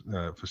training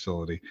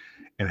facility,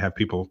 and have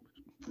people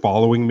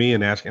following me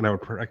and asking. And I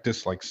would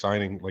practice like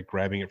signing, like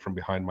grabbing it from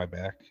behind my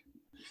back.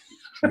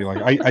 And be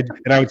like,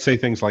 and I would say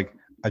things like,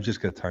 "I just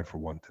got time for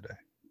one today."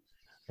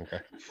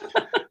 Okay.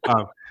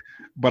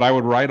 But I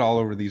would write all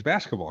over these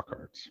basketball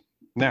cards.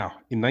 Now,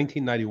 in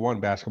 1991,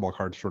 basketball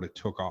cards sort of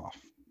took off.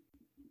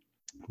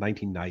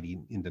 1990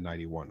 into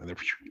 91, and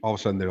all of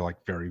a sudden they're like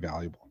very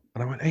valuable.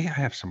 And I went, hey, I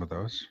have some of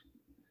those.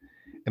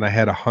 And I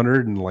had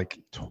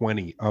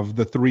 120 of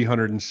the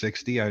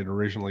 360 I had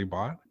originally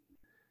bought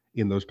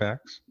in those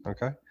packs.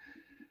 Okay.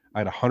 I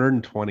had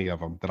 120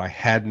 of them that I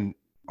hadn't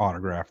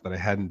autographed, that I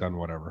hadn't done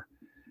whatever.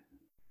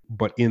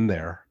 But in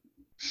there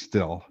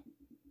still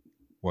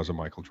was a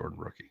Michael Jordan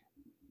rookie.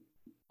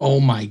 Oh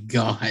my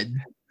God.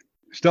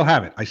 Still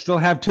have it. I still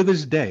have to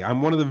this day.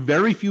 I'm one of the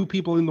very few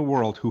people in the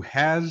world who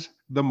has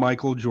the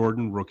Michael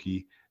Jordan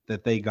rookie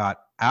that they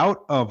got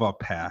out of a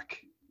pack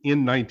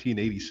in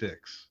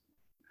 1986.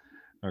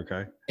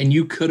 Okay. And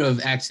you could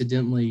have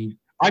accidentally.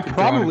 I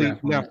probably,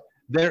 now,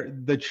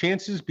 the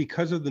chances,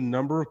 because of the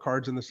number of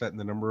cards in the set and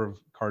the number of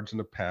cards in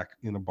a pack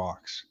in a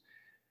box,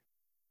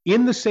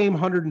 in the same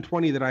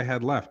 120 that I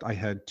had left, I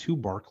had 2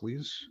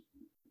 Barclays,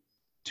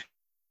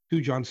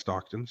 2 John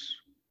Stocktons,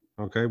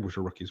 okay, which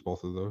are rookies,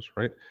 both of those,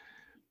 right?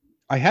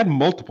 I had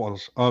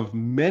multiples of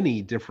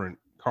many different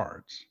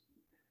cards.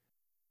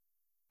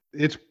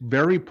 It's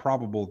very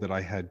probable that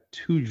I had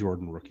 2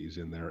 Jordan rookies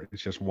in there.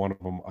 It's just one of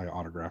them I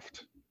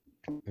autographed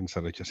and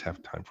said I just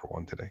have time for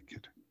one today,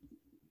 kid.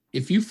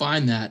 If you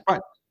find that,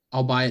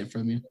 I'll buy it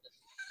from you.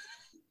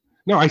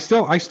 No, I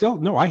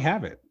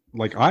have it.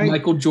 Like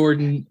Michael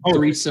Jordan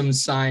threesome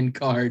signed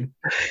card.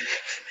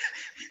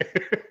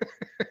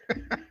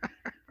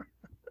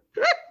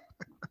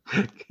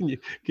 Can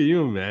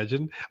you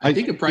imagine? I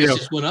think the price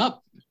just went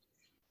up.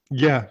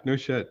 Yeah, no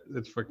shit.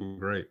 That's fucking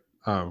great.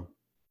 I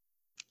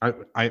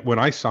when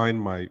I sign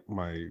my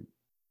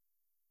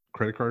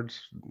credit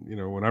cards,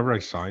 whenever I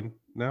sign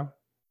now,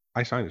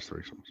 I sign as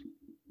threesomes.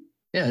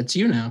 Yeah, it's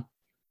you now.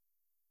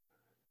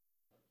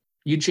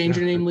 You'd change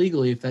your name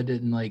legally if that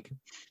didn't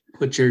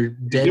put your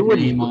dead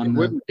name on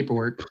the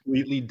paperwork.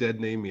 Completely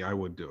dead name me, I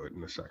would do it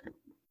in a second.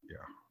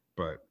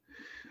 Yeah,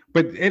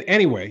 but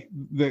anyway,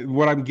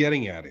 what I'm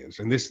getting at is,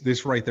 and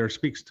this right there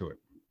speaks to it.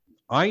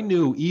 I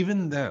knew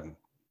even then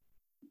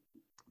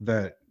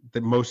that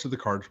most of the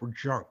cards were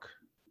junk,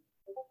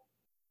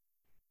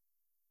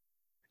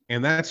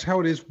 and that's how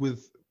it is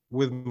with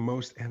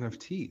most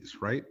NFTs,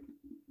 right?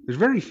 There's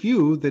very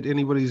few that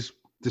anybody's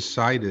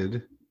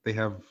decided they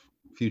have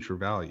future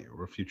value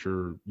or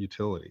future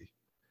utility.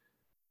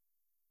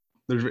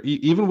 There's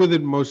even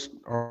within most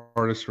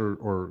artists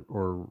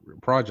or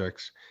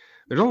projects,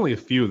 there's only a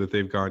few that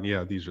they've gone,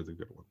 yeah, these are the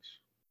good ones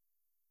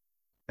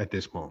at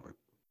this moment.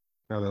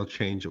 Now they'll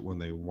change it when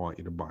they want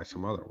you to buy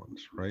some other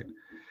ones, right?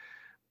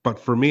 But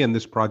for me in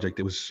this project,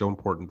 it was so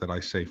important that I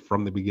say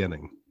from the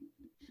beginning,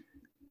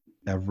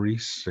 every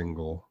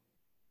single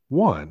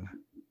one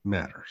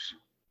matters.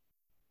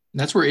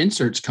 That's where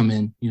inserts come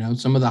in,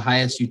 some of the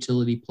highest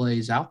utility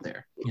plays out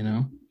there,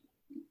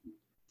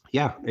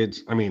 Yeah,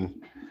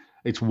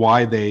 it's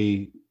why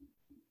they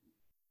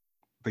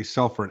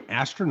sell for an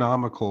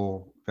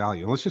astronomical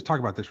value. And let's just talk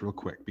about this real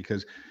quick,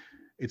 because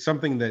it's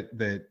something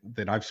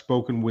that I've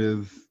spoken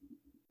with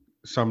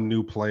some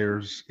new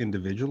players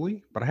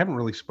individually, but I haven't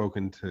really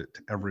spoken to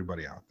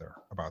everybody out there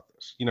about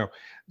this.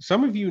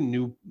 Some of you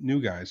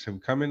new guys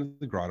have come into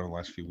the Grotto in the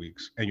last few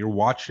weeks, and you're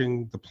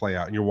watching the play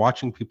out, and you're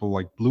watching people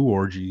like Blue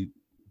Orgy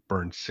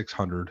burn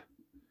 600,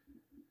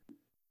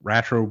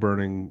 Ratro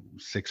burning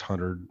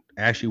 600,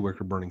 Ashy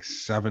Wicker burning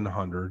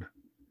 700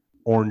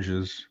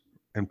 oranges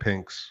and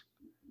pinks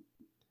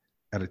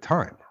at a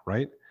time,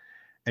 right?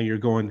 And you're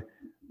going,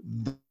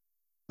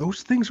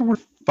 those things are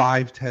worth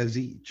 5 TES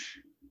each.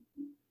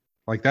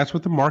 Like, that's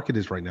what the market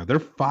is right now. They're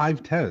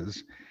 5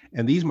 TES,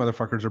 and these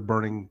motherfuckers are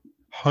burning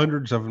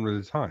hundreds of them at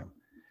a time.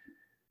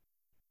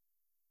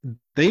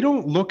 They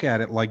don't look at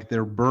it like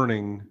they're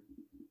burning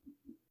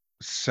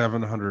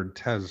 700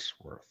 TES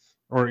worth,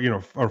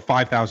 or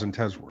 5,000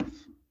 TES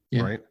worth,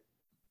 right?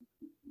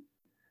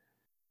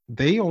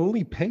 They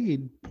only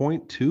paid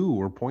 0.2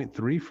 or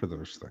 0.3 for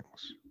those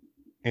things.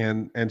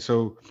 And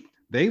so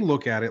they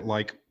look at it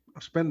like,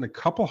 I'm spending a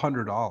couple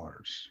 $100,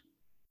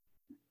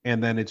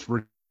 and then it's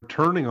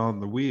returning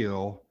on the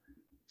wheel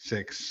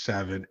 6,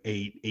 7,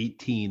 8,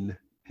 18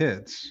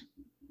 hits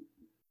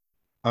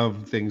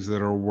of things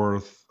that are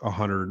worth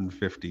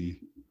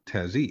 150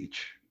 TES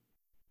each.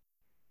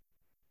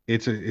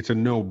 It's a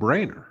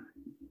no-brainer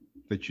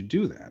that you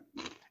do that.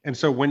 And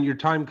so when your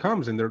time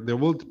comes, and there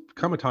will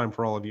come a time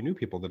for all of you new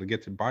people that'll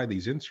get to buy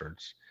these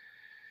inserts,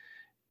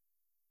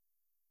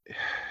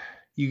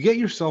 you get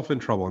yourself in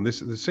trouble. And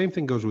the same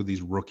thing goes with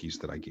these rookies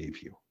that I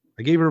gave you.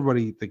 I gave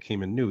everybody that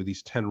came in new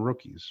these 10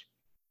 rookies.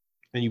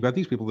 And you've got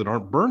these people that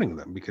aren't burning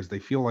them because they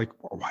feel like,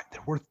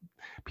 they're worth,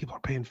 people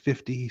are paying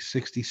 50,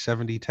 60,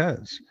 70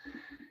 TES.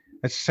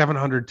 That's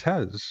 700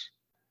 TES.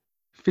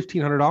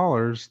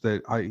 $1,500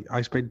 that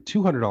I spent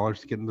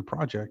 $200 to get in the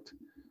project.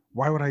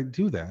 Why would I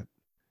do that?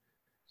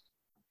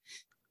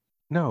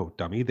 No,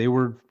 dummy, they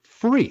were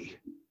free.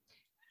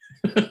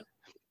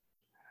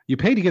 You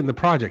pay to get in the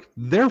project.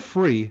 They're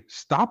free.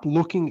 Stop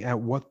looking at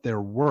what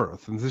they're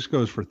worth. And this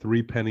goes for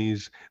 3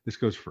 pennies. This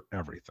goes for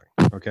everything.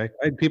 Okay.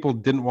 People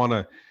didn't want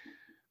to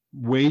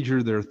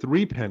wager their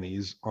 3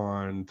 pennies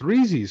on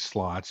Thr33zi3s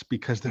slots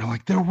because they're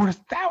like, they're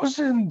worth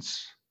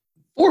thousands.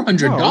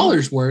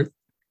 $400 worth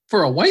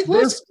for a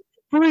whitelist?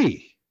 They're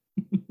free.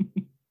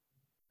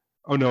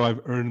 Oh no,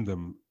 I've earned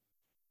them.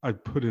 I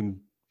put in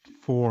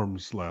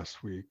forms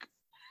last week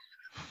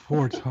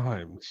 4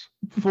 times.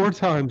 4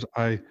 times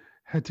I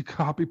had to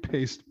copy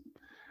paste.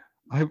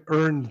 I've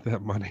earned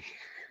that money.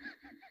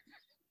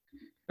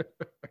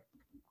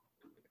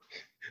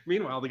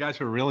 Meanwhile, the guys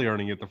who are really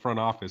earning it, the front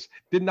office,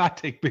 did not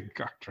take big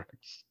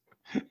contracts.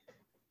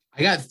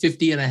 I got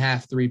 50 and a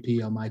half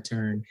 3P on my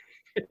turn.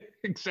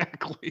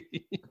 Exactly.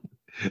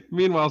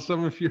 Meanwhile,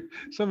 some of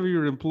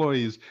your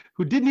employees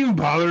who didn't even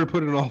bother to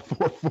put in all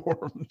 4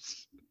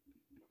 forms,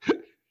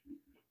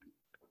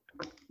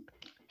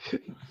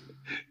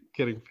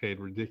 getting paid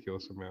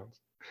ridiculous amounts.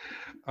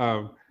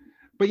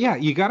 But yeah,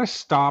 you got to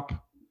stop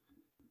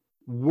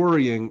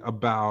worrying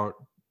about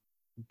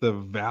the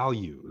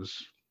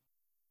values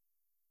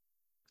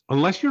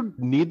unless you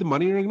need the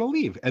money, you're going to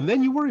leave, and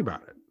then you worry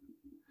about it.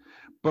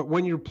 But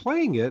when you're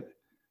playing it,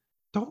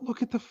 don't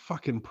look at the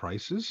fucking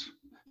prices.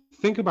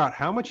 Think about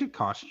how much it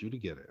cost you to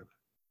get in.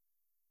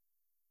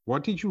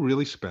 What did you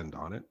really spend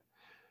on it?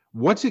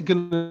 What's it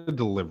going to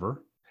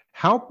deliver?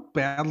 How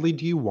badly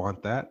do you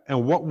want that?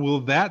 And what will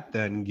that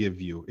then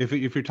give you? If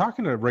you're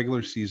talking a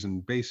regular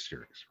season base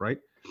series, right?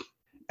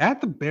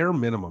 At the bare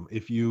minimum,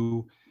 if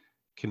you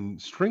can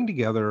string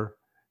together,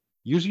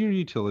 use your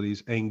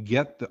utilities, and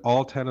get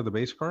all 10 of the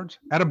base cards,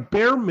 at a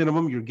bare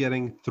minimum, you're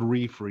getting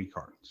 3 free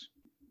cards.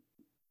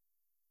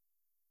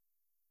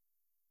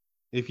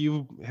 If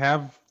you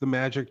have the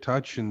magic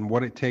touch and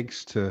what it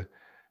takes to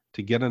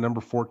get a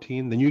number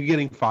 14, then you're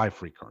getting 5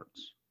 free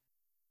cards.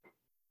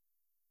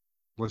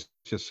 Let's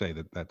just say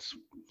that's.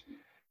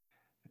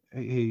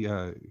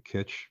 Hey,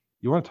 Kitch,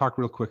 you want to talk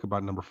real quick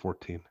about number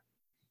 14?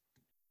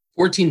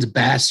 14's a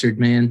bastard,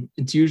 man.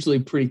 It's usually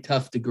pretty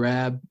tough to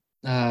grab.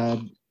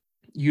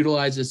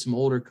 Utilizes some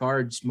older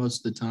cards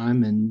most of the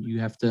time, and you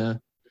have to.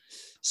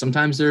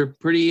 Sometimes they're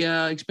pretty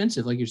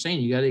expensive, like you're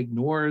saying. You got to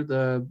ignore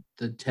the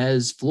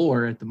Tez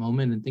floor at the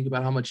moment and think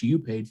about how much you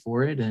paid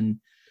for it. And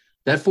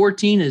that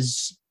 14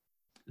 it's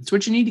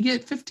what you need to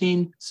get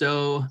 15.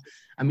 So,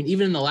 I mean,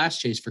 even in the last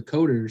chase for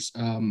coders,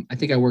 I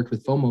think I worked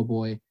with FOMO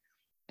Boy,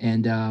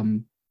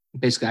 and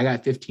basically I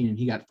got 15 and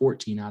he got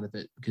 14 out of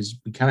it because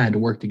we kind of had to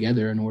work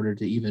together in order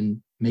to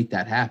even make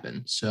that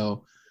happen.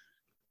 So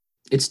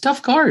it's a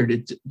tough card.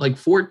 It's like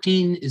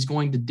 14 is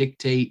going to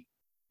dictate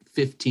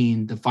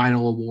 15, the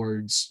final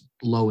awards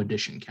low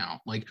edition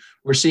count. Like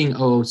we're seeing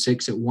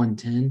 006 at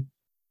 110.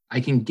 I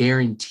can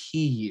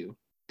guarantee you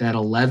that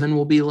 11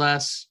 will be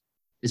less.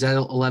 Is that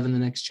 11 the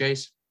next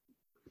chase?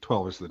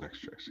 12 is the next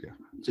chase, yeah.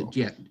 So,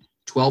 yeah,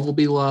 12 will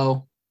be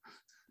low,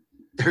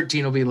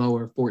 13 will be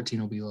lower, 14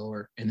 will be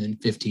lower, and then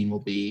 15 will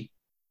be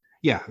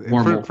yeah.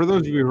 For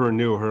those of you who are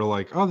new, who are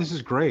like, oh, this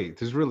is great.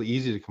 This is really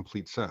easy to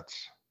complete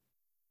sets.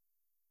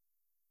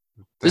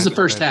 This is the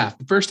first half.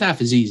 The first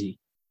half is easy.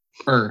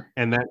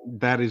 And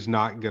that is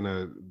not going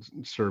to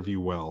serve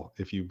you well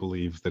if you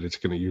believe that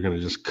you're going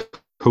to just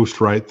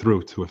coast right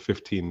through to a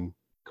 15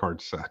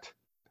 card set.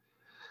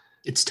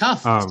 It's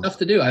tough. It's tough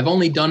to do. I've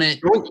only done it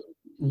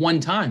one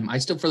time.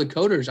 For the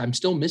coders, I'm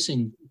still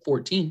missing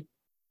 14.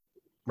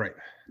 Right.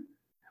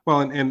 Well,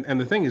 and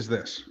the thing is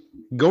this,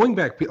 going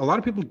back, a lot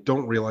of people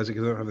don't realize it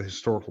because they don't have the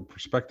historical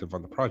perspective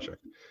on the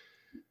project.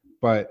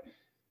 But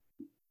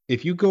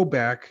if you go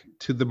back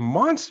to the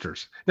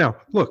monsters, now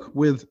look,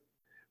 with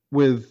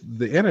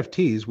the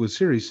NFTs, with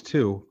Series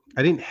 2,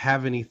 I didn't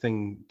have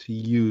anything to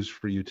use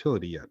for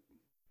utility yet,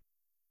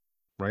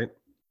 right?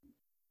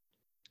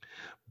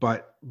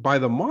 But by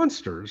the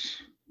monsters,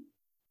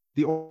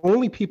 the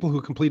only people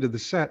who completed the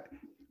set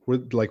were,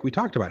 like we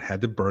talked about,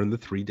 had to burn the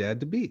 3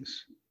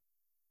 dad-to-bees.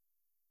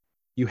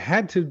 You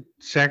had to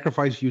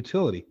sacrifice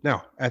utility.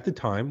 Now, at the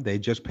time, they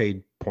just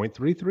paid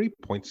 0.33,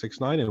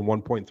 0.69, and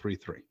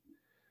 1.33.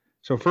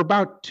 So for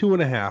about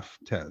 2.5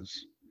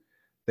 Tez,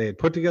 they had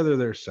put together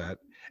their set.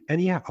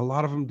 And yeah, a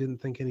lot of them didn't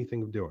think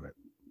anything of doing it.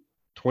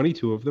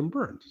 22 of them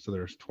burned. So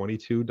there's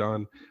 22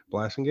 done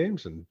blasting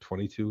games and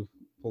 22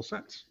 full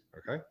sets.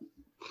 Okay.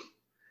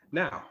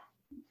 Now,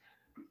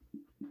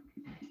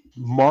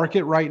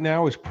 market right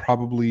now is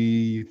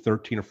probably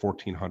 13 or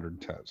 1400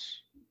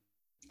 Tez.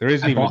 There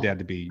isn't even a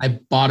dad-to-be. I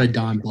bought a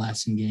Dawn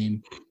blasting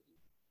game.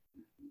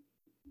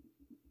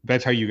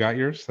 That's how you got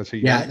yours? That's how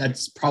you got it?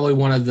 That's probably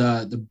one of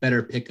the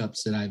better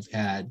pickups that I've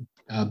had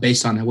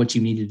based on what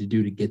you needed to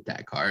do to get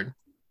that card.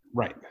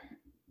 Right.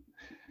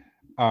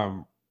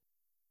 But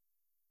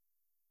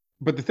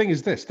the thing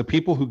is this, the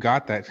people who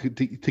got that,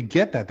 to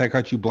get that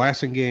got you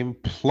blasting game,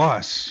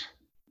 plus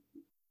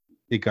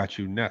it got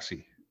you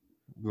Nessie,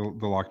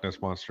 the Loch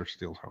Ness Monster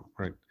steals home,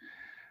 right?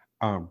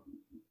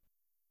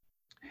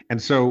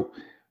 And so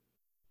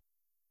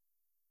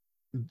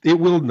it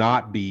will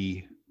not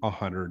be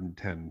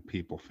 110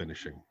 people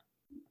finishing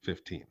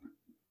 15.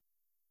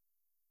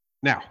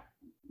 Now,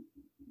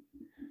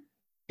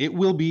 it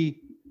will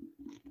be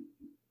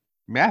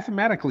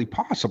mathematically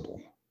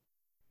possible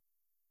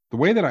the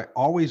way that I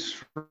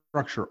always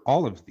structure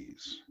all of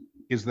these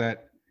is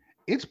that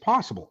it's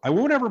possible. I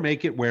won't ever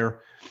make it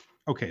where,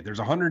 okay, there's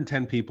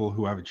 110 people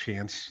who have a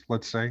chance,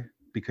 let's say,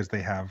 because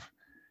they have,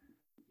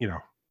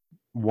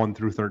 1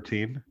 through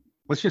 13.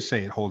 Let's just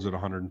say it holds at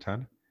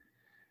 110.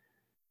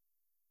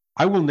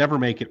 I will never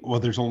make it,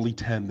 well, there's only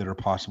 10 that are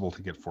possible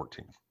to get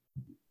 14.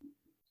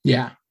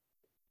 Yeah.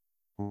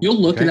 You'll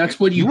look, and that's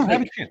what you don't pick.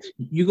 have a chance.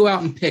 You go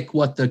out and pick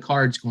what the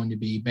card's going to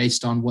be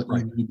based on what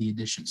you need the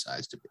edition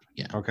size to be.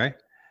 Yeah. Okay.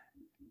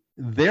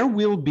 There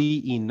will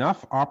be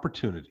enough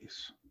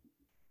opportunities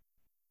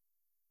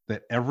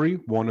that every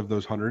one of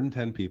those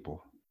 110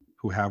 people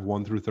who have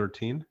 1 through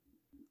 13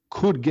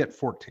 could get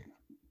 14.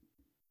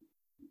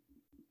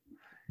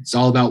 It's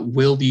all about,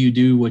 will you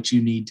do what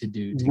you need to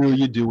do? Will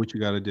you do what you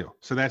got to do?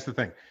 So that's the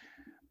thing.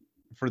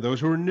 For those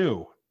who are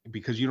new,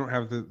 because you don't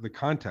have the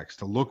context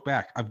to look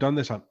back, I've done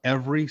this on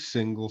every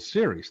single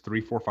series,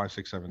 3, 4, 5,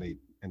 6, 7, 8,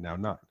 and now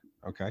 9.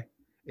 Okay.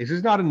 This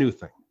is not a new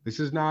thing. This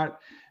is not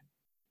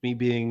me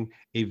being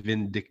a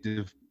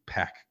vindictive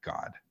pack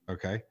god.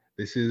 Okay.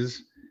 This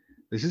is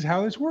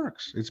how this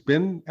works. It's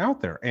been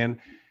out there. And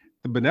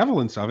the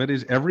benevolence of it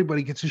is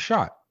everybody gets a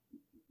shot.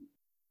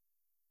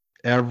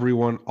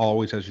 Everyone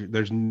always has.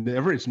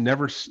 It's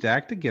never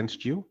stacked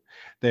against you.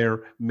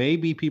 There may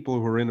be people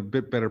who are in a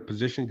bit better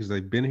position because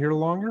they've been here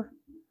longer,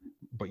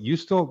 but you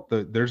still,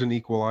 there's an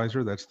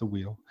equalizer. That's the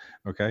wheel.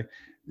 Okay.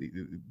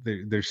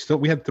 There's still,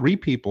 we had 3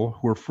 people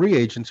who are free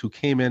agents who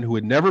came in who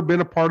had never been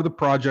a part of the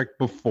project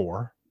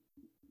before.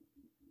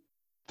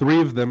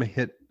 3 of them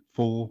hit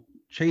full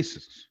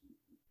chases.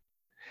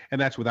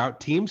 And that's without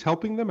teams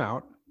helping them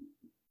out.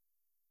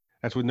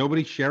 That's with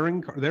nobody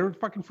sharing. They're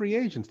fucking free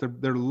agents.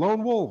 They're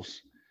lone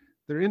wolves.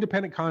 They're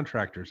independent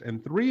contractors.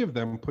 And 3 of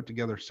them put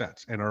together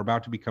sets and are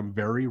about to become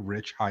very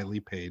rich, highly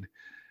paid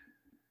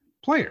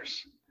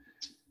players.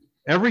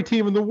 Every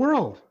team in the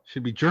world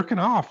should be jerking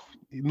off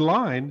in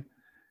line.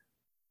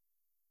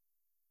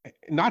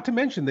 Not to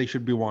mention they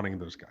should be wanting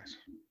those guys.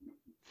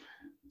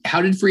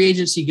 How did free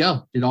agency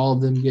go? Did all of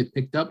them get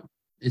picked up?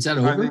 Is that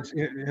over?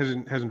 It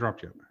hasn't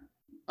dropped yet.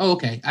 Oh,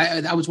 okay.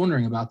 I was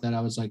wondering about that.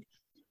 I was like,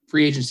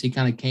 free agency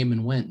kind of came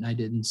and went, and I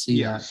didn't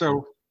see that.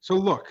 So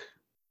look,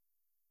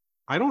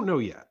 I don't know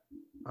yet.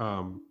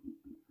 Let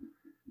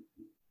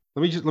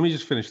me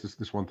just finish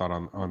this one thought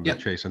on the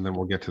chase, and then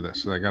we'll get to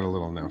this. So I got a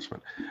little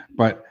announcement,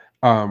 but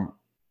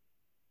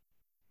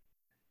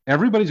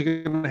everybody's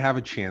going to have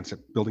a chance at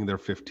building their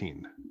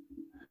 15,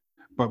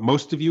 but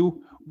most of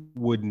you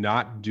would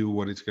not do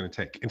what it's going to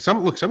take. And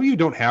some of you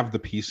don't have the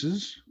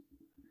pieces,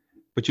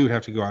 but you would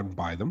have to go out and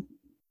buy them.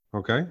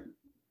 Okay.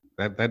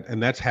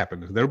 And that's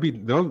happened. There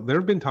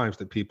have been times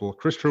that people,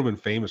 Chris Truman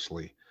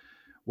famously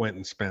went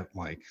and spent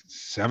like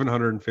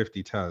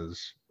 750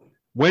 Tez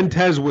when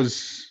Tez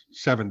was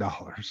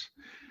 $7,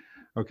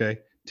 okay,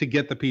 to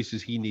get the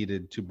pieces he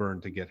needed to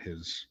burn to get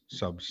his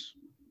subs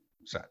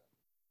set.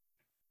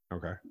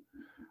 Okay.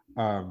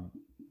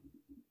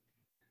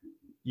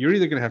 You're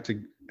either going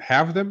to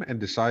have them and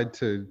decide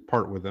to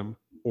part with them,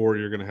 or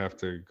you're going to have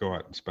to go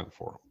out and spend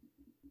for them.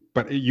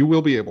 But you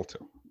will be able to.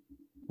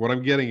 What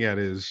I'm getting at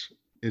is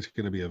it's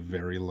going to be a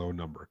very low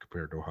number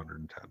compared to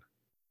 110.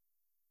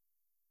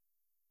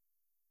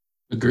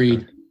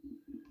 Agreed.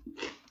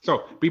 Okay.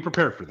 So be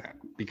prepared for that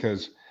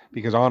because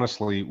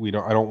honestly,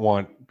 I don't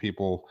want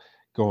people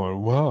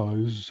going, wow,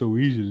 this is so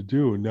easy to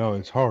do and now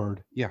it's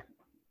hard. Yeah,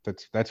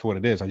 that's what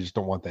it is. I just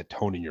don't want that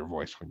tone in your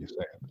voice when you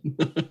say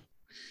it.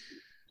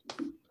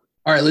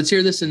 All right, let's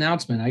hear this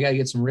announcement. I got to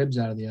get some ribs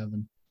out of the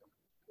oven.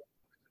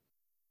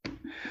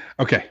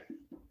 Okay.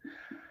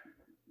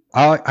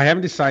 I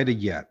haven't decided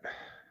yet,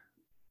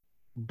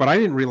 but I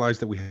didn't realize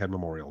that we had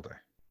Memorial Day.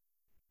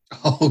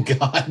 Oh,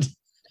 God.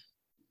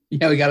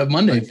 Yeah, we got a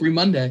Monday, free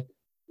Monday.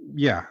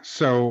 Yeah,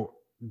 so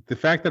the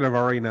fact that I've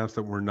already announced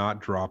that we're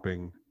not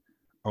dropping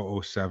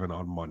 007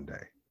 on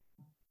Monday,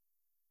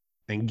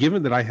 and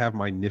given that I have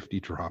my Nifty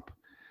drop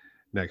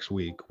next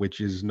week, which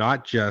is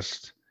not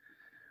just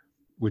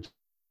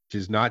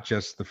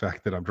the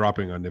fact that I'm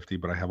dropping on Nifty,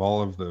 but I have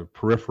all of the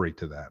periphery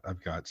to that.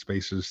 I've got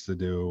spaces to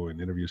do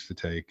and interviews to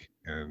take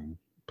and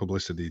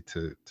publicity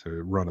to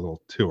run a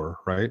little tour,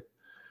 right?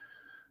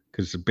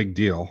 Because it's a big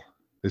deal.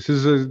 This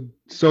is a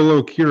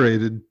solo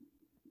curated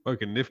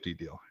fucking Nifty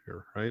deal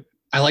here, right?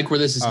 I like where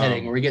this is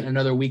heading. We're getting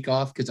another week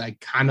off because I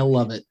kind of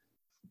love it.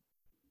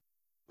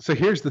 So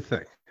here's the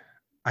thing.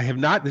 I have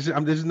not, this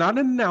is not an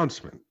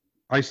announcement.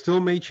 I still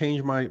may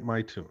change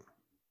my tune.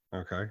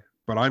 Okay.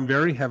 But I'm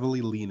very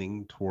heavily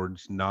leaning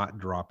towards not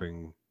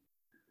dropping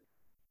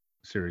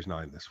Series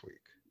 9 this week.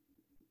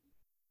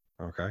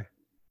 Okay.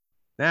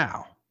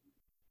 Now,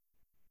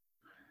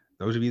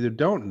 those of you that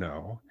don't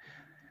know,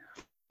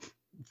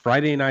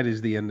 Friday night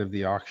is the end of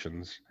the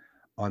auctions.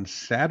 On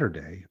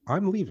Saturday,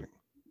 I'm leaving.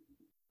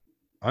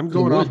 I'm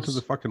going off to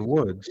the fucking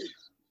woods.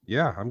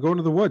 Yeah, I'm going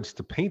to the woods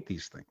to paint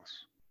these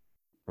things.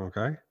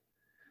 Okay.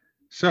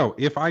 So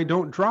if I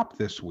don't drop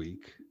this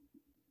week,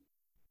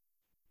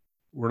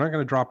 we're not going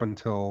to drop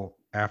until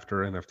after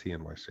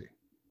NFTNYC. So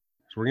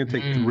we're going to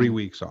take 3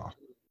 weeks off.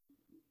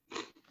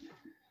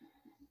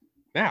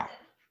 Now,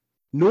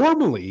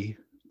 normally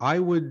I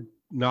would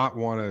not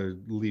want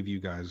to leave you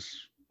guys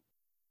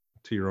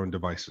to your own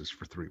devices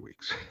for 3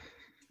 weeks.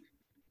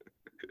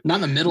 Not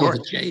in the middle of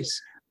the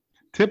chase.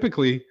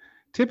 Typically,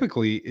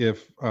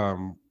 if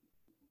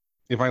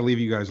I leave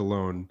you guys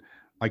alone,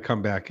 I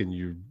come back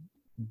and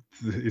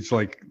it's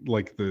like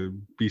the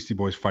Beastie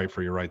Boys fight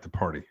for your right to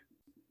party.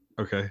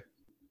 Okay.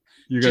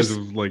 You guys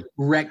have like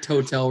wrecked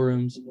hotel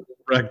rooms,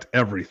 wrecked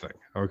everything.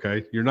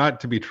 Okay. You're not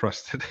to be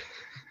trusted.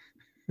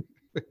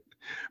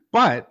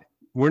 But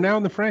we're now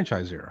in the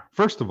franchise era.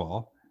 First of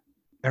all,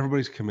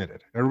 everybody's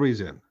committed.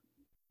 Everybody's in.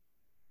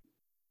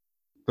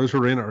 Those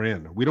who are in are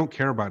in. We don't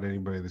care about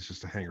anybody that's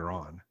just a hanger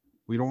on.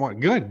 We don't want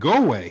good. Go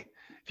away.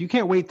 If you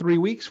can't wait 3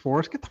 weeks for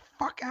us, get the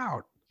fuck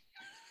out.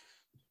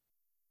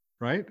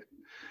 Right?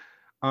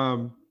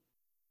 And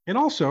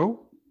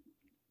also,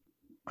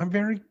 I'm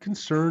very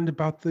concerned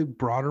about the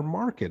broader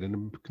market, and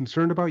I'm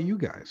concerned about you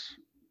guys.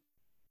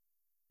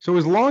 So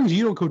as long as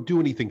you don't go do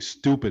anything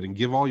stupid and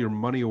give all your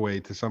money away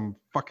to some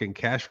fucking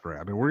cash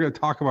grab, and we're going to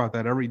talk about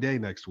that every day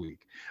next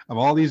week, of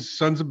all these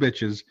sons of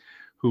bitches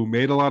who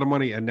made a lot of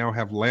money and now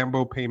have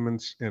Lambo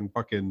payments and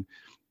fucking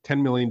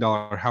 $10 million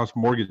house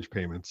mortgage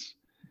payments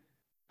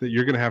that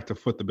you're going to have to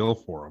foot the bill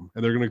for them.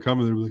 And they're going to come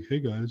and they're like, hey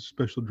guys,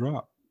 special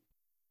drop,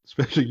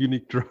 special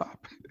unique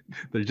drop.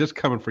 They're just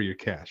coming for your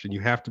cash, and you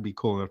have to be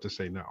cool enough to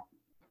say no.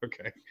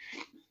 Okay.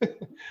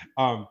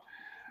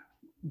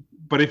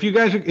 But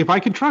if I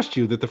can trust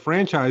you that the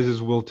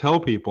franchises will tell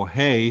people,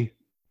 hey,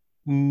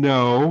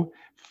 no,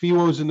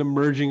 Fiwo's an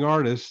emerging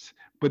artist,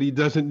 but he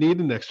doesn't need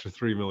an extra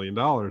 $3 million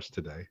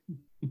today.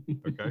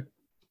 Okay.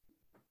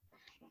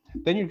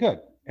 Then you're good.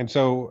 And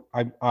so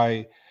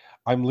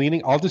I'm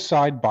leaning, I'll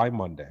decide by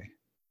Monday.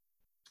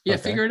 Yeah,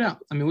 okay? Figure it out.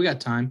 I mean, we got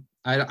time.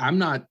 I'm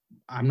not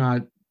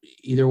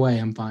either way,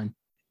 I'm fine.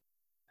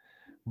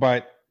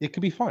 But it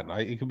could be fun.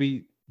 It could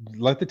be,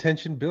 let the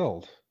tension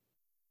build.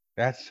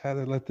 That's how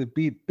they let the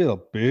beat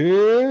build,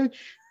 bitch.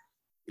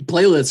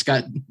 Playlist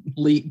got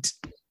leaked.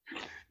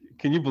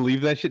 Can you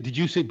believe that shit? Did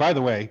you see, by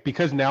the way,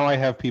 because now I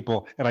have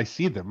people and I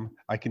see them,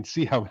 I can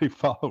see how many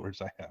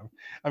followers I have.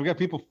 I've got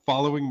people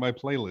following my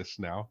playlists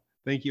now.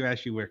 Thank you,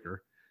 Ashley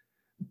Wicker,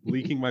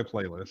 leaking my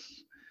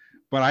playlists.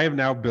 But I have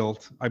now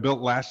I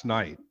built last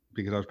night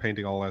because I was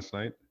painting all last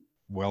night.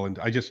 Well, and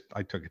I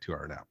took a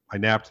 2-hour nap. I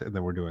napped and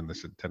then we're doing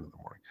this at 10 in the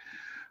morning.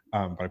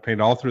 But I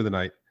painted all through the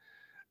night.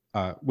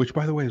 Which,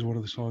 by the way, is one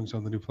of the songs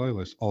on the new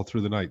playlist, All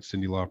Through the Night,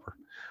 Cyndi Lauper.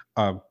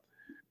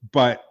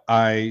 But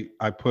I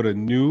put a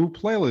new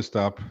playlist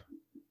up,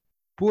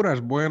 Puras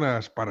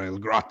Buenas para el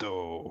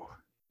Grotto.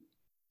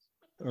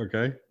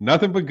 Okay?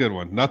 Nothing but good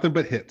one. Nothing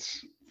but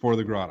hits for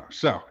the Grotto.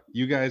 So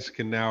you guys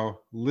can now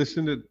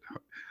listen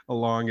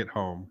along at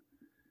home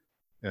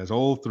as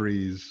Old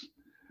Threes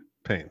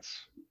paints.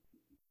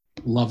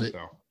 Love it.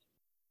 So,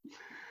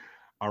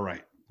 all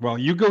right. Well,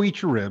 you go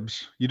eat your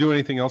ribs. You do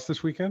anything else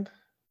this weekend?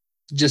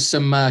 Just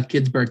some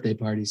kids' birthday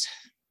parties.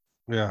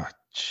 Yeah,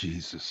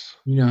 Jesus.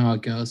 You know how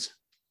it goes.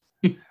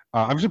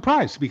 I'm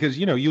surprised because,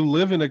 you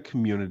live in a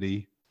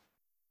community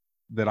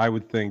that I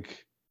would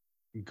think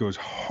goes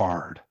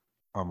hard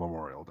on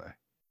Memorial Day.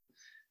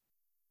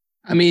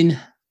 I mean,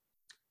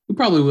 we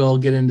probably will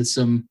get into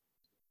some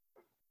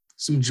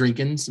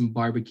drinking, some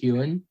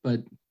barbecuing, but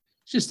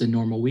it's just a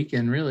normal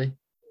weekend, really.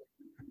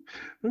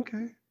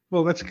 Okay.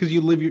 Well, that's because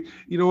you live you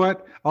know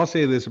what? I'll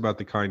say this about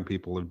the kind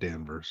people of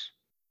Danvers.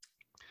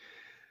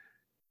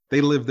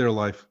 They live their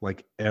life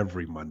like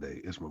every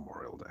Monday is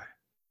Memorial Day.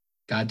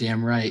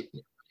 Goddamn right.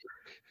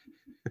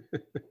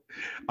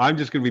 I'm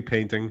just going to be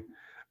painting.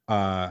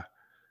 I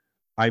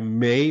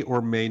may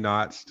or may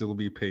not still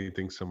be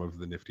painting some of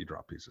the nifty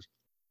drop pieces.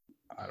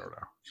 I don't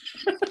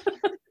know.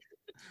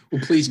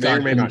 Well, please,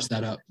 God, finish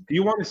that up. Do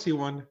you want to see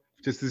one?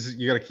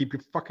 You got to keep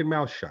your fucking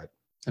mouth shut.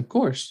 Of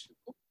course.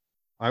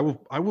 I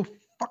will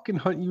fucking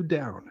hunt you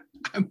down.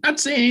 I'm not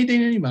saying anything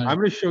to anybody. I'm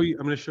going to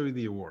show you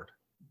the award.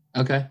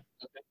 Okay.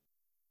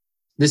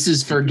 This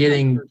is for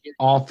getting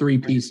all 3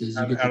 pieces.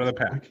 Out of the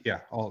pack.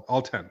 Yeah,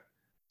 all 10.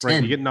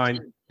 Right, you get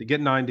 9. You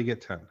get 9 to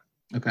get 10.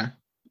 Okay.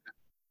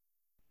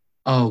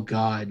 Oh,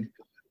 God.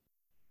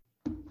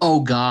 Oh,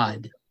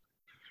 God.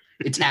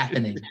 It's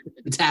happening.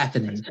 It's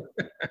happening.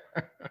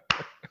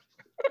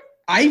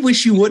 I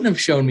wish you wouldn't have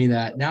shown me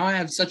that. Now I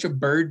have such a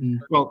burden.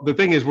 Well, the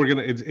thing is,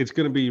 it's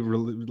gonna be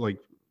really like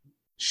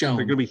shown.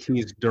 They're gonna be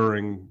teased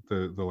during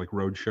the like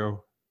road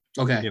show.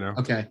 Okay.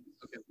 Okay.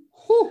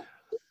 Whew.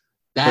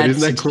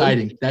 That's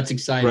exciting. Cool? That's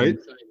exciting. Right?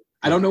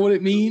 I don't know what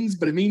it means,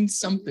 but it means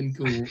something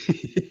cool.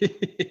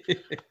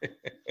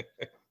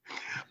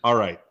 All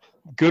right.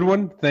 Good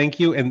one. Thank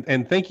you.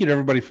 And thank you to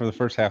everybody for the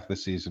first half of the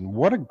season.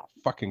 What a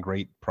fucking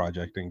great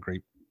project and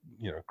great,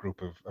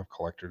 group of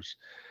collectors.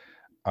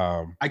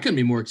 I couldn't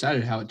be more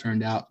excited how it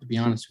turned out, to be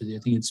honest with you. I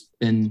think it's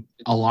been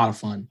a lot of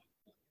fun.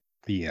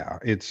 Yeah,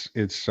 it's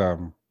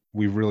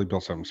we've really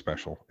built something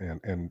special,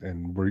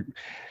 and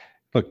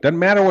look, doesn't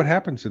matter what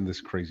happens in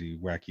this crazy,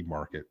 wacky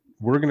market.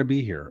 We're going to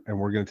be here and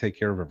we're going to take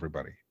care of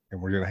everybody,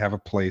 and we're going to have a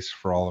place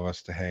for all of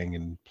us to hang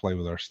and play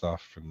with our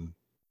stuff. And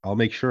I'll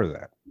make sure of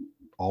that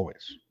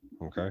always.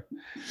 Okay.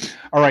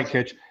 All right,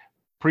 Kitch.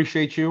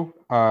 Appreciate you.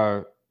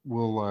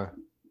 We'll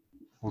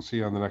see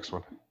you on the next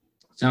one.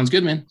 Sounds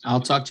good, man.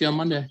 I'll talk to you on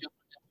Monday.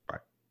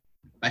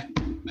 Bye.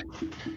 Bye.